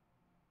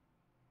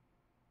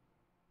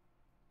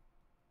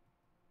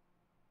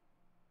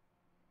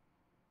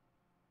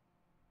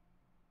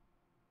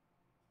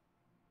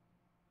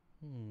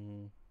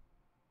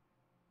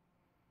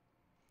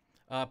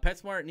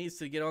 PetSmart needs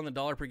to get on the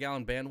dollar per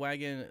gallon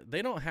bandwagon.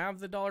 They don't have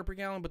the dollar per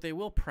gallon, but they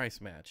will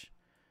price match.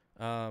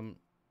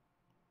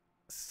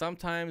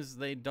 Sometimes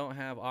they don't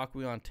have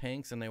Aquarium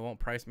tanks and they won't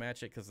price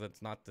match it because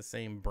it's not the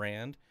same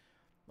brand.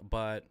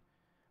 But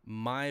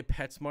my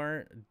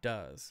PetSmart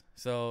does.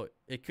 So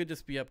it could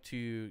just be up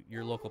to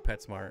your local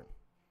PetSmart.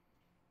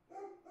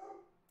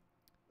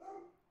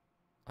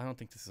 I don't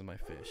think this is my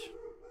fish.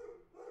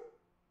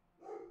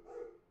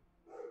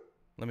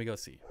 Let me go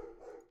see.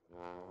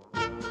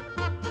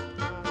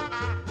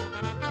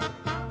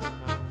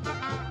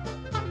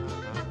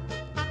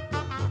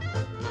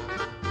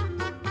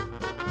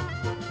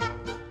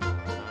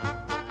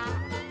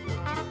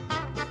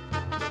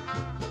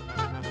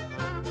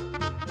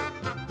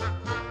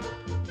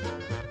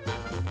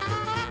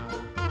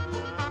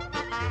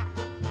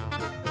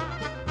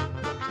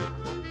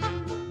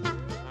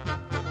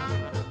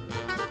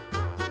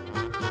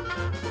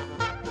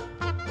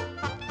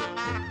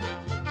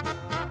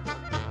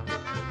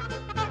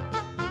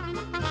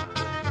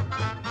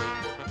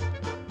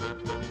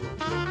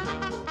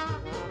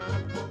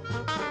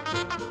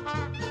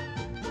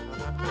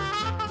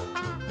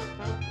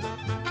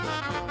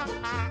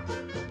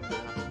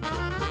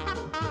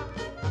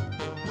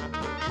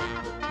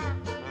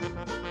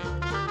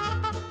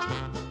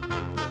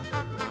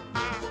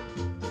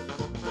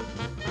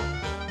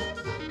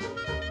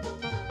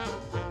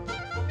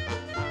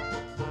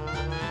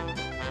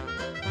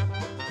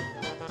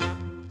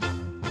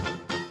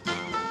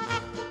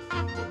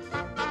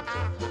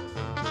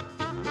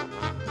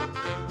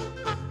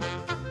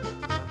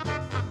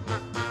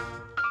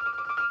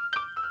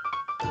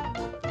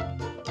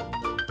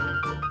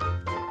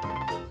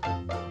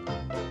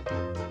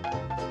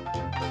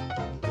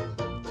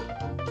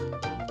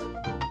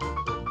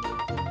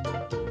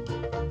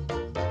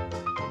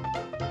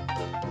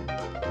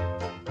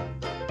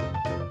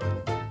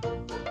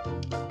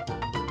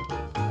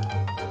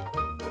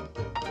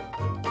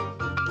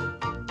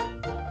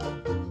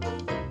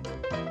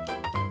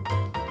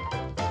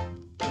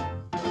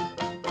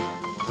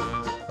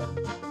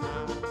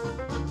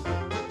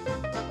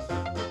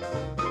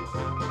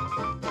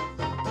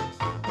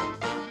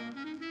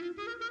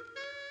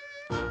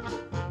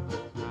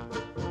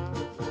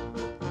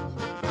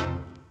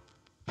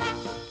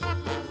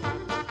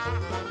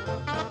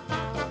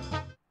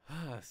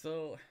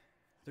 So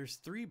there's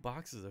 3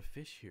 boxes of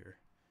fish here.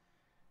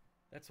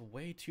 That's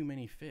way too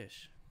many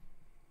fish.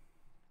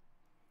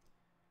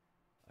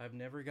 I've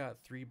never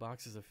got 3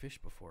 boxes of fish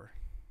before.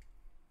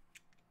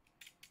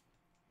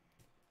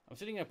 I'm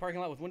sitting in a parking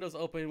lot with windows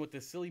open with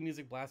this silly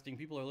music blasting.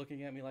 People are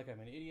looking at me like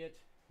I'm an idiot.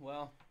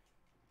 Well,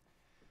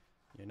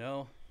 you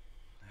know,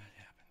 that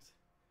happens.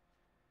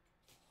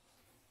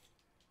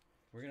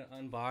 We're gonna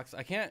unbox.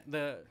 I can't,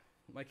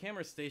 my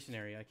camera's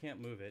stationary. I can't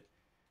move it.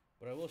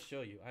 But I will show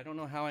you. I don't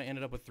know how I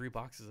ended up with 3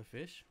 boxes of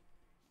fish.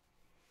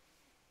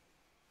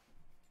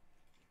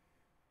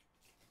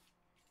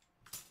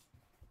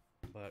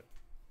 But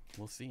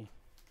we'll see.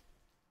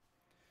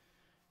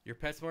 Your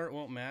PetSmart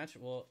won't match?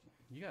 Well,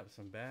 you got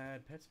some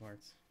bad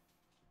PetSmarts.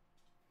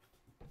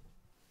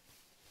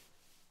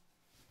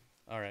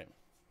 Alright.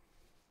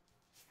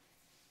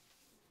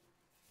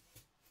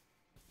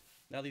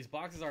 Now these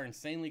boxes are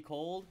insanely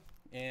cold.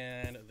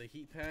 And the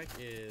heat pack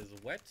is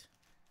wet.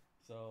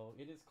 So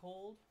it is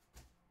cold.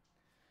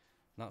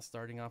 Not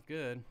starting off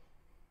good.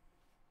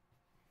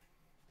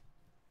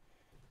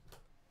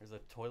 There's a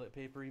toilet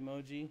paper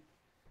emoji.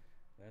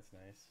 That's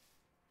nice.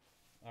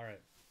 All right.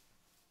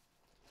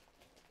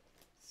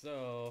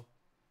 So,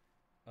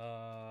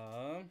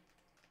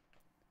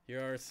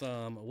 here are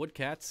some wood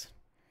cats.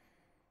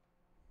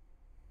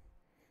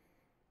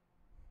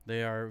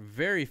 They are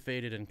very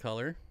faded in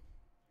color.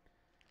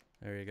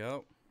 There you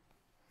go.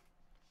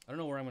 I don't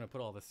know where I'm going to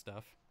put all this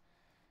stuff,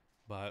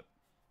 but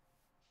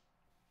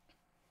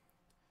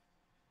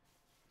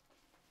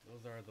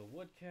those are the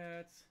wood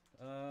cats.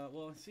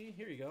 Well, see,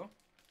 here you go.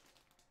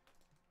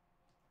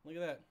 Look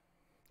at that.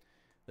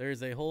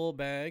 There's a whole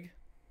bag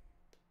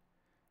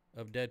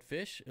of dead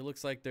fish. It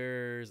looks like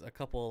there's a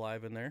couple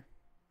alive in there.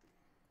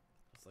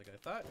 just like I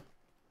thought.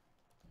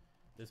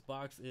 This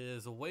box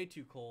is way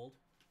too cold.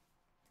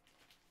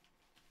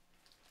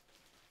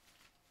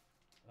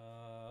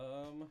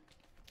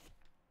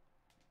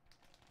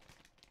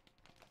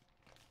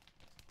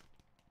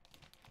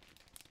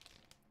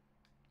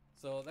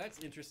 So that's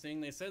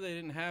interesting. They said they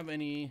didn't have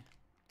any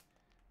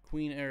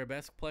Queen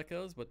Arabesque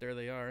plecos, but there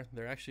they are.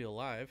 They're actually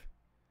alive.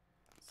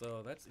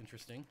 So that's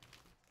interesting.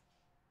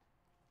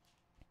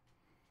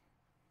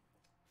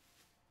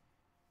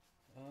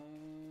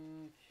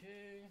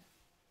 Okay.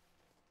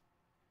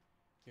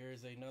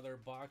 Here's another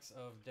box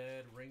of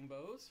dead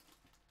rainbows.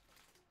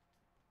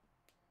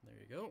 There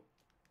you go.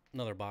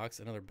 Another box,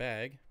 another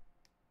bag.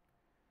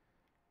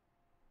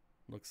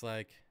 Looks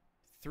like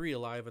 3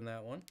 alive in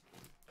that one.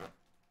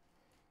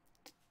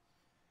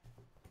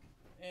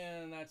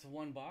 And that's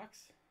 1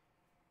 box.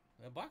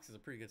 That box is a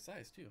pretty good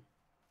size too.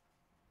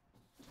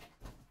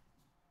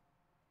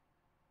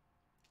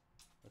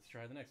 Let's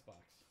try the next box.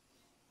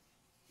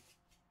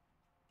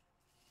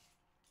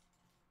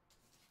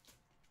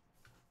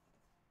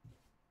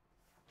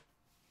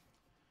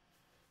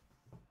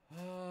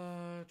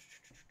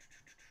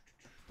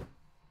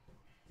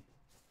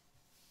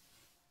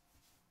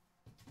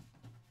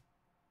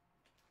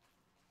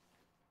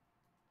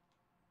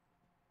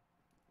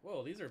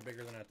 Whoa, these are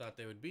bigger than I thought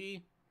they would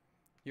be.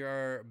 Here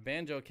are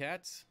banjo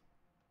cats.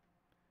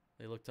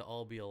 They look to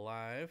all be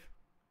alive.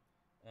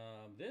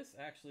 This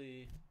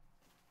actually,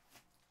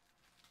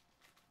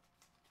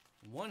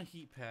 1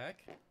 heat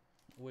pack,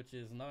 which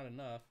is not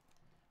enough,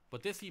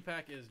 but this heat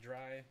pack is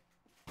dry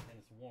and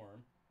it's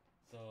warm,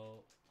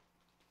 so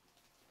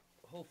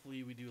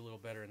hopefully we do a little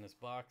better in this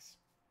box.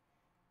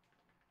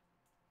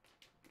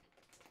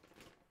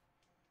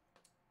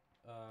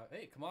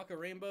 Hey, Kamaka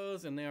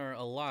rainbows, and they are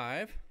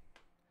alive.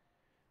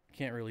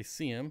 Can't really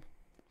see them.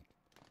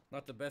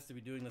 Not the best to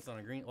be doing this on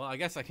a green. Well, I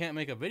guess I can't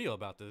make a video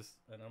about this,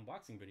 an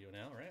unboxing video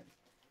now, right?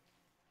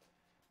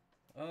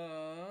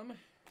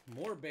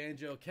 More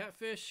banjo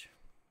catfish.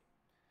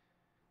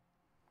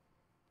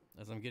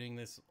 As I'm getting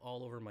this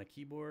all over my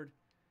keyboard.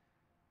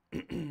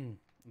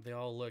 They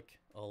all look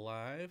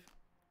alive,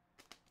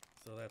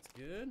 so that's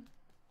good.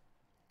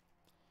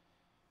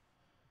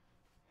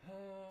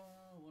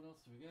 What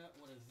else do we got?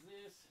 What is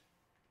this?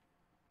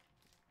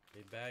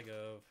 A bag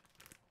of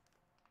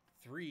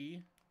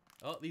 3.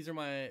 Oh, these are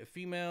my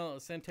female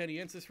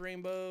Centenniensis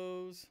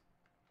rainbows.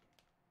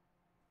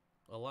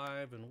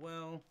 Alive and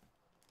well.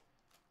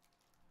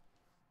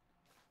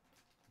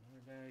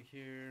 Another bag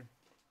here.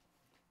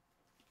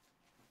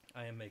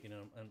 I am making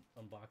an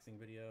unboxing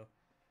video.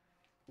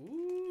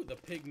 Ooh, the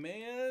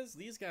Pygmaeas.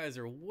 These guys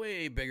are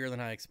way bigger than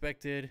I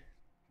expected.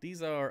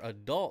 These are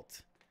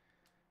adult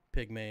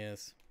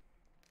Pygmaeas.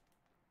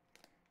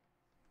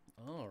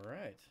 All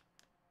right.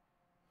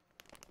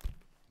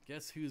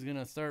 Guess who's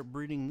gonna start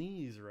breeding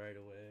these right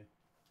away?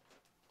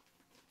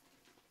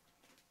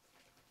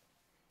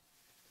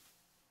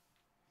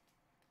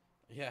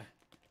 Yeah,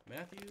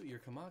 Matthew, your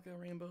Kamaka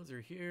rainbows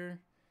are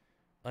here.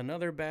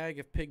 Another bag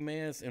of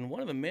Pygmaeas, and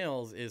one of the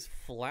males is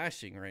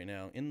flashing right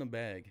now in the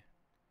bag.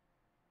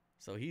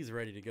 So he's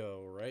ready to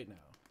go right now.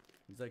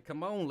 He's like,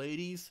 come on,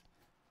 ladies.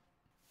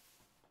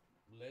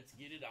 Let's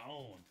get it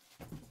on.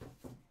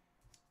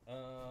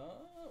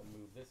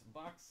 Move this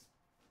box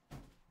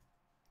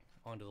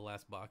onto the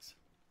last box.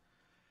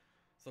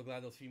 So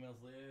glad those females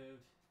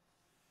lived.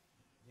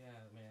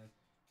 Yeah, man.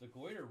 The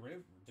Goiter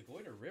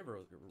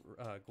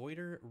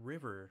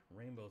River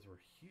rainbows were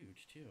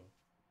huge too.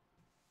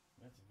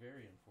 That's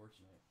very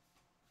unfortunate.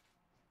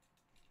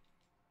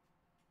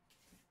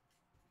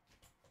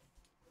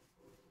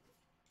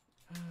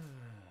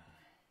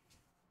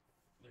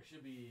 There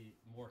should be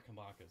more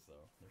Kamakas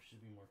though. There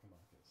should be more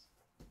Kamakas.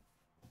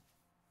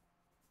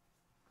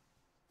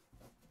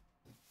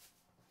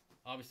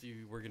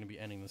 Obviously, we're going to be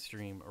ending the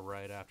stream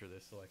right after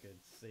this so I could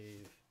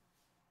save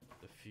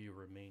the few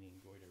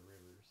remaining Goiter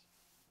Rivers.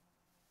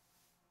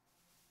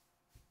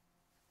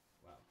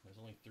 Wow, there's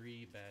only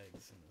 3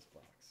 bags in this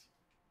box.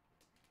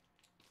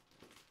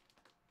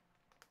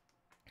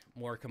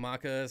 More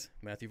Kamakas.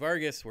 Matthew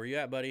Vargas, where you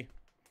at, buddy?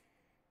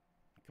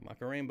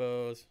 Kamaka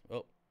rainbows.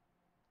 Oh.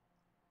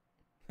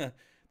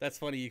 That's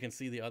funny. You can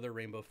see the other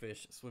rainbow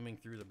fish swimming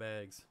through the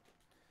bags.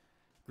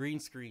 Green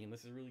screen.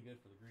 This is really good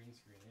for the green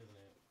screen, isn't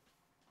it?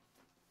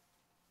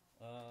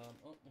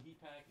 Oh, the heat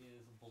pack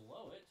is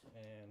below it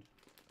and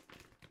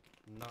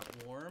not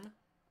warm.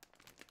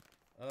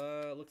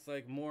 Looks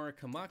like more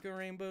Kamaka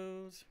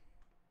rainbows.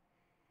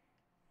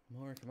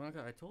 More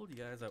Kamaka. I told you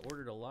guys I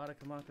ordered a lot of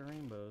Kamaka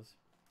rainbows.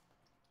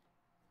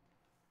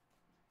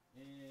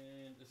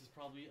 And this is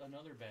probably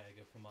another bag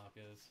of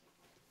Kamakas.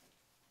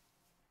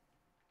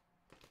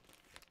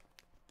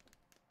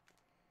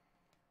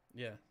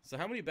 Yeah. So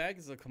how many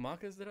bags of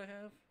Kamakas did I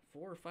have?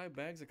 4 or 5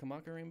 bags of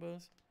Kamaka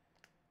rainbows?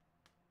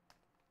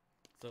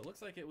 So it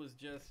looks like it was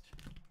just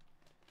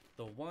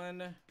the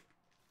one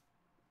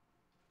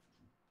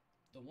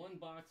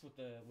box with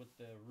the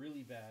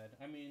really bad.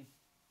 I mean,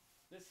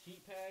 this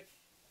heat pack,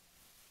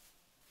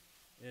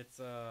 it's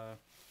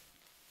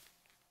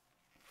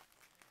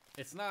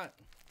not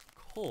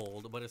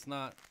cold, but it's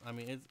not. I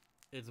mean,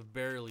 it's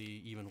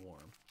barely even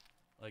warm,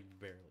 like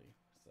barely.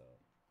 So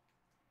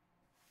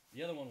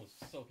the other one was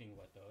soaking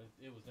wet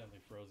though. It was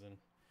definitely frozen.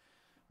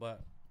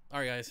 But all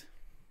right, guys.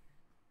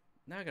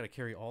 Now I gotta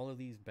carry all of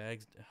these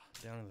bags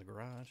down in the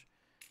garage.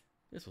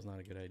 This was not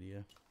a good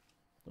idea.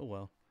 Oh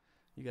well.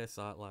 You guys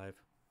saw it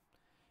live.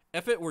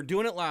 F it, we're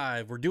doing it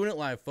live. We're doing it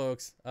live,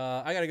 folks.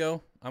 I gotta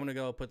go. I'm gonna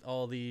go put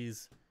all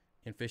these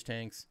in fish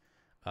tanks.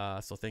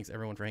 So thanks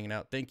everyone for hanging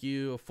out. Thank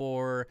you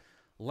for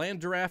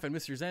Land Giraffe and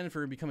Mr. Zen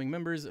for becoming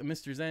members.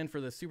 Mr. Zen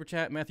for the super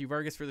chat. Matthew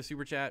Vargas for the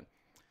super chat.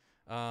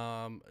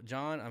 John,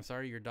 I'm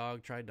sorry your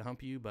dog tried to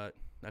hump you, but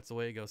that's the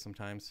way it goes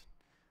sometimes.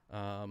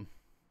 I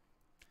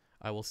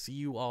will see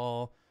you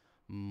all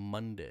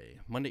Monday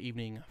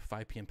evening,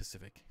 5 p.m.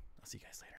 Pacific. I'll see you guys later.